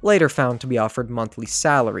were later found to be offered monthly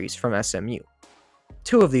salaries from SMU.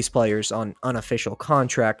 2 of these players on unofficial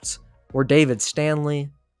contracts were David Stanley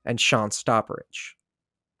and Sean Stopperidge.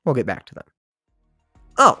 We'll get back to them.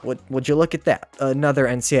 Oh, would you look at that? Another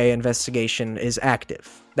NCAA investigation is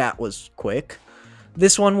active. That was quick.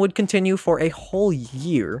 This one would continue for a whole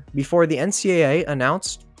year before the NCAA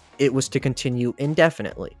announced it was to continue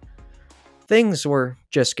indefinitely. Things were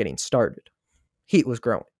just getting started. Heat was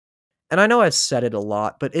growing. And I know I've said it a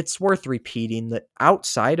lot, but it's worth repeating that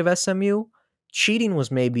outside of SMU, cheating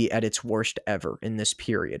was maybe at its worst ever in this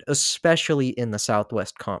period, especially in the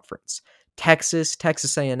Southwest Conference. Texas,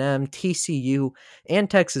 Texas A&M, TCU,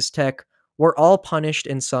 and Texas Tech were all punished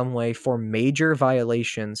in some way for major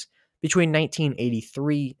violations between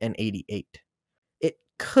 1983 and '88. It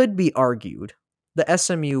could be argued that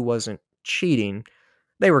SMU wasn't cheating,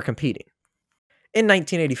 they were competing. In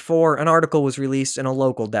 1984, an article was released in a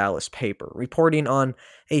local Dallas paper reporting on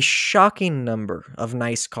a shocking number of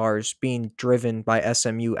nice cars being driven by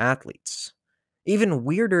SMU athletes. Even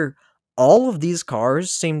weirder, all of these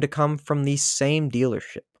cars seemed to come from the same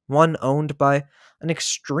dealership, one owned by an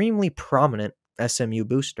extremely prominent SMU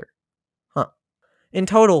booster. In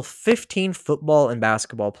total, 15 football and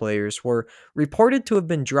basketball players were reported to have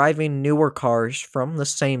been driving newer cars from the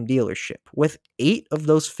same dealership, with 8 of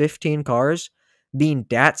those 15 cars being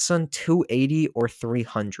Datsun 280 or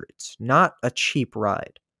 300s. Not a cheap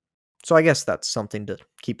ride. So I guess that's something to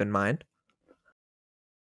keep in mind.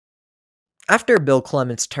 After Bill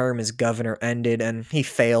Clement's term as governor ended and he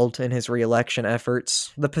failed in his re-election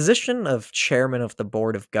efforts, the position of chairman of the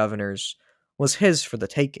Board of Governors was his for the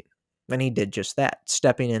taking. And he did just that,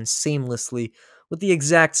 stepping in seamlessly with the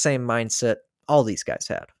exact same mindset all these guys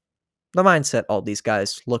had. The mindset all these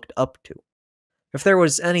guys looked up to. If there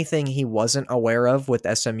was anything he wasn't aware of with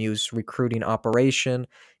SMU's recruiting operation,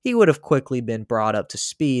 he would have quickly been brought up to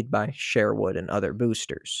speed by Sherwood and other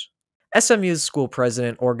boosters. SMU's school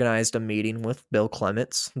president organized a meeting with Bill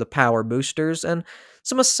Clements, the power boosters, and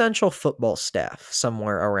some essential football staff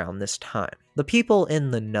somewhere around this time. The people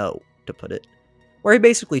in the know, to put it. Where he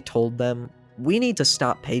basically told them, we need to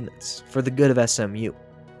stop payments for the good of SMU.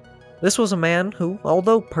 This was a man who,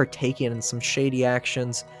 although partaking in some shady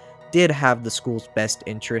actions, did have the school's best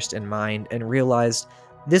interest in mind and realized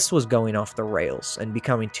this was going off the rails and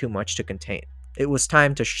becoming too much to contain. It was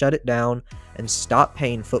time to shut it down and stop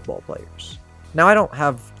paying football players. Now, I don't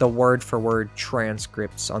have the word-for-word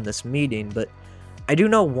transcripts on this meeting, but I do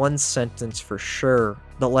know one sentence for sure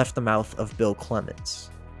that left the mouth of Bill Clements.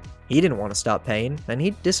 He didn't want to stop paying, and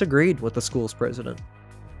he disagreed with the school's president.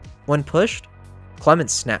 When pushed,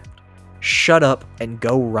 Clements snapped, "Shut up and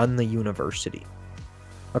go run the university."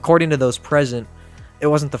 According to those present, it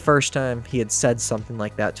wasn't the first time he had said something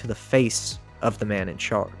like that to the face of the man in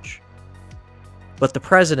charge. But the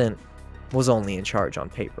president was only in charge on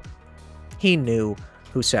paper. He knew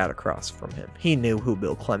who sat across from him. He knew who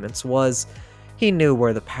Bill Clements was. He knew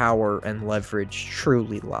where the power and leverage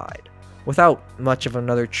truly lied. Without much of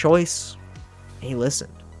another choice, he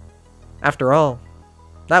listened. After all,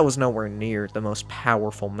 that was nowhere near the most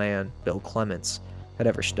powerful man Bill Clements had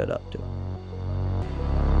ever stood up to.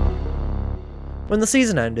 When the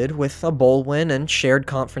season ended with a bowl win and shared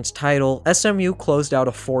conference title, SMU closed out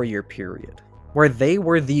a 4-year period where they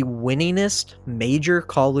were the winningest major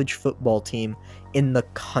college football team in the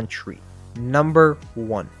country. Number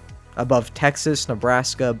 1. Above Texas,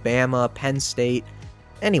 Nebraska, Bama, Penn State,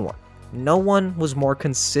 anyone. No one was more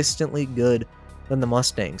consistently good than the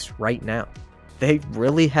Mustangs right now. They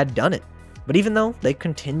really had done it. But even though they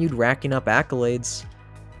continued racking up accolades,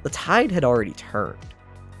 the tide had already turned.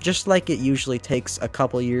 Just like it usually takes a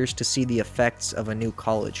couple years to see the effects of a new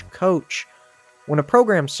college coach, when a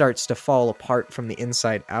program starts to fall apart from the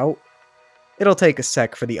inside out, it'll take a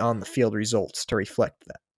sec for the on-the-field results to reflect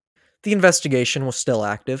that. The investigation was still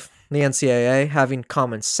active. The NCAA, having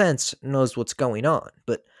common sense, knows what's going on,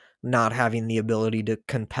 but not having the ability to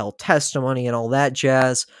compel testimony and all that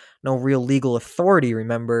jazz, no real legal authority,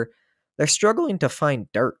 remember, they're struggling to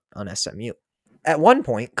find dirt on SMU. At one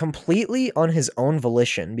point, completely on his own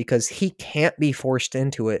volition, because he can't be forced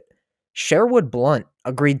into it, Sherwood Blunt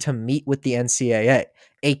agreed to meet with the NCAA.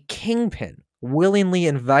 A kingpin willingly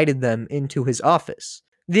invited them into his office.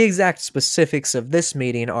 The exact specifics of this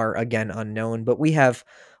meeting are again unknown, but we have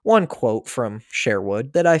one quote from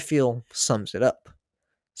Sherwood that I feel sums it up.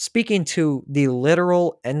 Speaking to the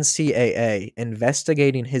literal NCAA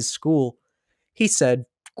investigating his school, he said,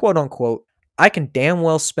 quote unquote, "I can damn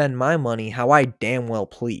well spend my money how I damn well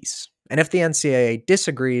please." And if the NCAA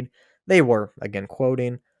disagreed, they were, again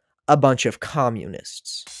quoting, "a bunch of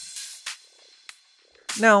communists."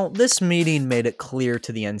 Now, this meeting made it clear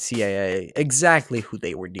to the NCAA exactly who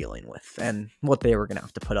they were dealing with and what they were going to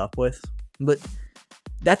have to put up with. But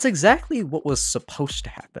that's exactly what was supposed to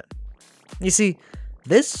happen. You see,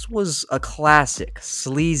 this was a classic,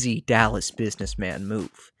 sleazy Dallas businessman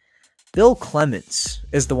move. Bill Clements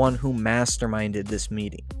is the one who masterminded this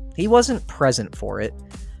meeting. He wasn't present for it,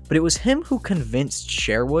 but it was him who convinced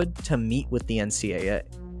Sherwood to meet with the NCAA.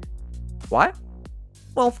 Why?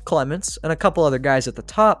 Well, Clements and a couple other guys at the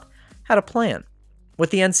top had a plan. With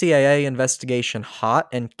the NCAA investigation hot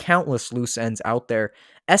and countless loose ends out there,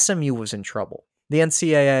 SMU was in trouble. The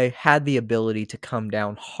NCAA had the ability to come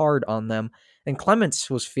down hard on them, and Clements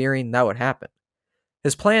was fearing that would happen.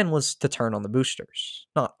 His plan was to turn on the boosters.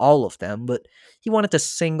 Not all of them, but he wanted to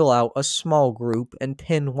single out a small group and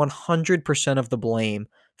pin 100% of the blame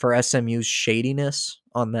for SMU's shadiness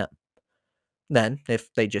on them. Then,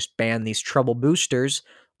 if they just banned these trouble boosters,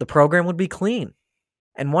 the program would be clean.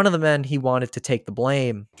 And one of the men he wanted to take the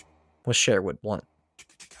blame was Sherwood Blunt.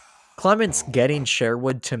 Clements getting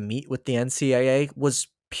Sherwood to meet with the NCAA was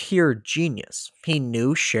pure genius. He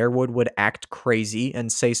knew Sherwood would act crazy and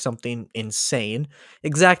say something insane,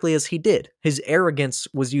 exactly as he did. His arrogance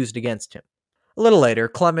was used against him. A little later,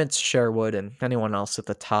 Clements, Sherwood, and anyone else at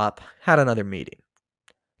the top had another meeting.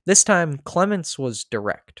 This time, Clements was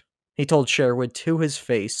direct. He told Sherwood to his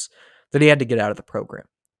face that he had to get out of the program.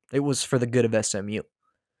 It was for the good of SMU.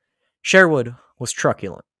 Sherwood was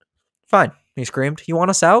truculent. "Fine," he screamed. "You want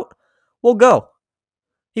us out? We'll go."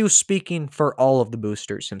 He was speaking for all of the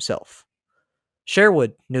boosters himself.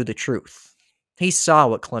 Sherwood knew the truth. He saw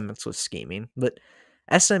what Clements was scheming, but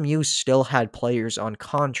SMU still had players on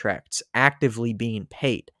contracts actively being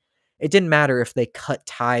paid. It didn't matter if they cut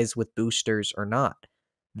ties with boosters or not.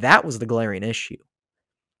 That was the glaring issue.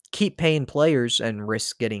 keep paying players and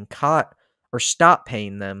risk getting caught, or stop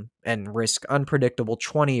paying them and risk unpredictable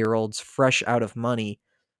 20-year-olds fresh out of money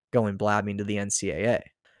going blabbing to the NCAA.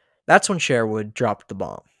 That's when Sherwood dropped the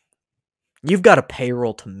bomb. "You've got a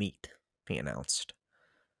payroll to meet," he announced.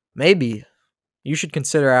 "Maybe you should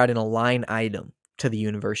consider adding a line item to the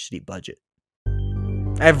university budget."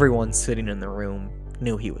 Everyone sitting in the room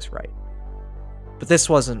knew he was right. But this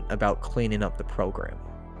wasn't about cleaning up the program.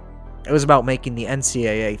 It was about making the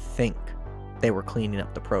NCAA think they were cleaning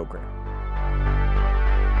up the program.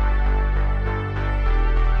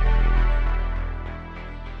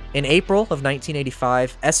 In April of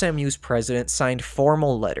 1985, SMU's president signed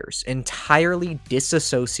formal letters entirely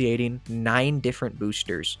disassociating 9 different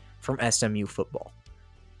boosters from SMU football.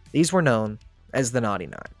 These were known as the Naughty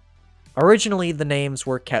Nine. Originally, the names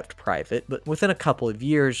were kept private, but within a couple of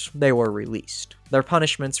years, they were released. Their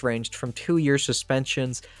punishments ranged from 2-year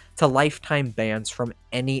suspensions to lifetime bans from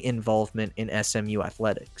any involvement in SMU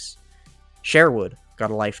athletics. Sherwood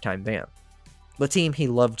got a lifetime ban. The team he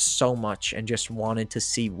loved so much and just wanted to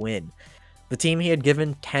see win. The team he had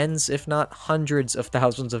given tens, if not hundreds of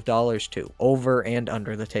thousands of dollars to, over and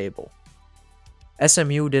under the table.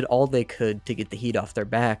 SMU did all they could to get the heat off their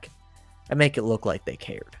back and make it look like they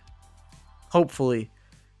cared. Hopefully,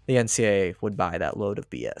 the NCAA would buy that load of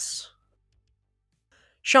BS.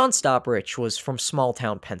 Sean Stopprich was from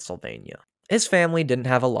small-town Pennsylvania. His family didn't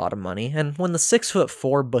have a lot of money, and when the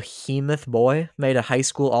 6'4" behemoth boy made a high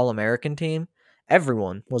school All-American team,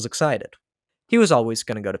 everyone was excited. He was always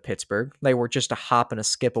going to go to Pittsburgh. They were just a hop and a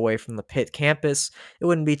skip away from the Pitt campus. It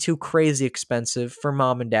wouldn't be too crazy expensive for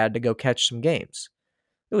mom and dad to go catch some games.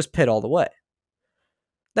 It was Pitt all the way.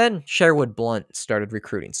 Then Sherwood Blunt started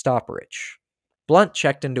recruiting Stopprich. Blunt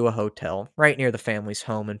checked into a hotel right near the family's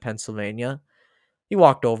home in Pennsylvania. He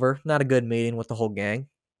walked over, not a good meeting with the whole gang.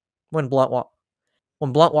 When Blunt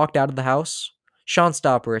walked out of the house, Sean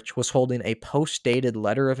Stopprich was holding a post-dated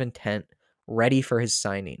letter of intent ready for his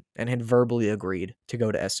signing and had verbally agreed to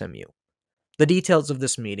go to SMU. The details of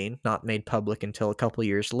this meeting, not made public until a couple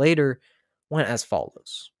years later, went as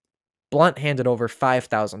follows. Blunt handed over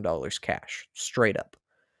 $5,000 cash, straight up.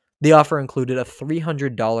 The offer included a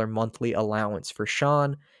 $300 monthly allowance for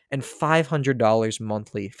Sean and $500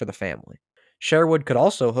 monthly for the family. Sherwood could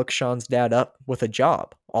also hook Sean's dad up with a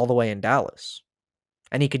job all the way in Dallas.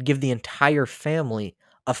 And he could give the entire family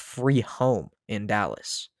a free home in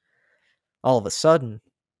Dallas. All of a sudden,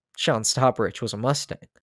 Sean Stopprich was a Mustang.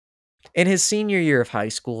 In his senior year of high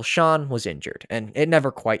school, Sean was injured, and it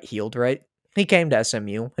never quite healed right. He came to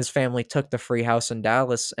SMU, his family took the free house in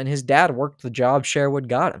Dallas, and his dad worked the job Sherwood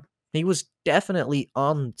got him. He was definitely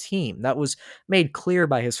on the team. That was made clear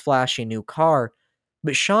by his flashy new car,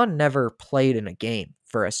 but Sean never played in a game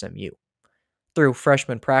for SMU. Through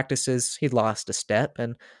freshman practices, he lost a step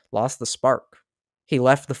and lost the spark. He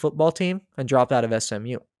left the football team and dropped out of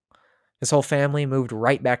SMU. His whole family moved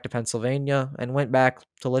right back to Pennsylvania and went back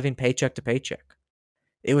to living paycheck to paycheck.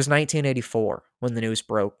 It was 1984 when the news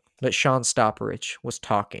broke that Sean Stopprich was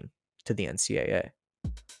talking to the NCAA.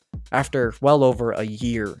 After well over a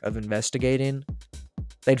year of investigating,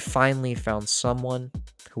 they'd finally found someone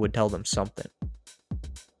who would tell them something.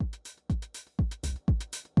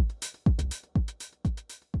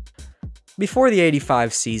 Before the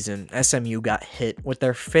 85 season, SMU got hit with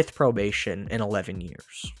their 5th probation in 11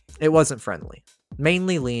 years. It wasn't friendly.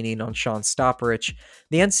 Mainly leaning on Sean Stopprich,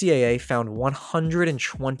 the NCAA found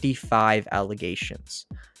 125 allegations.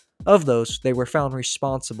 Of those, they were found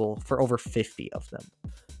responsible for over 50 of them.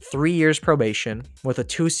 3 years probation, with a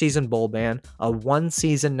 2-season bowl ban, a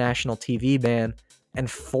 1-season national TV ban, and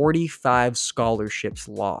 45 scholarships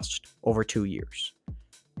lost over 2 years.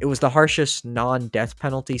 It was the harshest non-death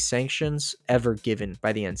penalty sanctions ever given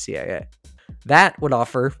by the NCAA. That would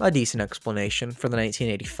offer a decent explanation for the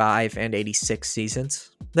 1985 and 86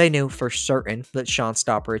 seasons. They knew for certain that Sean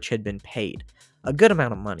Stopprich had been paid a good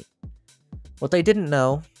amount of money. What they didn't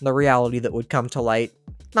know, the reality that would come to light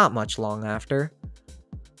not much long after,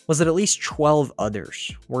 was that at least 12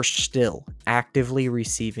 others were still actively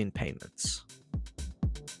receiving payments.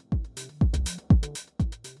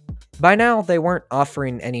 By now, they weren't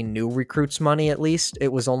offering any new recruits money, at least.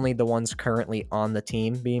 It was only the ones currently on the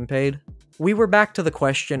team being paid. We were back to the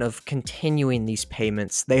question of continuing these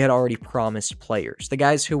payments they had already promised players, the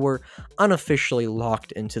guys who were unofficially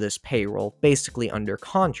locked into this payroll, basically under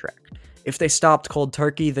contract. If they stopped cold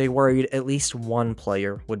turkey, they worried at least one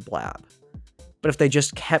player would blab. But if they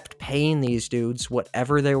just kept paying these dudes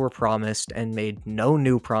whatever they were promised and made no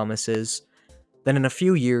new promises, then in a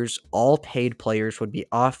few years, all paid players would be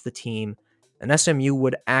off the team, and SMU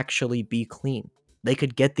would actually be clean. They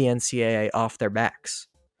could get the NCAA off their backs.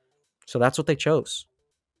 So that's what they chose.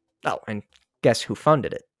 Oh, and guess who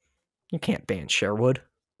funded it? You can't ban Sherwood.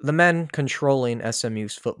 The men controlling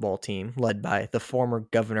SMU's football team, led by the former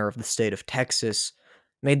governor of the state of Texas,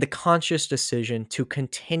 made the conscious decision to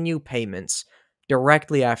continue payments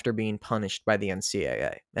directly after being punished by the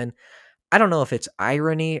NCAA. And I don't know if it's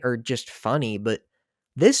irony or just funny, but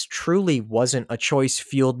this truly wasn't a choice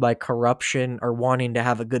fueled by corruption or wanting to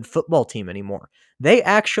have a good football team anymore. They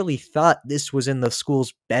actually thought this was in the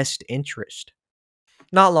school's best interest.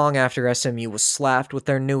 Not long after SMU was slapped with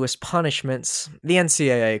their newest punishments, the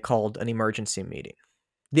NCAA called an emergency meeting.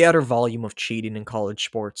 The utter volume of cheating in college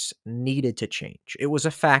sports needed to change. It was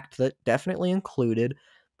a fact that definitely included,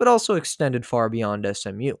 but also extended far beyond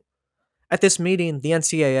SMU. At this meeting, the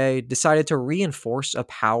NCAA decided to reinforce a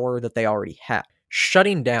power that they already had.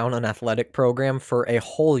 Shutting down an athletic program for a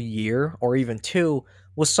whole year, or even two,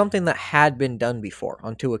 was something that had been done before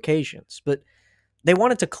on 2 occasions, but they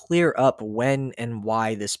wanted to clear up when and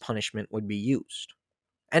why this punishment would be used.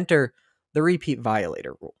 Enter the repeat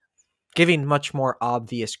violator rule. Giving much more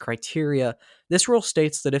obvious criteria, this rule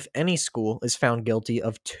states that if any school is found guilty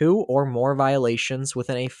of 2 or more violations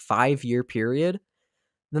within a 5-year period,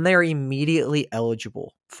 then they are immediately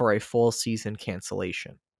eligible for a full season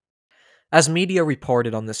cancellation. As media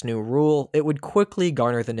reported on this new rule, it would quickly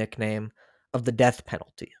garner the nickname of the death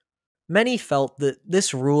penalty. Many felt that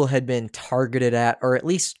this rule had been targeted at, or at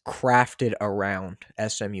least crafted around,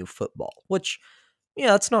 SMU football, which,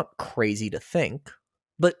 yeah, that's not crazy to think.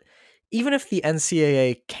 But even if the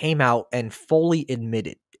NCAA came out and fully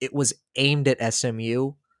admitted it was aimed at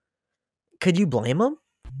SMU, could you blame them?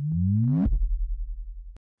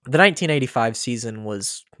 The 1985 season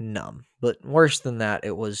was numb, but worse than that,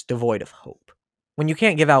 it was devoid of hope. When you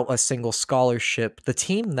can't give out a single scholarship, the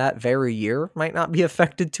team that very year might not be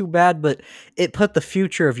affected too bad, but it put the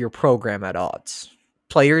future of your program at odds.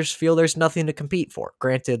 Players feel there's nothing to compete for.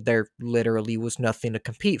 Granted, there literally was nothing to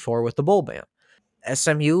compete for with the bowl ban.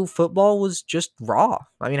 SMU football was just raw.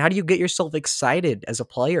 I mean, how do you get yourself excited as a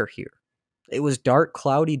player here? It was dark,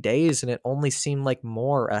 cloudy days, and it only seemed like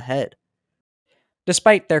more ahead.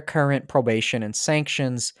 Despite their current probation and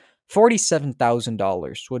sanctions,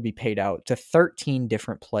 $47,000 would be paid out to 13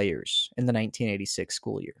 different players in the 1986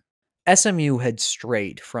 school year. SMU had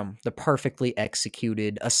strayed from the perfectly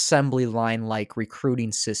executed, assembly line-like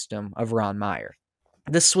recruiting system of Ron Meyer.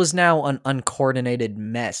 This was now an uncoordinated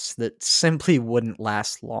mess that simply wouldn't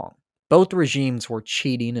last long. Both regimes were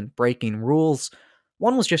cheating and breaking rules.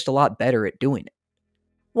 One was just a lot better at doing it.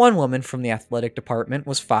 One woman from the athletic department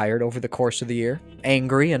was fired over the course of the year.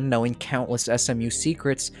 Angry and knowing countless SMU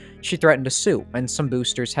secrets, she threatened to sue, and some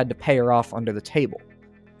boosters had to pay her off under the table.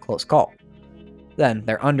 Close call. Then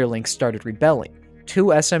their underlings started rebelling.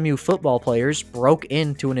 2 SMU football players broke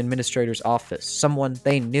into an administrator's office, someone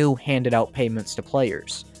they knew handed out payments to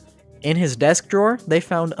players. In his desk drawer, they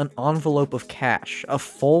found an envelope of cash, a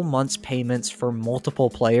full month's payments for multiple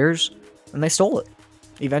players, and they stole it.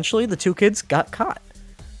 Eventually, the 2 kids got caught,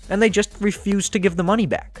 and they just refused to give the money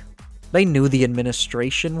back. They knew the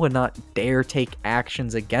administration would not dare take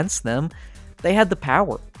actions against them. They had the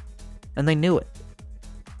power, and they knew it.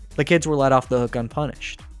 The kids were let off the hook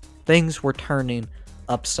unpunished. Things were turning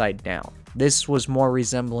upside down. This was more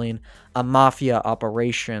resembling a mafia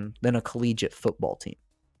operation than a collegiate football team.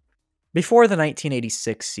 Before the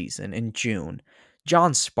 1986 season, in June,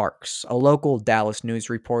 John Sparks, a local Dallas news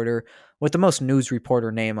reporter with the most news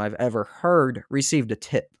reporter name I've ever heard, received a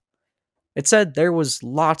tip. It said there was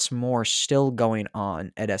lots more still going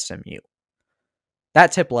on at SMU.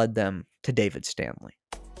 That tip led them to David Stanley.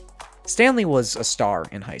 Stanley was a star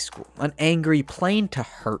in high school, an angry,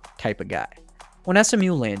 plain-to-hurt type of guy. When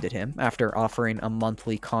SMU landed him, after offering a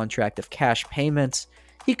monthly contract of cash payments,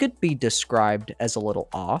 he could be described as a little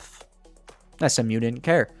off. SMU didn't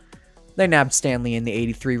care. They nabbed Stanley in the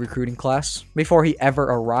 83 recruiting class. Before he ever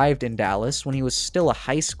arrived in Dallas, when he was still a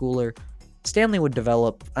high schooler, Stanley would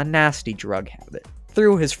develop a nasty drug habit.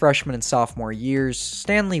 Through his freshman and sophomore years,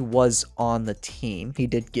 Stanley was on the team. He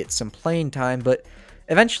did get some playing time, but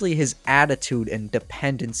eventually his attitude and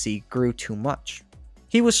dependency grew too much.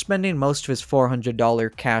 He was spending most of his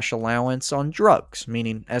 $400 cash allowance on drugs,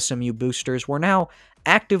 meaning SMU boosters were now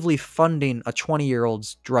actively funding a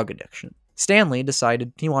 20-year-old's drug addiction. Stanley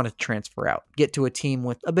decided he wanted to transfer out, get to a team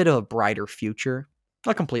with a bit of a brighter future,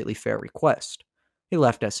 a completely fair request. He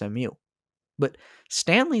left SMU. But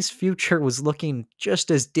Stanley's future was looking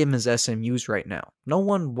just as dim as SMU's right now. No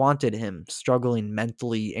one wanted him struggling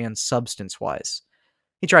mentally and substance-wise.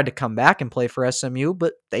 He tried to come back and play for SMU,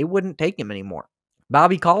 but they wouldn't take him anymore.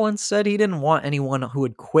 Bobby Collins said he didn't want anyone who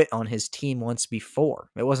had quit on his team once before.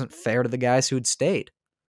 It wasn't fair to the guys who had stayed.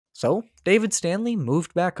 So David Stanley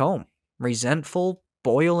moved back home, resentful,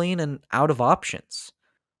 boiling, and out of options.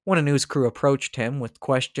 When a news crew approached him with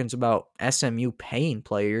questions about SMU paying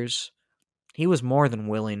players, he was more than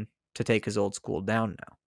willing to take his old school down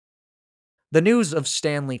now. The news of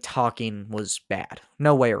Stanley talking was bad.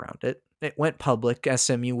 No way around it. It went public.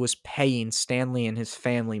 SMU was paying Stanley and his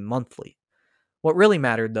family monthly. What really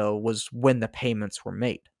mattered, though, was when the payments were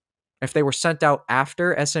made. If they were sent out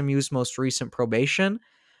after SMU's most recent probation,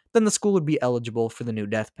 then the school would be eligible for the new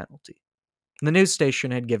death penalty. The news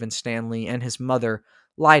station had given Stanley and his mother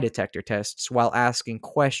lie detector tests while asking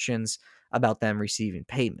questions about them receiving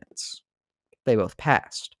payments. They both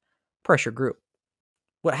passed. Pressure grew.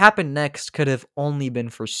 What happened next could have only been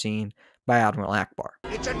foreseen by Admiral Akbar.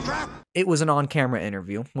 It's a trap! It was an on-camera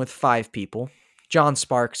interview with 5 people. John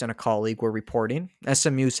Sparks and a colleague were reporting.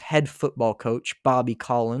 SMU's head football coach, Bobby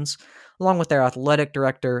Collins, along with their athletic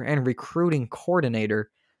director and recruiting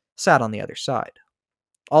coordinator, sat on the other side.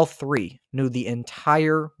 All 3 knew the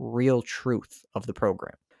entire real truth of the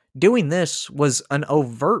program. Doing this was an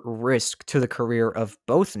overt risk to the career of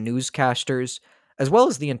both newscasters as well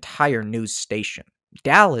as the entire news station.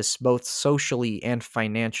 Dallas, both socially and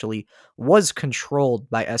financially, was controlled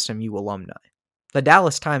by SMU alumni. The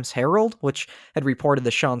Dallas Times-Herald, which had reported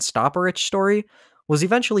the Sean Stopperich story, was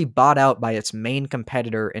eventually bought out by its main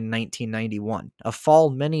competitor in 1991, a fall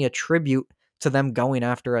many attribute to them going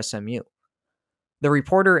after SMU. The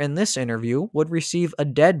reporter in this interview would receive a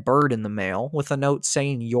dead bird in the mail with a note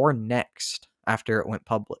saying, "You're next," after it went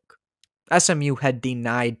public. SMU had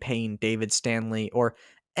denied paying David Stanley or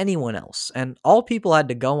anyone else, and all people had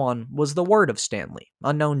to go on was the word of Stanley,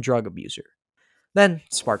 a known drug abuser. Then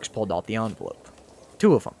Sparks pulled out the envelope.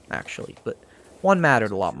 2 of them, actually, but one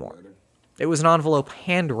mattered a lot more. It was an envelope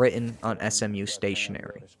handwritten on SMU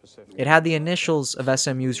stationery. It had the initials of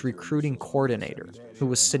SMU's recruiting coordinator, who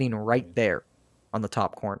was sitting right there on the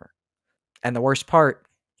top corner. And the worst part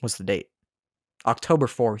was the date. October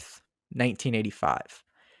 4th, 1985.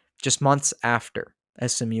 Just months after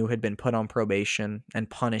SMU had been put on probation and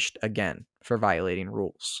punished again for violating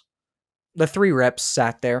rules. The 3 reps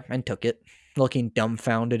sat there and took it, looking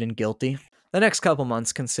dumbfounded and guilty. The next couple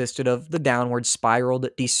months consisted of the downward spiral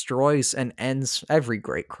that destroys and ends every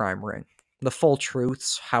great crime ring. The full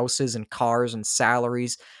truths, houses and cars and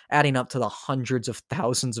salaries adding up to the hundreds of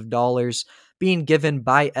thousands of dollars being given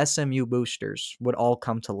by SMU boosters would all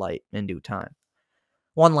come to light in due time.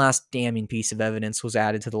 One last damning piece of evidence was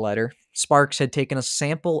added to the letter. Sparks had taken a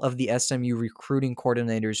sample of the SMU recruiting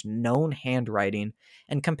coordinator's known handwriting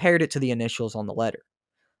and compared it to the initials on the letter.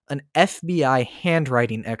 An FBI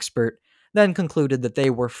handwriting expert then concluded that they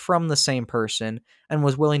were from the same person and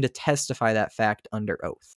was willing to testify that fact under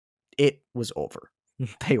oath. It was over.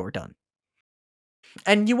 They were done.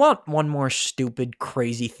 And you want one more stupid,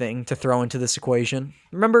 crazy thing to throw into this equation?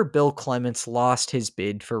 Remember Bill Clements lost his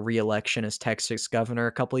bid for re-election as Texas governor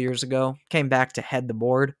a couple years ago? Came back to head the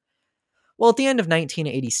board? Well, at the end of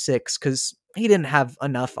 1986, because he didn't have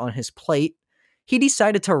enough on his plate, he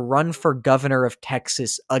decided to run for governor of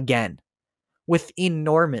Texas again. With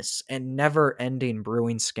enormous and never-ending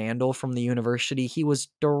brewing scandal from the university he was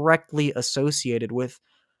directly associated with,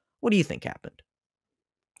 what do you think happened?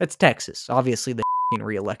 It's Texas. Obviously, they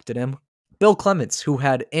re-elected him. Bill Clements, who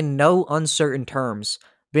had, in no uncertain terms,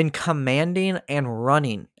 been commanding and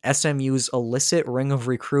running SMU's illicit ring of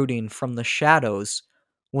recruiting from the shadows,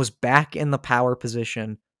 was back in the power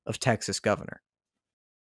position of Texas governor.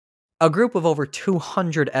 A group of over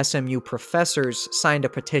 200 SMU professors signed a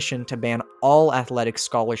petition to ban all athletic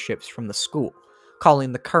scholarships from the school,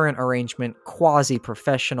 calling the current arrangement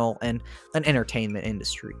quasi-professional and an entertainment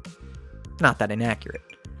industry. Not that inaccurate.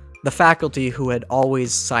 The faculty, who had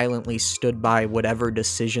always silently stood by whatever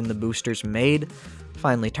decision the boosters made,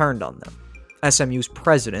 finally turned on them. SMU's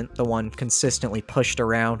president, the one consistently pushed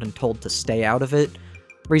around and told to stay out of it,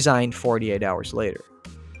 resigned 48 hours later.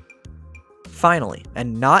 Finally,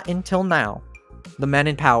 and not until now, the men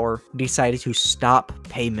in power decided to stop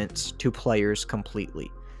payments to players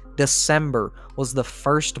completely. December was the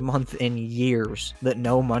first month in years that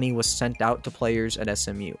no money was sent out to players at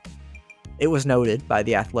SMU. It was noted by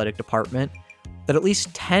the athletic department that at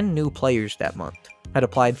least 10 new players that month had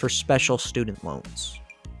applied for special student loans.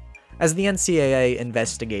 As the NCAA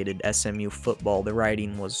investigated SMU football, the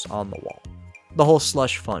writing was on the wall. The whole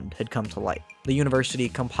slush fund had come to light. The university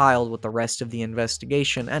compiled with the rest of the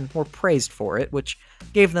investigation and were praised for it, which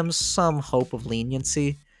gave them some hope of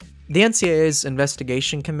leniency. The NCAA's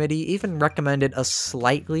investigation committee even recommended a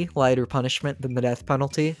slightly lighter punishment than the death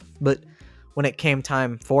penalty, but when it came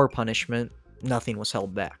time for punishment, nothing was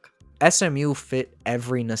held back. SMU fit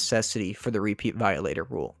every necessity for the repeat violator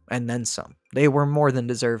rule, and then some. They were more than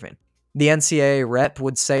deserving. The NCAA rep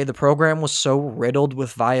would say the program was so riddled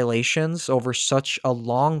with violations over such a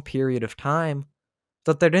long period of time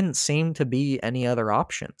that there didn't seem to be any other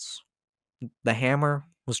options. The hammer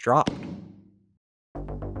was dropped.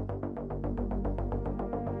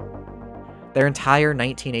 Their entire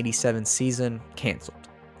 1987 season canceled.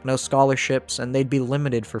 No scholarships, and they'd be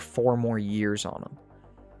limited for 4 more years on them.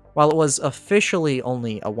 While it was officially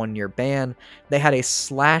only a 1-year ban, they had a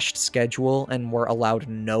slashed schedule and were allowed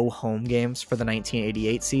no home games for the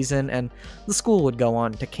 1988 season, and the school would go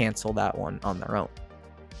on to cancel that one on their own.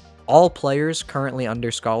 All players currently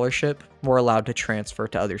under scholarship were allowed to transfer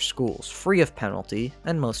to other schools, free of penalty,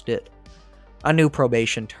 and most did. A new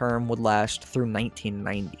probation term would last through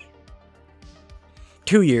 1990.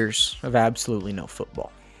 2 years of absolutely no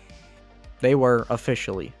football. They were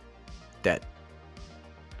officially dead.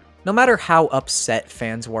 No matter how upset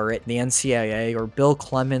fans were at the NCAA or Bill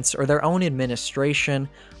Clements or their own administration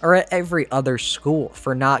or at every other school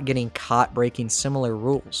for not getting caught breaking similar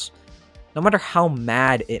rules, no matter how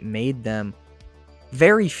mad it made them,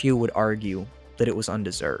 very few would argue that it was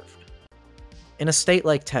undeserved. In a state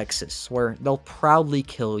like Texas, where they'll proudly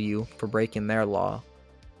kill you for breaking their law,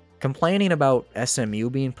 complaining about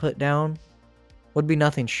SMU being put down would be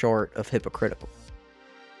nothing short of hypocritical.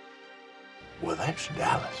 Well, that's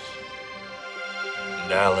Dallas.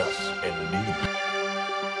 Dallas indeed.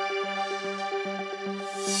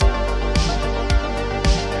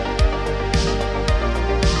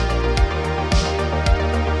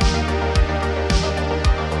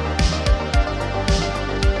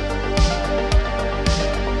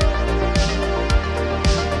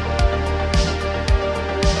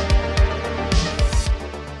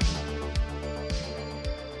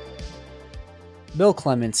 Bill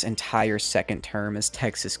Clements' entire second term as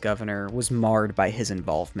Texas governor was marred by his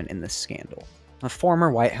involvement in this scandal. A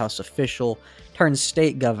former White House official turned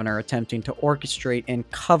state governor attempting to orchestrate and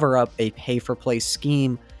cover up a pay-for-play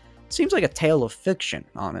scheme seems like a tale of fiction,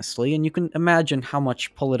 honestly, and you can imagine how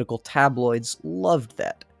much political tabloids loved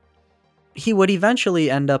that. He would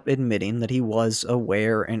eventually end up admitting that he was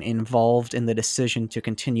aware and involved in the decision to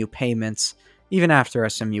continue payments even after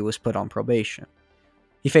SMU was put on probation.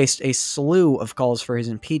 He faced a slew of calls for his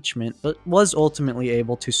impeachment, but was ultimately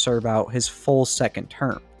able to serve out his full second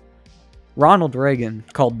term. Ronald Reagan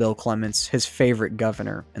called Bill Clements his favorite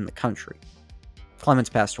governor in the country.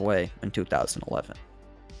 Clements passed away in 2011.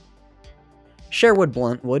 Sherwood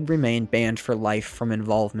Blunt would remain banned for life from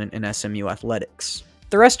involvement in SMU athletics.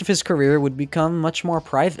 The rest of his career would become much more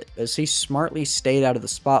private, as he smartly stayed out of the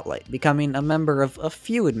spotlight, becoming a member of a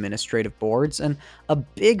few administrative boards and a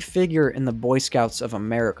big figure in the Boy Scouts of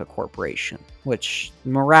America Corporation, which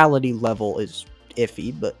morality level is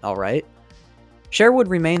iffy, but alright. Sherwood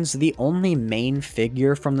remains the only main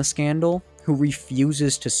figure from the scandal who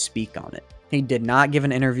refuses to speak on it. He did not give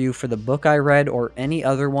an interview for the book I read or any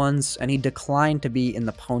other ones, and he declined to be in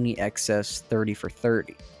the Pony Excess 30 for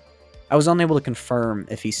 30. I was unable to confirm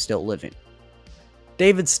if he's still living.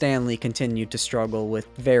 David Stanley continued to struggle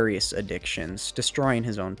with various addictions, destroying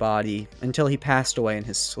his own body, until he passed away in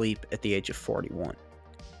his sleep at the age of 41.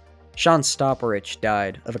 Sean Stopperich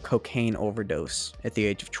died of a cocaine overdose at the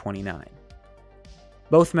age of 29.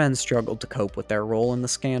 Both men struggled to cope with their role in the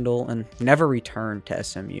scandal and never returned to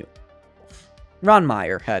SMU. Ron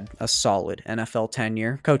Meyer had a solid NFL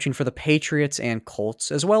tenure, coaching for the Patriots and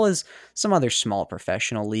Colts, as well as some other small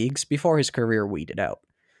professional leagues before his career weeded out.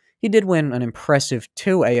 He did win an impressive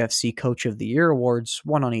 2 AFC Coach of the Year awards,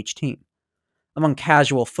 one on each team. Among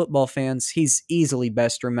casual football fans, he's easily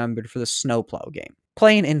best remembered for the snowplow game.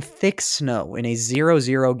 Playing in thick snow in a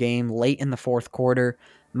 0-0 game late in the fourth quarter,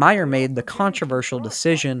 Meyer made the controversial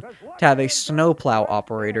decision to have a snowplow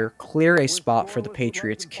operator clear a spot for the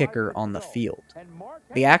Patriots kicker on the field.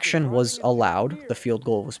 The action was allowed, the field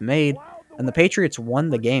goal was made, and the Patriots won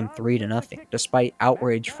the game 3-0, despite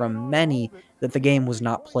outrage from many that the game was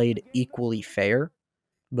not played equally fair.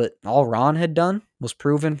 But all Ron had done was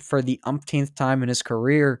proven for the umpteenth time in his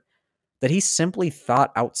career that he simply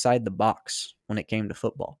thought outside the box when it came to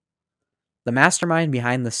football. The mastermind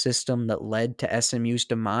behind the system that led to SMU's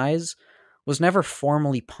demise was never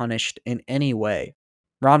formally punished in any way.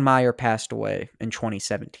 Ron Meyer passed away in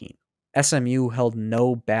 2017. SMU held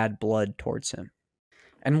no bad blood towards him.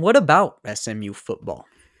 And what about SMU football?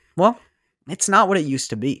 Well, it's not what it used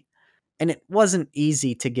to be. And it wasn't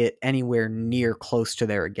easy to get anywhere near close to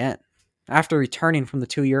there again. After returning from the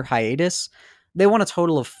 2-year hiatus, they won a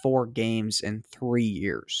total of 4 games in 3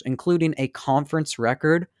 years, including a conference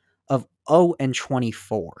record of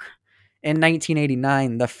 0-24. In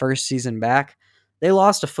 1989, the first season back, they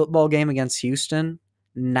lost a football game against Houston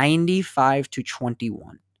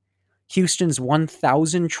 95-21. Houston's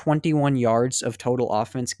 1,021 yards of total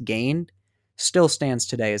offense gained still stands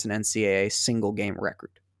today as an NCAA single game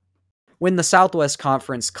record. When the Southwest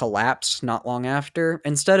Conference collapsed not long after,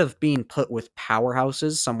 instead of being put with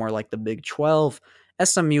powerhouses somewhere like the Big 12,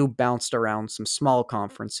 SMU bounced around some small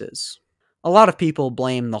conferences. A lot of people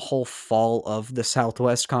blame the whole fall of the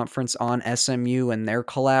Southwest Conference on SMU and their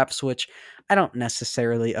collapse, which I don't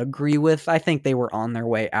necessarily agree with. I think they were on their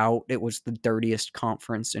way out. It was the dirtiest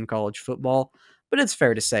conference in college football, but it's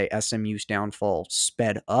fair to say SMU's downfall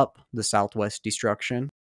sped up the Southwest destruction.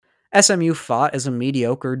 SMU fought as a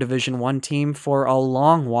mediocre Division I team for a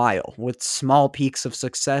long while, with small peaks of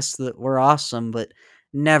success that were awesome, but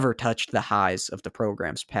never touched the highs of the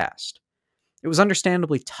program's past. It was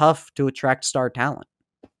understandably tough to attract star talent.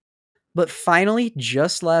 But finally,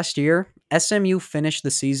 just last year, SMU finished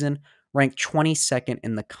the season ranked 22nd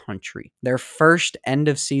in the country, their first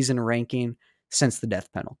end-of-season ranking since the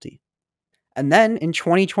death penalty. And then in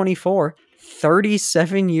 2024,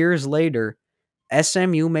 37 years later,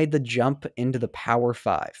 SMU made the jump into the Power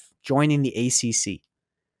 5, joining the ACC.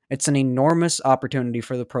 It's an enormous opportunity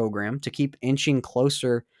for the program to keep inching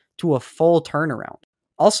closer to a full turnaround.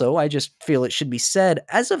 Also, I just feel it should be said,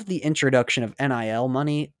 as of the introduction of NIL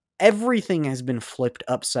money, everything has been flipped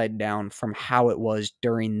upside down from how it was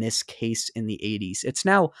during this case in the 80s. It's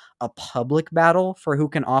now a public battle for who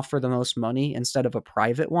can offer the most money instead of a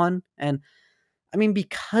private one. And, I mean,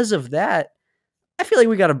 because of that, I feel like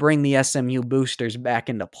we got to bring the SMU boosters back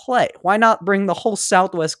into play. Why not bring the whole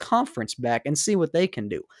Southwest Conference back and see what they can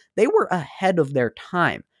do? They were ahead of their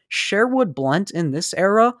time. Sherwood Blunt in this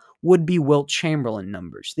era would be Wilt Chamberlain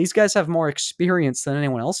numbers. These guys have more experience than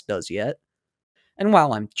anyone else does yet. And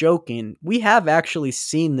while I'm joking, we have actually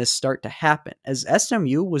seen this start to happen, as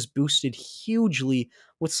SMU was boosted hugely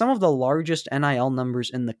with some of the largest NIL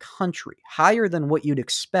numbers in the country, higher than what you'd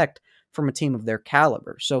expect from a team of their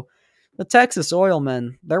caliber. So the Texas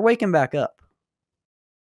Oilmen, they're waking back up.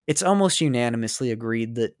 It's almost unanimously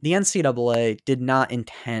agreed that the NCAA did not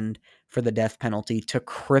intend for the death penalty to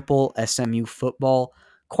cripple SMU football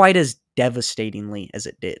quite as devastatingly as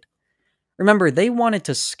it did. Remember, they wanted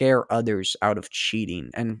to scare others out of cheating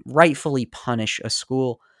and rightfully punish a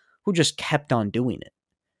school who just kept on doing it.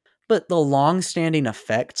 But the long-standing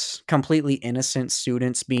effects, completely innocent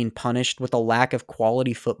students being punished with a lack of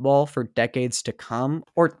quality football for decades to come,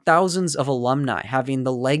 or thousands of alumni having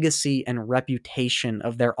the legacy and reputation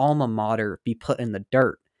of their alma mater be put in the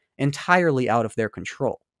dirt, entirely out of their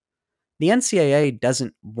control. The NCAA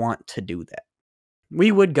doesn't want to do that. We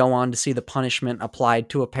would go on to see the punishment applied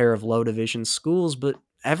to a pair of low-division schools, but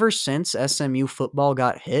ever since SMU football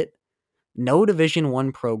got hit, no Division I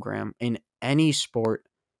program in any sport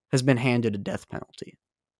has been handed a death penalty.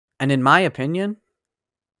 And in my opinion,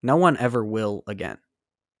 no one ever will again.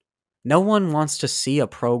 No one wants to see a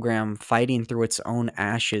program fighting through its own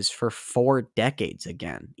ashes for 4 decades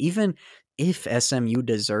again, even if SMU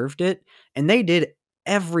deserved it, and they did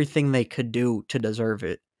everything they could do to deserve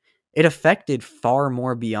it. It affected far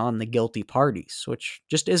more beyond the guilty parties, which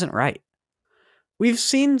just isn't right. We've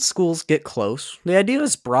seen schools get close. The idea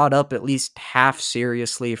is brought up at least half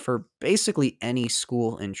seriously for basically any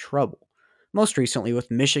school in trouble. Most recently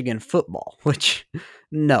with Michigan football, which,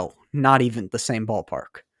 no, not even the same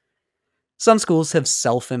ballpark. Some schools have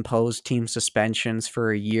self-imposed team suspensions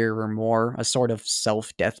for a year or more, a sort of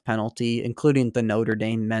self-death penalty, including the Notre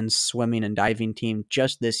Dame men's swimming and diving team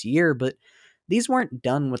just this year, but these weren't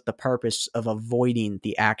done with the purpose of avoiding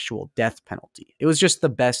the actual death penalty. It was just the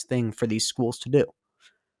best thing for these schools to do.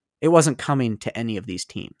 It wasn't coming to any of these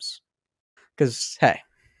teams. Because, hey,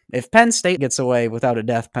 if Penn State gets away without a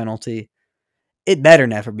death penalty, it better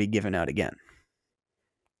never be given out again.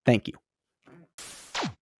 Thank you.